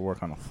 Carlos to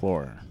work on the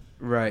floor.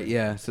 Right.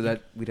 Yeah. So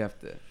that we'd have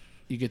to.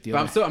 You get the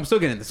But other. I'm still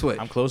getting the Switch.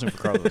 I'm closing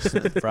for Carlos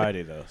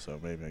Friday though, so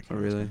maybe I can. Oh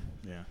really?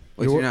 Yeah.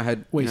 Wait, You're- so you're not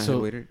head? Wait, you're not so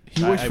head waiter?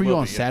 he works I for you will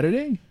on be, yeah.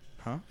 Saturday?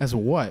 Huh? As a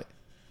what?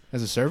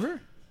 As a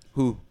server?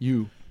 Who?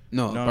 You.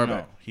 No, No,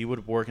 barback. He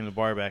would work in the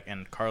bar back,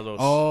 and Carlos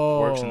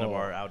Oh. works in the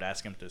bar. I would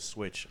ask him to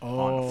switch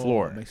on the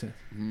floor. Makes sense.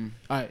 Mm-hmm.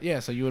 All right, yeah.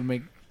 So you would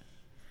make.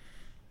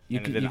 You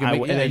And can, then you can I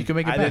make. would- Yeah, and you can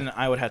make it I back. didn't.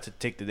 I would have to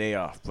take the day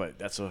off, but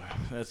that's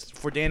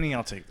for Danny.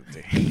 I'll take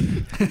the day.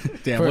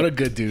 Damn, For- what a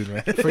good dude,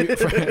 man. For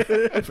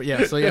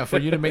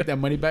you to make that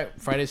money back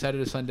Friday,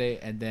 Saturday, Sunday,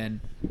 and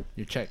then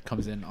your check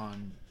comes in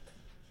on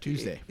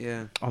Tuesday,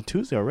 Yeah. On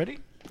Tuesday already?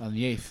 on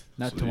the 8th,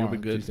 not So you'll tomorrow. be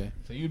good. Tuesday.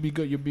 So you'd be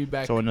good. You'll be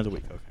back So another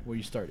week. Okay. where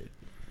you started,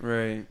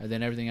 Right. and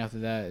then everything after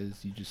that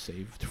is you just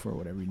saved for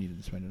whatever you needed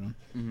to spend it on.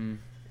 Mm-hmm.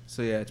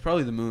 So yeah, it's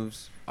probably the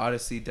moves.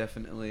 Odyssey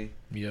definitely.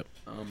 Yep.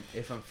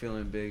 If I'm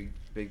feeling big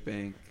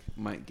bank,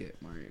 might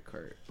get Mario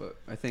Kart, but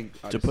I think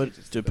To Odyssey put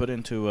just to the put best.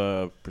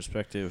 into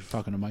perspective,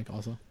 Talking to Mike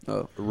also.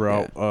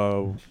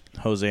 Oh.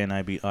 Jose and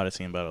I beat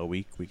Odyssey in about a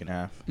week and a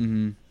half.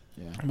 Mm-hmm.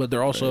 Yeah. But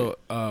they're also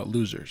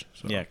losers.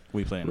 So. Yeah,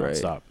 we play Right.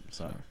 nonstop.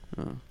 So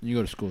Oh. You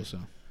go to school, so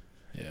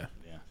Yeah.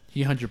 yeah,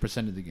 he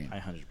 100% of the game. I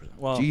 100%.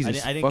 Well,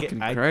 Jesus I didn't fucking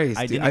get, Christ,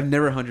 I dude. didn't, I've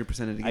never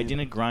 100%ed a game. I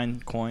didn't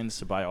grind coins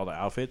to buy all the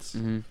outfits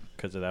Mm-hmm.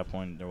 because at that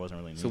point there wasn't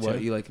really need So to.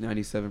 what? You like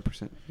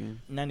 97%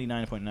 game?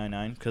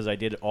 99.99 because I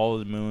did all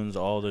the moons,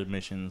 all the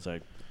missions. I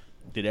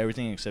did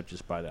everything except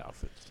just buy the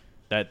outfits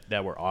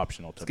that were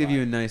optional to Let's give buy.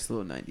 you a nice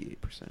little 98%.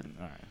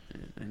 All right,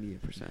 Yeah,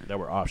 98%. that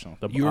were optional.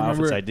 The You outfits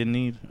remember- I didn't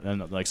need,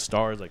 and like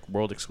stars, like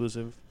world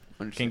exclusive.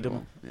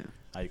 Understandable. Kingdom?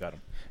 Yeah. I got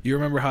them. You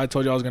remember how I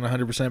told you I was going to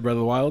 100% Breath of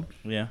the Wild?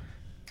 Yeah,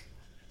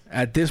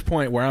 At this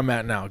point where I'm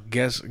at now,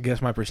 guess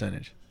my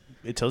percentage.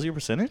 it tells you a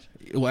percentage.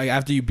 Like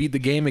after you beat the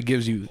game, it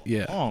gives you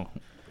Oh,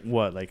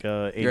 what like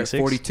 86? You're at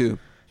 42.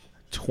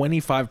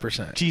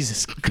 25%.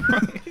 Jesus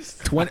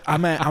Christ! 20.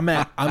 I'm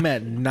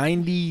at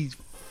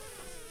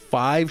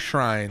 95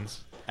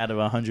 shrines Out of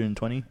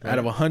 120. out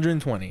of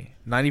 120.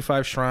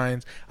 95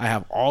 shrines. I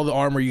have all the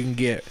armor you can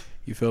get.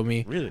 You feel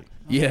me? Really?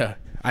 Yeah.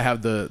 I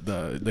have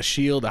the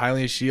shield, the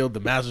Hylian shield, the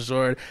Master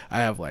Sword. I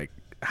have like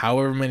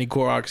however many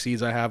Korok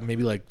seeds I have,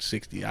 maybe like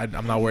 60.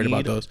 I'm not worried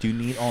about those. Do you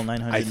need all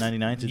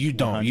 999 to You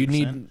don't.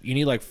 100%? You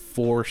need like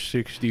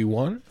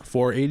 461,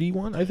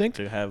 481, I think,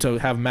 To have-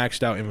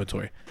 maxed out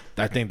inventory.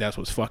 I think that's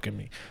what's fucking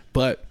me.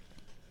 But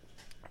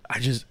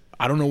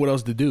I don't know what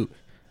else to do.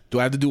 Do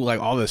I have to do like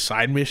all the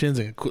side missions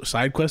and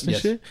side quests and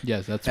Yes. shit?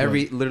 Yes, that's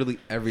Literally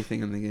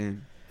everything in the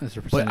game. That's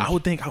your But percentage. I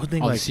would think all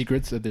like the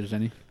secrets if there's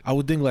any. I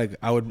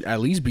would at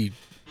least be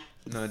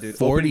No, dude.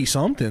 40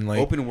 something. Like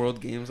Open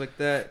world games like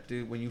that,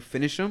 dude. When you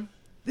finish them,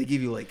 they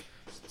give you like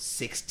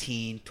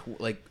 16,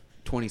 like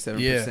 27%.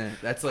 Yeah.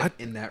 That's like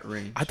in that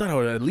range. I thought I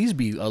would at least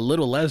be a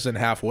little less than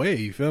halfway.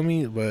 You feel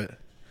me? But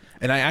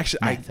and I actually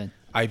Nothing.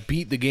 I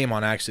beat the game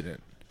on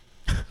accident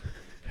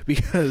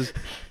because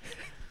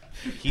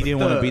He didn't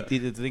want to beat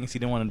the thing is he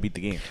didn't want to beat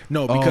the game.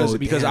 no because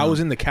damn. I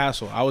was in the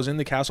castle. I was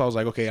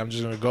like, okay, I'm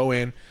just gonna go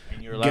in,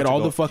 And you're allowed get to all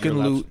go- the fucking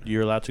you're allowed loot.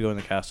 You're allowed to go in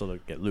the castle to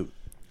get loot.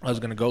 I was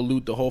gonna go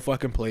loot the whole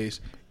fucking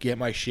place, get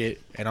my shit,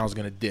 and I was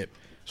gonna dip.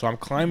 So I'm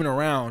climbing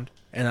around,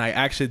 and I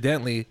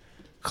accidentally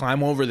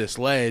climb over this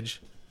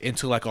ledge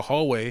into like a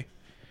hallway,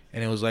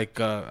 and it was like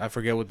I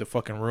forget what the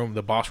fucking room,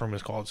 the boss room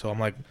is called. So I'm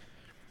like,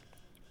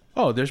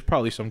 oh, there's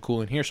probably some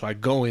cool in here. So I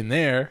go in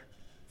there,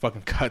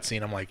 fucking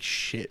cutscene. I'm like,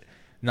 shit.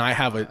 Now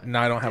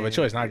I don't have a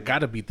choice. Now I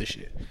gotta beat the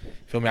shit.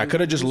 Feel me? I could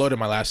have just loaded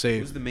my last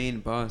save. Who's the main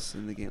boss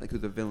in the game? Like,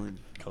 who's the villain?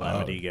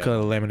 Calamity guy.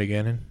 Calamity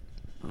Ganon.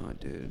 Oh,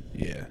 dude.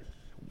 Yeah,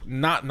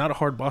 not a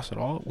hard boss at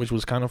all, which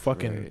was kind of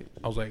fucking. Right.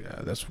 I was like,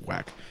 that's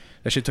whack.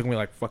 That shit took me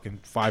like fucking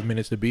 5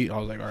 minutes to beat. I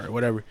was like, all right,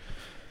 whatever.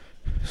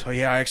 So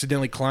yeah, I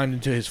accidentally climbed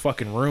into his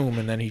fucking room,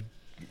 and then he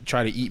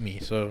tried to eat me.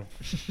 So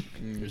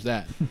There's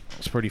that.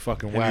 it's pretty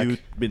fucking Have whack. you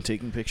been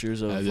taking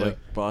pictures of Yeah.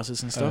 like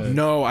bosses and stuff?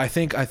 No, I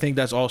think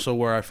that's also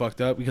where I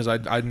fucked up because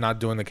I'm not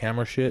doing the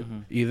camera shit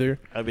Mhm. either.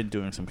 I've been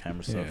doing some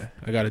camera stuff. Yeah,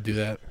 I got to do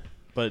that.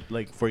 But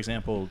like for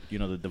example, you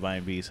know the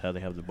Divine Beast, how they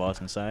have the boss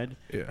inside.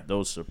 Yeah.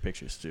 Those are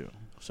pictures too.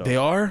 So They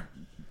are.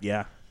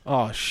 Yeah.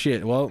 Oh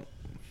shit. Well,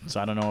 so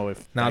I don't know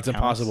if now it's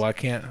impossible. I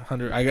can't.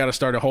 I gotta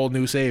start a whole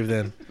new save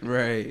then.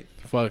 Right.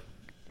 Fuck.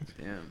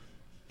 Damn.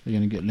 You're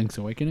gonna get Link's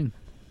Awakening?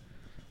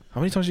 How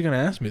many times are you gonna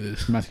ask me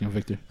this? I'm asking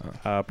Victor.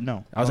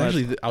 No. I was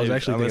actually thinking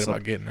unless-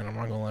 about getting it. I'm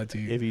not gonna lie to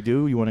you. If you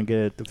do, you want to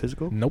get the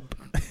physical? Nope.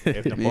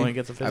 If Napoleon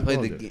gets the I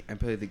physical,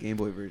 played the Game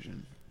Boy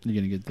version. You're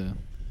gonna get the.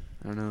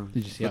 I don't know.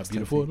 Did you see how Looks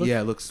beautiful it tempting. looks?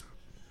 Yeah, it looks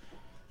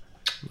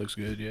Looks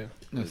good. Yeah. You know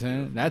what I'm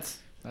saying? That's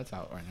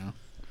out right now.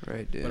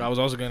 right, dude. But I was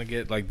also gonna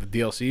get like the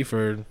DLC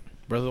for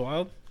Breath of the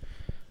Wild,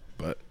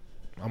 but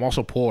I'm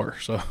also poor,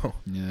 so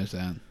Yeah, there's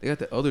that. They got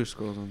the Elder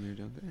Scrolls on there,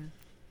 don't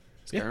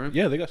they? Skyrim.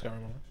 yeah, they got Skyrim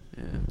on it.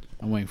 Yeah.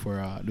 I'm waiting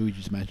for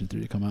Luigi's Mansion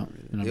 3 to come out.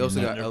 And They I'm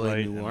also getting got that. LA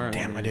Right, Noir. on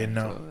Damn, I there, didn't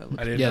know. so that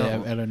looks I didn't Yeah, know. they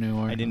have Ella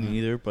Noir. I didn't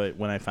either, but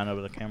when I found out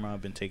about the camera,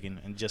 I've been taking,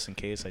 and just in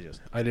case,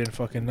 I didn't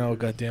fucking know.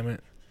 God damn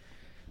it.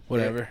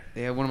 Whatever.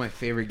 They have one of my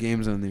favorite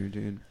games on there,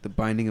 dude. The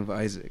Binding of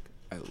Isaac.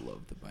 I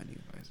love The Binding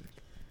of Isaac.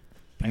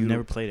 I've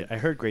never played it. I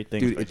heard great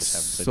things, Dude, but I it's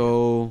just haven't played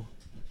so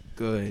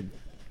good.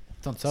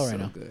 It's on sale right so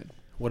now. good.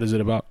 What is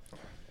it about?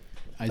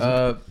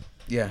 Isaac.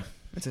 Yeah,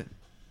 that's it.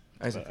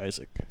 it. Isaac.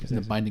 Isaac.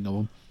 the binding of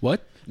them.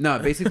 What? No,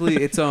 basically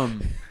it's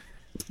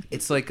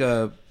like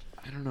a,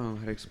 I don't know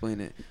how to explain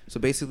it. So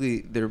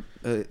basically, they're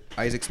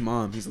Isaac's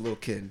mom. He's a little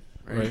kid,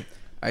 right?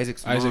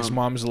 Isaac's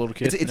mom is a little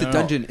kid. It's No, a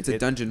dungeon. no, It's a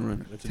dungeon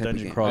run. it's a type of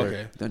dungeon game. crawler.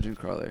 Okay. Dungeon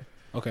crawler.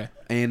 Okay.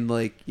 And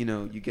like you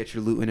get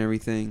your loot and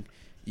everything.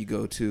 You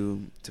go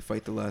to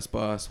fight the last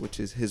boss, which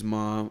is his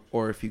mom,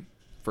 or if you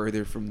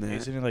further from that.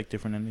 Isn't it like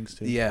different endings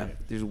too? Yeah,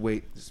 there's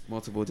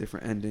multiple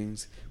different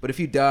endings. But if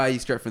you die, you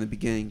start from the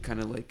beginning,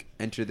 kind of like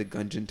Enter the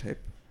Gungeon type.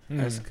 I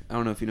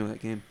don't know if you know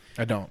that game.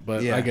 I don't,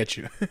 but Yeah. I get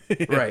you.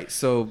 Right.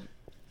 So,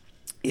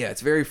 yeah,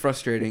 it's very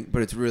frustrating,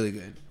 but it's really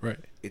good. Right.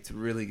 It's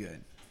really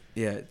good.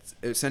 Yeah,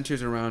 it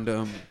centers around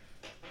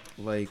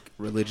like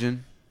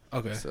religion.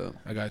 Okay. So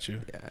I got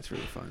you. yeah, it's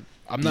really fun.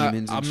 I'm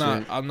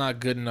not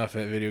good enough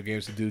at video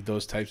games to do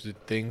those types of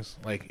things.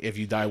 Like if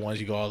you die once,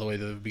 you go all the way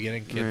to the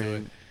beginning. Can't do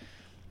it.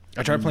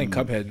 I tried playing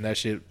Cuphead and that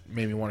shit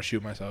made me want to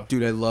shoot myself.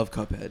 Dude, I love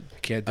Cuphead.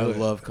 Can't do it. I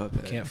love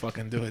Cuphead. Can't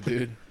fucking do it,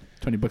 dude.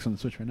 $20 on the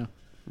Switch right now.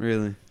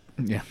 Really?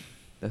 Yeah.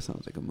 That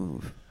sounds like a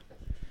move.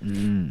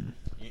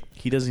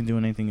 He doesn't do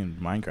anything in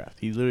Minecraft.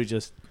 He literally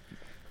just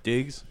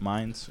digs,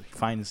 mines,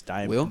 finds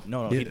diamond. Will?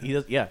 No, Yeah. he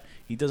does. Yeah,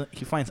 he doesn't.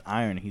 He finds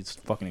iron. He's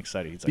fucking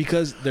excited. He's like,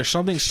 Because there's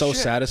something so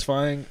Shit.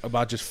 satisfying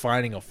about just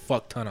finding a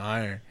fuck ton of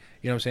iron.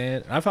 You know what I'm saying?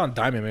 And I found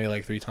diamond maybe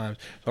like 3 times.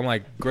 So I'm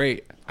like,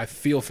 great. I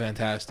feel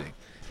fantastic.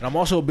 And I'm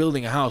also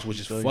building a house, which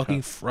is Building a fucking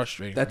house.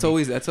 frustrating. That's for me.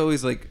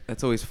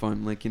 always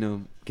fun. Like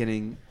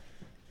getting,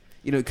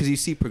 because you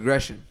see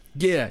progression.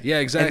 Yeah,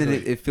 exactly. And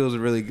then it feels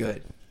really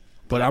good.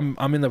 But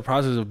I'm in the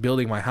process of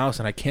building my house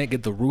and I can't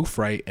get the roof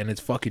right and it's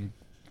fucking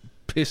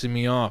pissing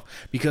me off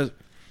because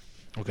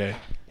okay.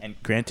 and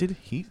granted,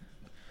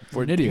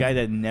 for An the idiot. guy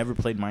that never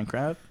played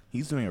Minecraft,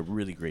 he's doing a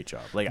really great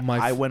job. Like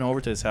I went over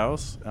to his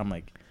house. I'm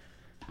like,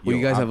 Well,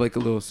 you guys I'm- have like a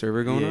little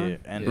server going on?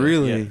 and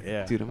Really?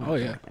 yeah. Dude, Oh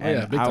yeah.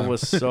 And big I time.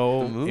 was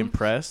so The move?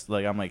 impressed.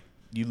 Like I'm like,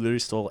 you literally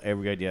stole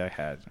every idea I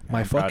had. My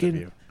I'm proud of fucking-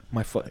 you.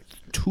 my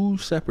 2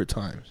 separate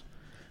times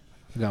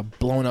I got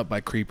blown up by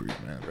creepers,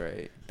 man.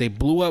 Right. They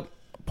blew up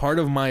part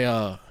of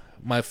my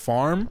my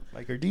farm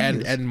Like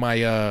and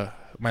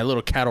my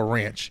little cattle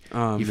ranch.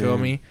 Oh, You feel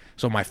man. me?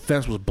 So my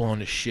fence was blown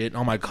to shit.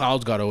 All my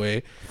cows got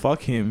away.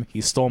 fuck him. He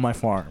stole my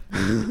farm.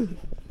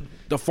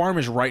 The farm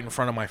is right in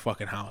front of my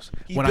fucking house.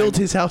 He built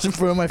his house in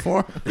front of my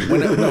farm.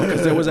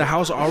 Because there was a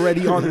house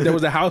already on. There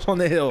was a house on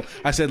the hill.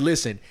 I said,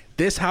 "Listen,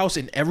 this house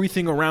and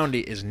everything around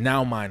it is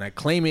now mine. I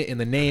claim it in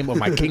the name of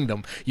my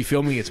kingdom. You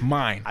feel me? It's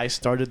mine." I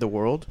started the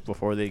world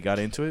before they got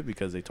into it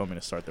because they told me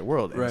to start their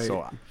world. And Right.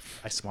 so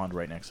I spawned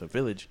right next to a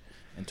village.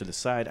 And to the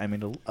side, I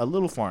made a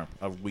little farm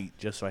of wheat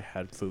just so I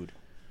had food.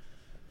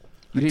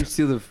 You didn't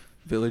steal the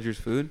villagers'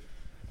 food?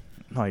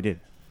 No, I did.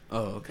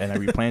 Oh, okay. And I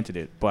replanted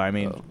it. But I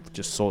mean, Oh.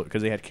 just sold it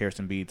because they had carrots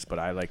and beets, but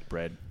I like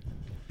bread.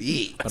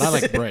 Beets. But I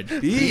like bread.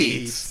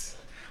 Beets.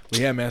 But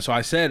yeah, man. So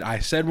I said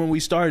when we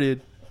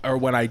started, or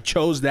when I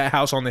chose that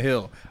house on the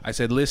hill, I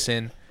said,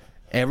 "Listen,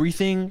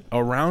 everything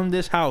around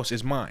this house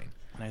is mine."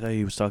 And I thought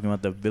he was talking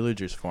about the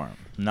villager's farm,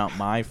 not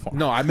my farm.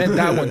 No, I meant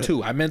that one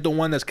too. I meant the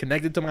one that's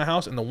connected to my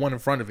house and the one in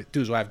front of it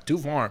too. So I have 2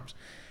 farms,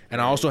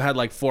 and I also had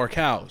like 4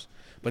 cows.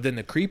 But then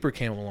the creeper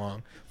came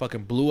along,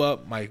 fucking blew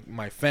up my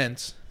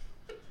fence.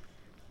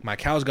 My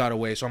cows got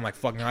away, so I'm like,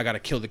 fuck, now I gotta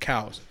kill the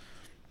cows.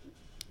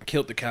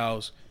 Killed the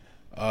cows,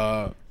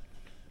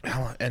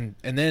 and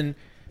then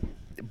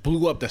it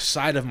blew up the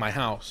side of my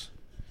house.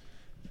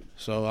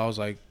 So I was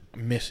like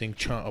missing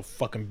a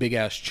fucking big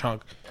ass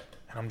chunk,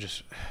 and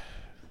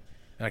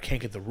and I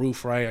can't get the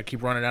roof right. I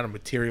keep running out of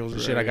materials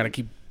and shit. I gotta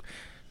keep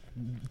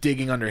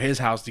digging under his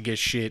house to get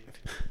shit.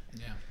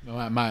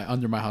 Yeah.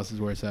 Under my house is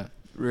where it's at.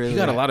 Really? He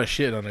got a lot of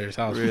shit under his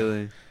house.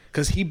 Really?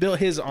 Because he built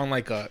his on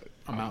like a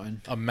A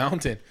mountain. A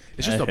mountain.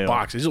 It's just a hill.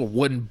 box. It's just a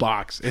wooden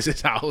box. It's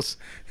his house.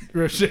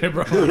 Real shit,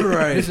 bro.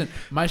 Right. Listen,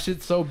 my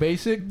shit's so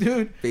basic,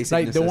 dude. Basic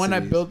like the one I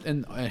necessities. built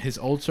in his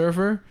old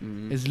server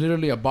is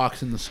literally a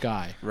box in the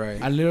sky.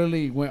 Right. I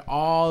literally went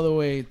all the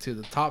way to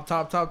the top,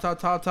 and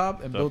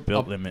The built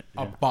build a limit.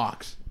 a Yeah.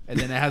 box, and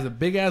then it has a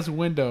big ass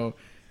window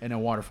and a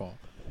waterfall.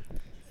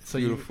 So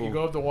you Beautiful.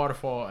 go up the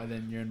waterfall, and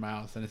then you're in my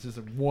house, and it's just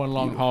one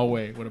long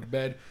hallway with a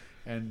bed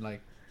and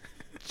like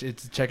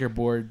it's a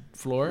checkerboard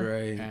floor.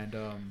 Right. And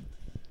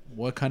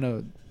what kind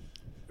of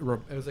it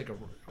was like it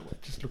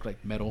just looked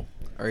like metal.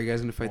 Are you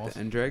guys gonna fight Walls. the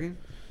End Dragon?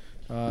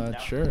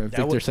 Sure. If that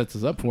Victor would- sets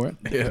us up for it.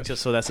 Yeah.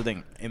 Just so that's the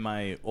thing. In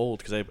my old,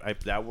 because I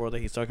that world that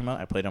he's talking about,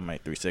 I played on my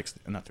 360,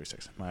 not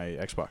 360, my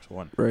Xbox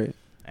One, Right.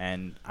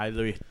 and I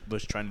literally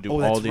was trying to do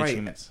Oh, all that's the right.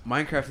 achievements.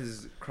 Minecraft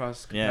is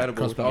cross Yeah,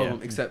 compatible with all of them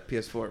yeah. except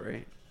PS4,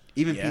 right?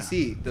 Even Yeah.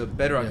 PC, the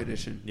Bedrock Yeah.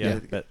 edition. Yeah,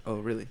 but- Oh,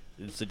 really?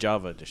 It's the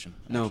Java edition.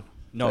 No.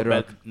 No,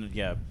 Bedrock.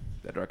 yeah,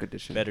 Bedrock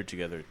edition. Better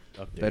Together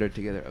update. Better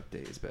Together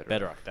update is better.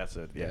 Bedrock, that's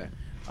it. Yeah.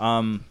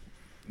 Yeah.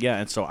 Yeah,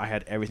 and so I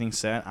had everything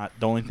set.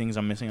 The only things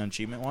I'm missing on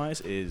achievement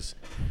wise is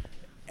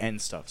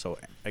end stuff. So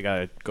I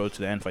gotta go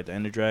to the end, fight the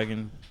Ender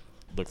Dragon,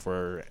 look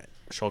for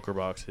shulker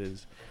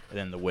boxes, and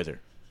then the Wither.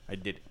 I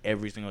did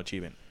every single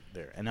achievement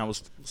there, and I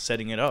was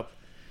setting it up,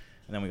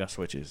 and then we got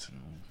switches.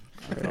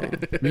 We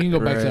can go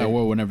back to that Right.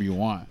 world whenever you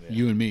want. Yeah.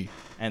 You and me.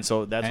 And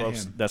so that's And what I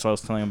was, him. that's what I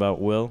was telling about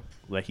Will.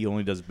 Like he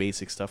only does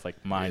basic stuff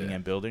like mining Yeah.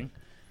 and building.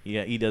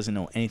 He doesn't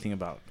know anything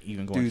about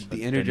even going Dude, to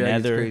the Ender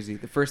Dragon's Nether, crazy.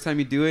 The first time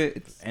you do it,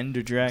 it's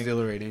Ender Dragon,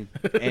 exhilarating.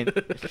 and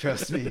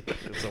Trust me.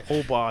 it's a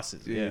whole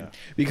bosses. Dude. Yeah.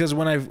 Because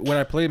when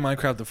I played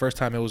Minecraft the first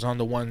time, it was on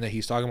the one that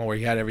he's talking about where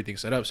he had everything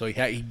set up. So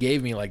he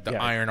gave me like the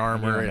Yeah, iron he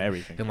armor gave and me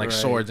everything. and like Right.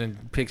 swords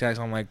and pickaxe.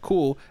 I'm like,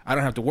 cool. I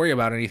don't have to worry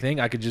about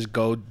anything. I could just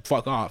go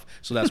fuck off.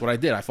 So that's what I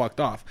did. I fucked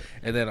off,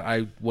 and then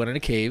I went in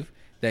a cave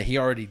that he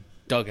already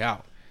dug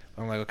out.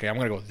 I'm like, okay, I'm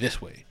gonna go this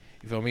way.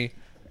 You feel me?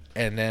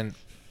 And then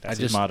That's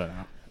I his just motto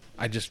now.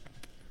 I just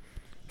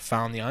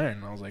found the iron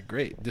and I was like,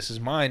 great, this is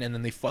mine. And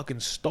then they fucking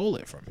stole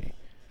it from me.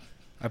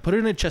 I put it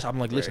in a chest. I'm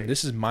like, listen, Right.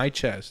 this is my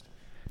chest.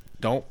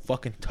 Don't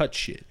fucking touch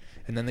shit.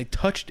 And then they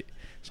touched it.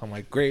 So I'm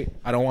like, great,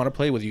 I don't want to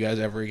play with you guys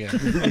ever again.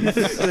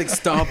 like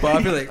stomp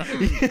up. You're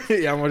like,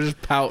 yeah, I'm gonna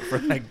just pout for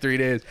like 3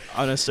 days.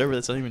 On a server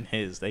that's not even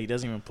his, that he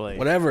doesn't even play.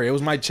 Whatever. It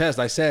was my chest.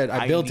 I said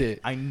I built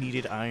it. I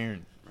needed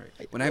iron.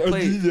 when I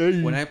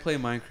play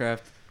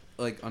Minecraft,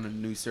 like on a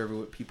new server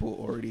with people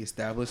already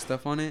established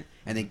stuff on it,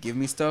 and they give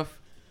me stuff,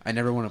 I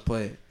never want to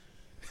play it.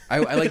 I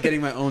like getting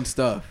my own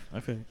stuff.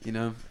 Okay. You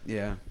know?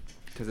 Yeah.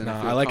 Because then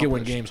Nah, feel I like it when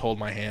accomplished. games hold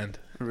my hand.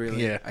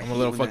 Really? Yeah, I I'm a hate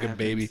little when that fucking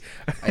baby.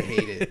 happens. I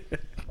hate it.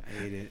 I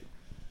hate it.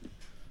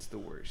 It's the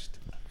worst.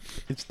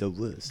 It's the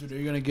worst. Dude, are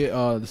you gonna get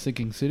the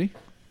sinking city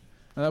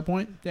at that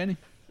point, Danny?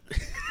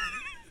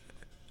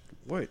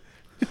 What?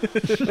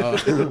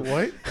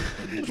 What?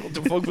 What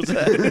the fuck was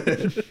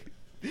that?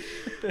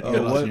 You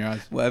got lost in your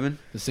eyes. What, Evan?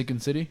 The sinking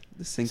city.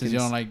 The Since sinking. you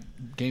don't like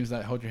games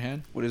that hold your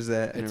hand, What is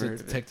that? I it's never a heard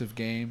of it. detective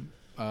game.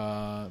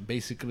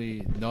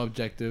 Basically, no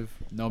objective,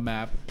 no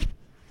map,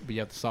 but you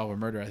have to solve a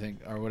murder, I think,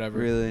 or whatever.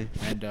 Really?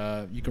 And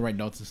you can write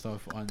notes and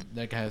stuff on.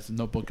 That guy has a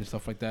notebook and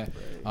stuff like that.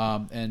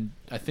 And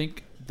I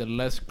think the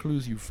less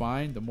clues you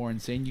find, the more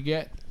insane you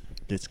get.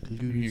 It's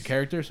Your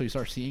character, so you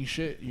start seeing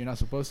shit you're not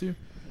supposed to.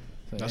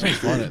 So, That yeah. sounds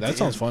fun. That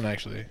sounds fun,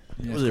 actually.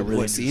 Yeah, Was it's it cool.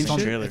 really seeing interesting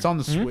shit? trailer? It's on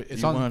the Switch.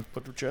 It's you on. want to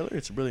put the trailer?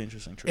 It's a really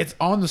interesting trailer. It's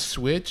on the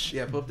Switch.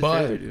 Yeah, pull up the but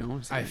trailer, dude. I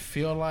wanna see I it.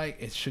 feel like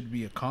it should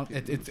be a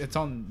it's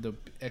on the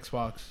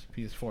Xbox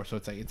PS4, so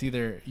it's like it's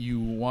either you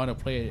want to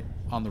play it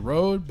on the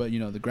road, but you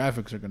know the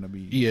graphics are gonna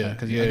be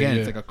because again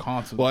it's like a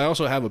console. Well, I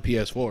also have a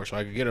PS4, so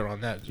I could get it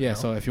on that. you yeah, know?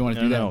 so if you want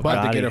to no, do that, no, but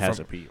to God, get he it has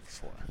from- a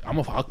PS4.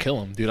 I'll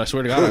kill him, dude. I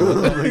swear to God. I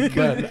will.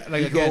 but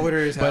like You go again, over to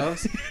his but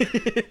house.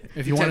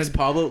 if you want Text to,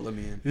 Pablo, let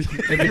me in.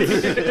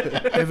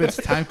 if it's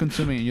time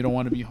consuming and you don't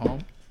want to be home,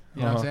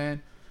 you know what I'm Uh-huh.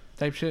 saying?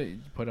 Type shit, you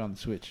put it on the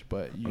Switch,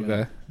 but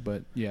Okay.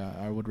 but yeah,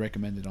 I would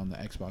recommend it on the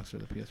Xbox or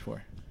the PS4.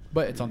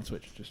 But it's on the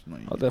Switch, just so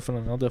you I'll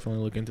definitely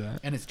look into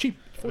that. and it's cheap,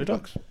 Put it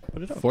up.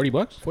 Put it up. $40?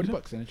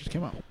 $40, and it just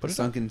came out. The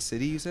Sunken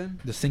City, you said?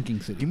 The Sinking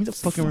City. Give me the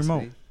fucking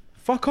remote.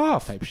 Fuck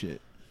off. type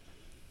shit.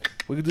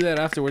 We can do that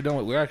after we're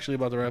done. We're actually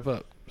about to wrap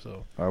up.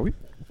 So Are we?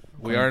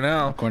 we are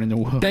now. According to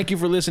Will. Thank you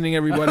for listening,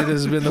 everybody.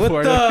 This has been the What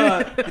Four.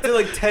 the? It's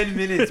like 10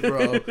 minutes,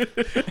 bro.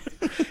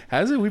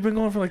 Has it? We've been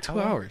going for like 2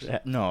 hours.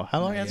 No. How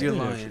long has it You're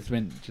been? lying. It's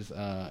been just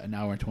an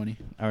hour and 20.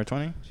 Hour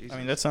 20? Jesus. I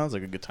mean, that sounds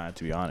like a good time,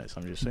 to be honest.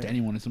 I'm just saying.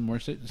 Danny wanted some more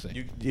shit to say.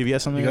 If you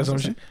got something You got else some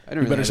to shit? say? I don't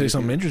You really better have say anything.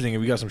 something interesting.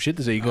 If you got some shit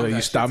to say, you I don't go. got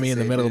You shit stop to me in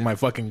the say, middle of dude. my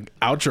fucking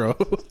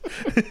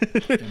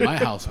outro. In my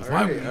house. With All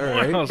my right,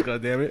 all right.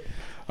 God damn it.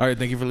 All right,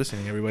 thank you for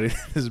listening, everybody.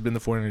 This has been the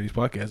Four Nerdies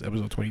Podcast,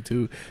 episode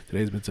 22.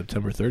 Today's been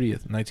September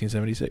 30th,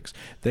 1976.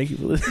 Thank you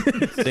for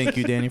listening. Thank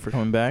you, Danny, for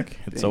coming back.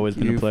 It's Thank always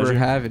been you a pleasure. for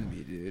having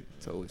me, dude.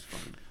 It's always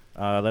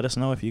fun. Let us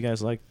know if you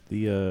guys like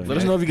the. Let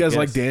us know if you guys Yes.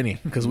 like Danny,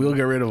 because we'll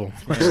get rid of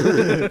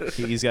him.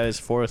 He's got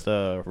his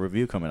 4th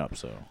review coming up,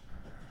 so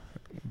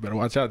Better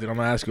watch out, dude. I'm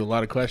gonna ask you a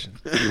lot of questions.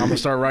 I'm gonna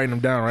start writing them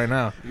down right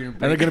now, and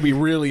they're gonna be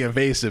really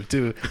invasive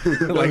too,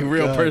 like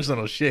real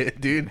personal shit,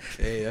 dude.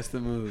 Hey, that's the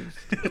move.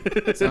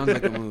 Sounds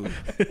like a move.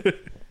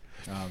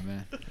 Oh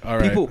man. All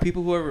right.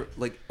 People who ever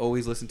like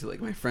always listen to,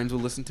 like, my friends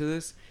will listen to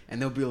this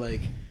and they'll be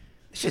like,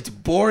 "Shit's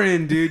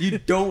boring, dude. You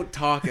don't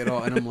talk at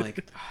all." And I'm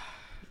like,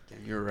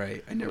 damn, you're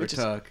right. I never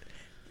talk.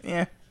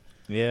 Yeah.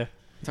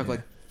 Talk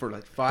like for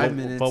like 5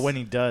 minutes. But when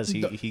he does,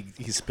 he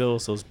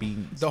spills those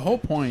beans. The whole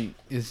point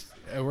is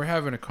we're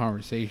having a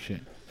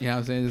conversation. You know what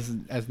I'm saying? This is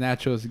as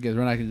natural as it gets.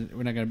 We're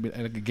not gonna be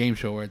like a game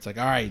show where it's like,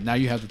 all right, now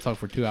you have to talk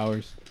for 2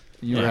 hours.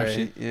 You have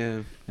shit. Yeah. You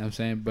know what I'm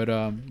saying? But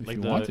if like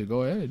you want to,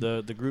 go ahead.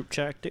 The group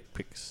chat dick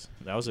pics.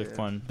 That was a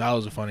fun. That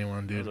was a funny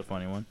one, That dude. was a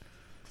funny one.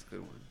 That's a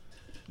good one.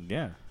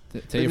 Yeah.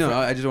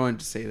 I just wanted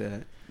to say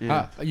that.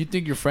 Yeah. You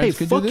think your friends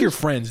could fuck do this? your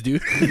friends,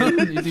 dude.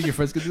 You think your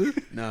friends could do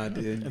this? Nah,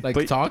 dude. Like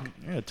But- talk?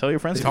 Yeah. Tell your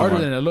friends. It's to come harder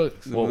on. than it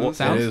looks. What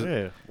sounds? It is.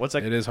 Yeah. What's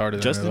that? It is harder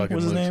Justin than it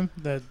was his looks. name.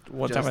 That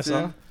one time I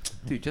saw.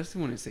 Dude,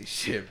 Justin wouldn't say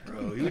shit,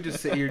 bro. He would just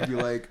sit here and be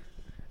like,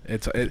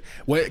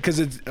 Because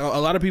it's a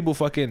lot of people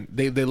fucking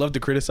they love to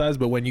criticize,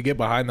 but when you get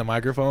behind the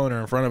microphone or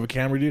in front of a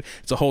camera, dude,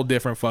 it's a whole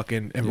different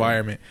fucking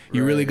environment.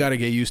 You really Right. got to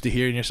get used to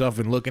hearing yourself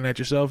and looking at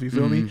yourself. You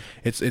feel me?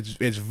 It's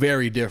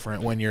very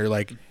different when you're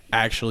like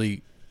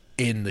actually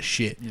in the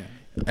shit. Yeah.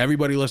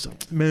 Everybody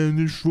listens, man,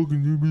 this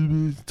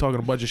fucking talking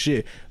a bunch of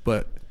shit,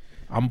 but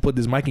I'm gonna put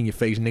this mic in your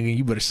face, nigga.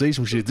 You better say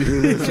some shit,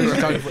 dude.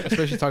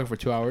 Especially talking for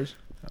 2 hours.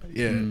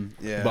 Yeah,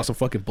 yeah. about some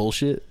fucking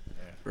bullshit.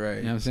 Right.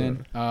 You know what I'm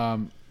saying?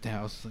 Damn,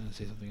 I was going to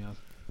say something else.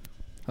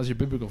 How's your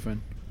biblical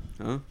friend?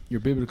 Huh? Your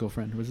biblical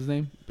friend. What's his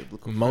name?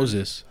 Biblical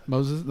Moses.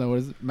 Moses? No, what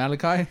is it?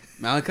 Malachi?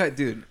 Malachi,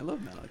 dude. I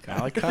love Malachi.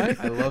 Malachi?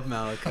 I love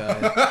Malachi.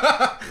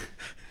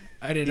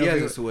 I didn't He know.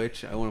 has a People,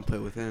 switch. I want to play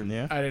with him.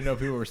 Yeah. I didn't know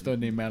people were still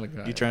named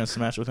Malachi. You trying to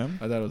smash with him?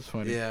 I thought it was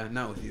funny. Yeah,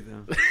 not with you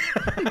though.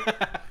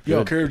 Yo,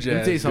 Good. curve Let me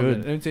jazz. tell you something.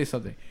 Good. Let me tell you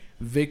something.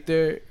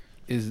 Victor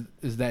is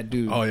that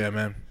dude. Oh yeah,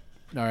 man.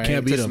 All right.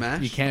 Can't beat To him.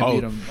 smash? You can't Oh.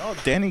 beat him. Oh,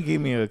 Danny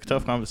gave me a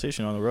tough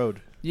conversation on the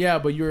road. Yeah,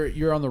 but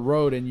you're on the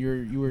road and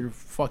you were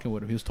fucking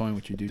with him. He was toying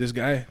with you, dude. This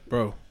guy,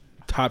 bro,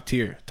 top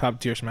tier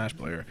Smash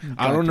player.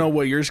 I don't know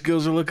what your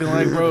skills are looking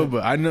like, bro,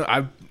 but I know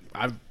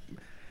I've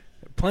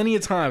plenty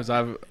of times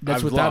I've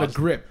without lost. a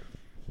grip.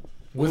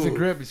 With a Ooh.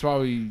 grip, it's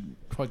probably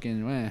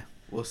fucking man.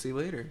 We'll see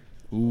later.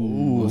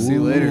 Ooh. We'll see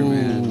later,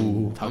 man.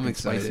 I'm Talking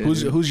excited.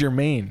 spicy. Who's your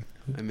main?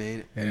 I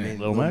mean, Yeah.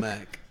 Lil Lil Mac?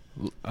 Mac.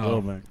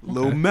 Little man.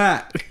 Lil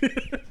Mac.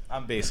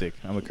 I'm basic.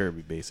 I'm a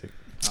Kirby basic.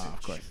 Oh,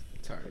 of course.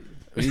 Sorry.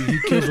 But he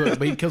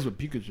kills with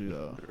Pikachu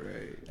though.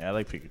 Right. Yeah, I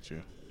like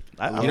Pikachu.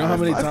 You know how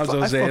many times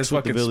Jose has fucks with the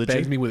fucking villager.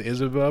 spanked me with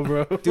Isabel,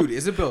 bro? Dude,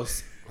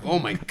 Isabel's. Oh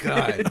my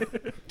god.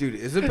 Dude,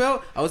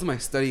 Isabel. I was in my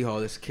study hall.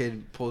 This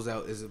kid pulls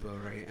out Isabel,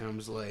 right? And I'm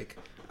just like,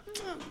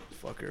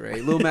 fuck her,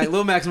 right?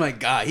 Lil Mac's my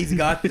guy. He's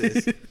got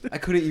this. I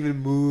couldn't even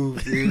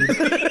move, dude.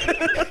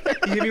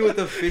 He hit me with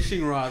a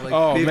fishing rod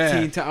like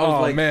 15 times. I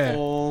was like, man.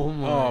 oh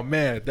my. Oh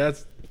man,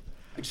 that's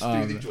I just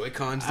threw the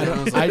Joy-Cons I, down.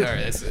 I was don't, like, I, all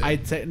right, that's it. I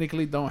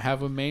technically don't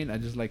have a main. I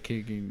just like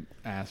kicking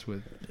ass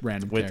with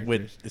random characters.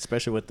 with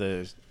especially with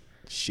the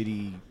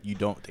shitty you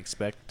don't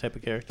expect type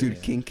of character.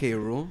 Dude, King K.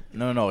 Rool.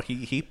 No,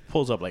 he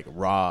pulls up like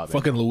Rob,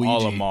 Fucking and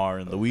Luigi.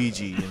 Olimar, and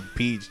Luigi, and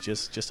Peach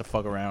just to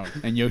fuck around,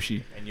 And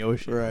Yoshi and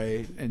Yoshi.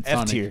 Right. and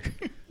F Sonic. tier.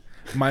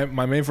 my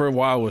main for a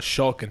while was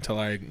Shulk until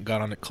I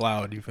got on the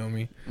Cloud. You feel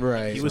me?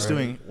 Right. He was right.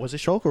 doing. Was it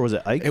Shulk or was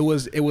it Ike? It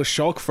was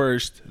Shulk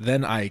first,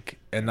 then Ike,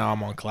 and now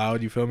I'm on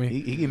Cloud. You feel me?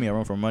 He gave me a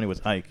run for money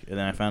with Ike, and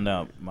then I found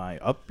out my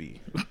up B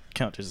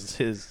count as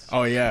his.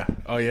 Oh yeah.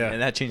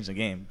 And that changed the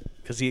game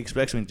because he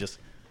expects me to just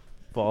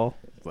fall,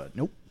 but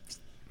nope.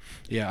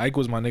 Yeah, Ike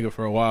was my nigga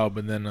for a while,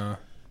 but then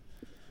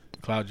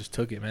Cloud just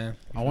took it, man.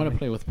 I want to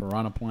play with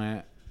Piranha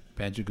Plant,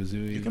 Banjo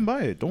Kazooie. You can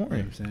buy it. Don't You know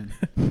worry. what I'm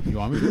saying? You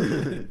want me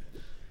to?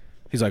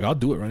 He's like, I'll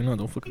do it right now.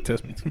 Don't fucking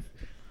test me.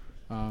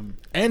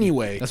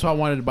 Anyway, That's why I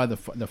wanted to buy the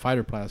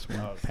Fighter Pass one.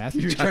 Pass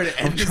it? You're trying to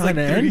I'm end this trying like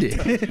to end 30 it.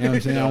 times. You know what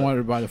I'm saying? I wanted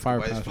to buy the Fire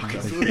Why is Pass one.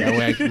 fucking Like,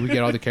 that way we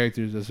get all the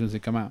characters as soon as they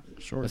come out.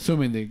 Sure.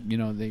 Assuming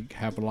they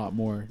have a lot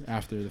more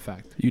after the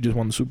fact. You just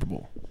won the Super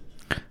Bowl.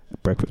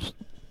 Breakfast.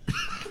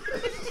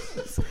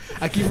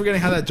 I keep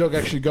forgetting how that joke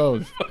actually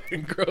goes,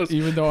 Fucking gross.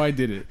 even though I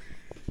did it.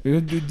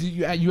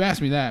 You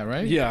asked me that,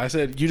 right? Yeah, I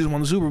said you just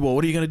won the Super Bowl.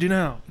 What are you gonna do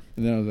now?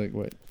 And then I was like,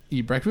 what?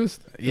 Eat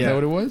breakfast? Is Yeah. that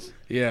what it was?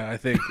 Yeah, I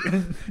think.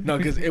 No,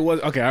 because it was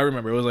okay. I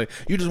remember it was like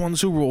you just won the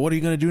Super Bowl. What are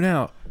you gonna do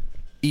now?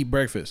 Eat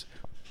breakfast.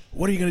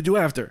 What are you gonna do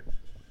after?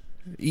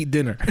 Eat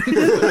dinner.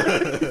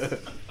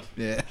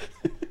 Yeah.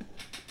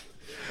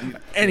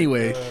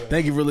 Anyway,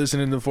 thank you for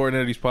listening to the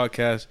Fortnite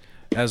podcast.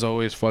 As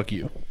always, fuck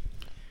you.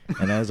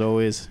 And as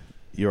always,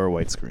 you're a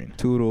white screen.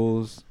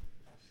 Toodles.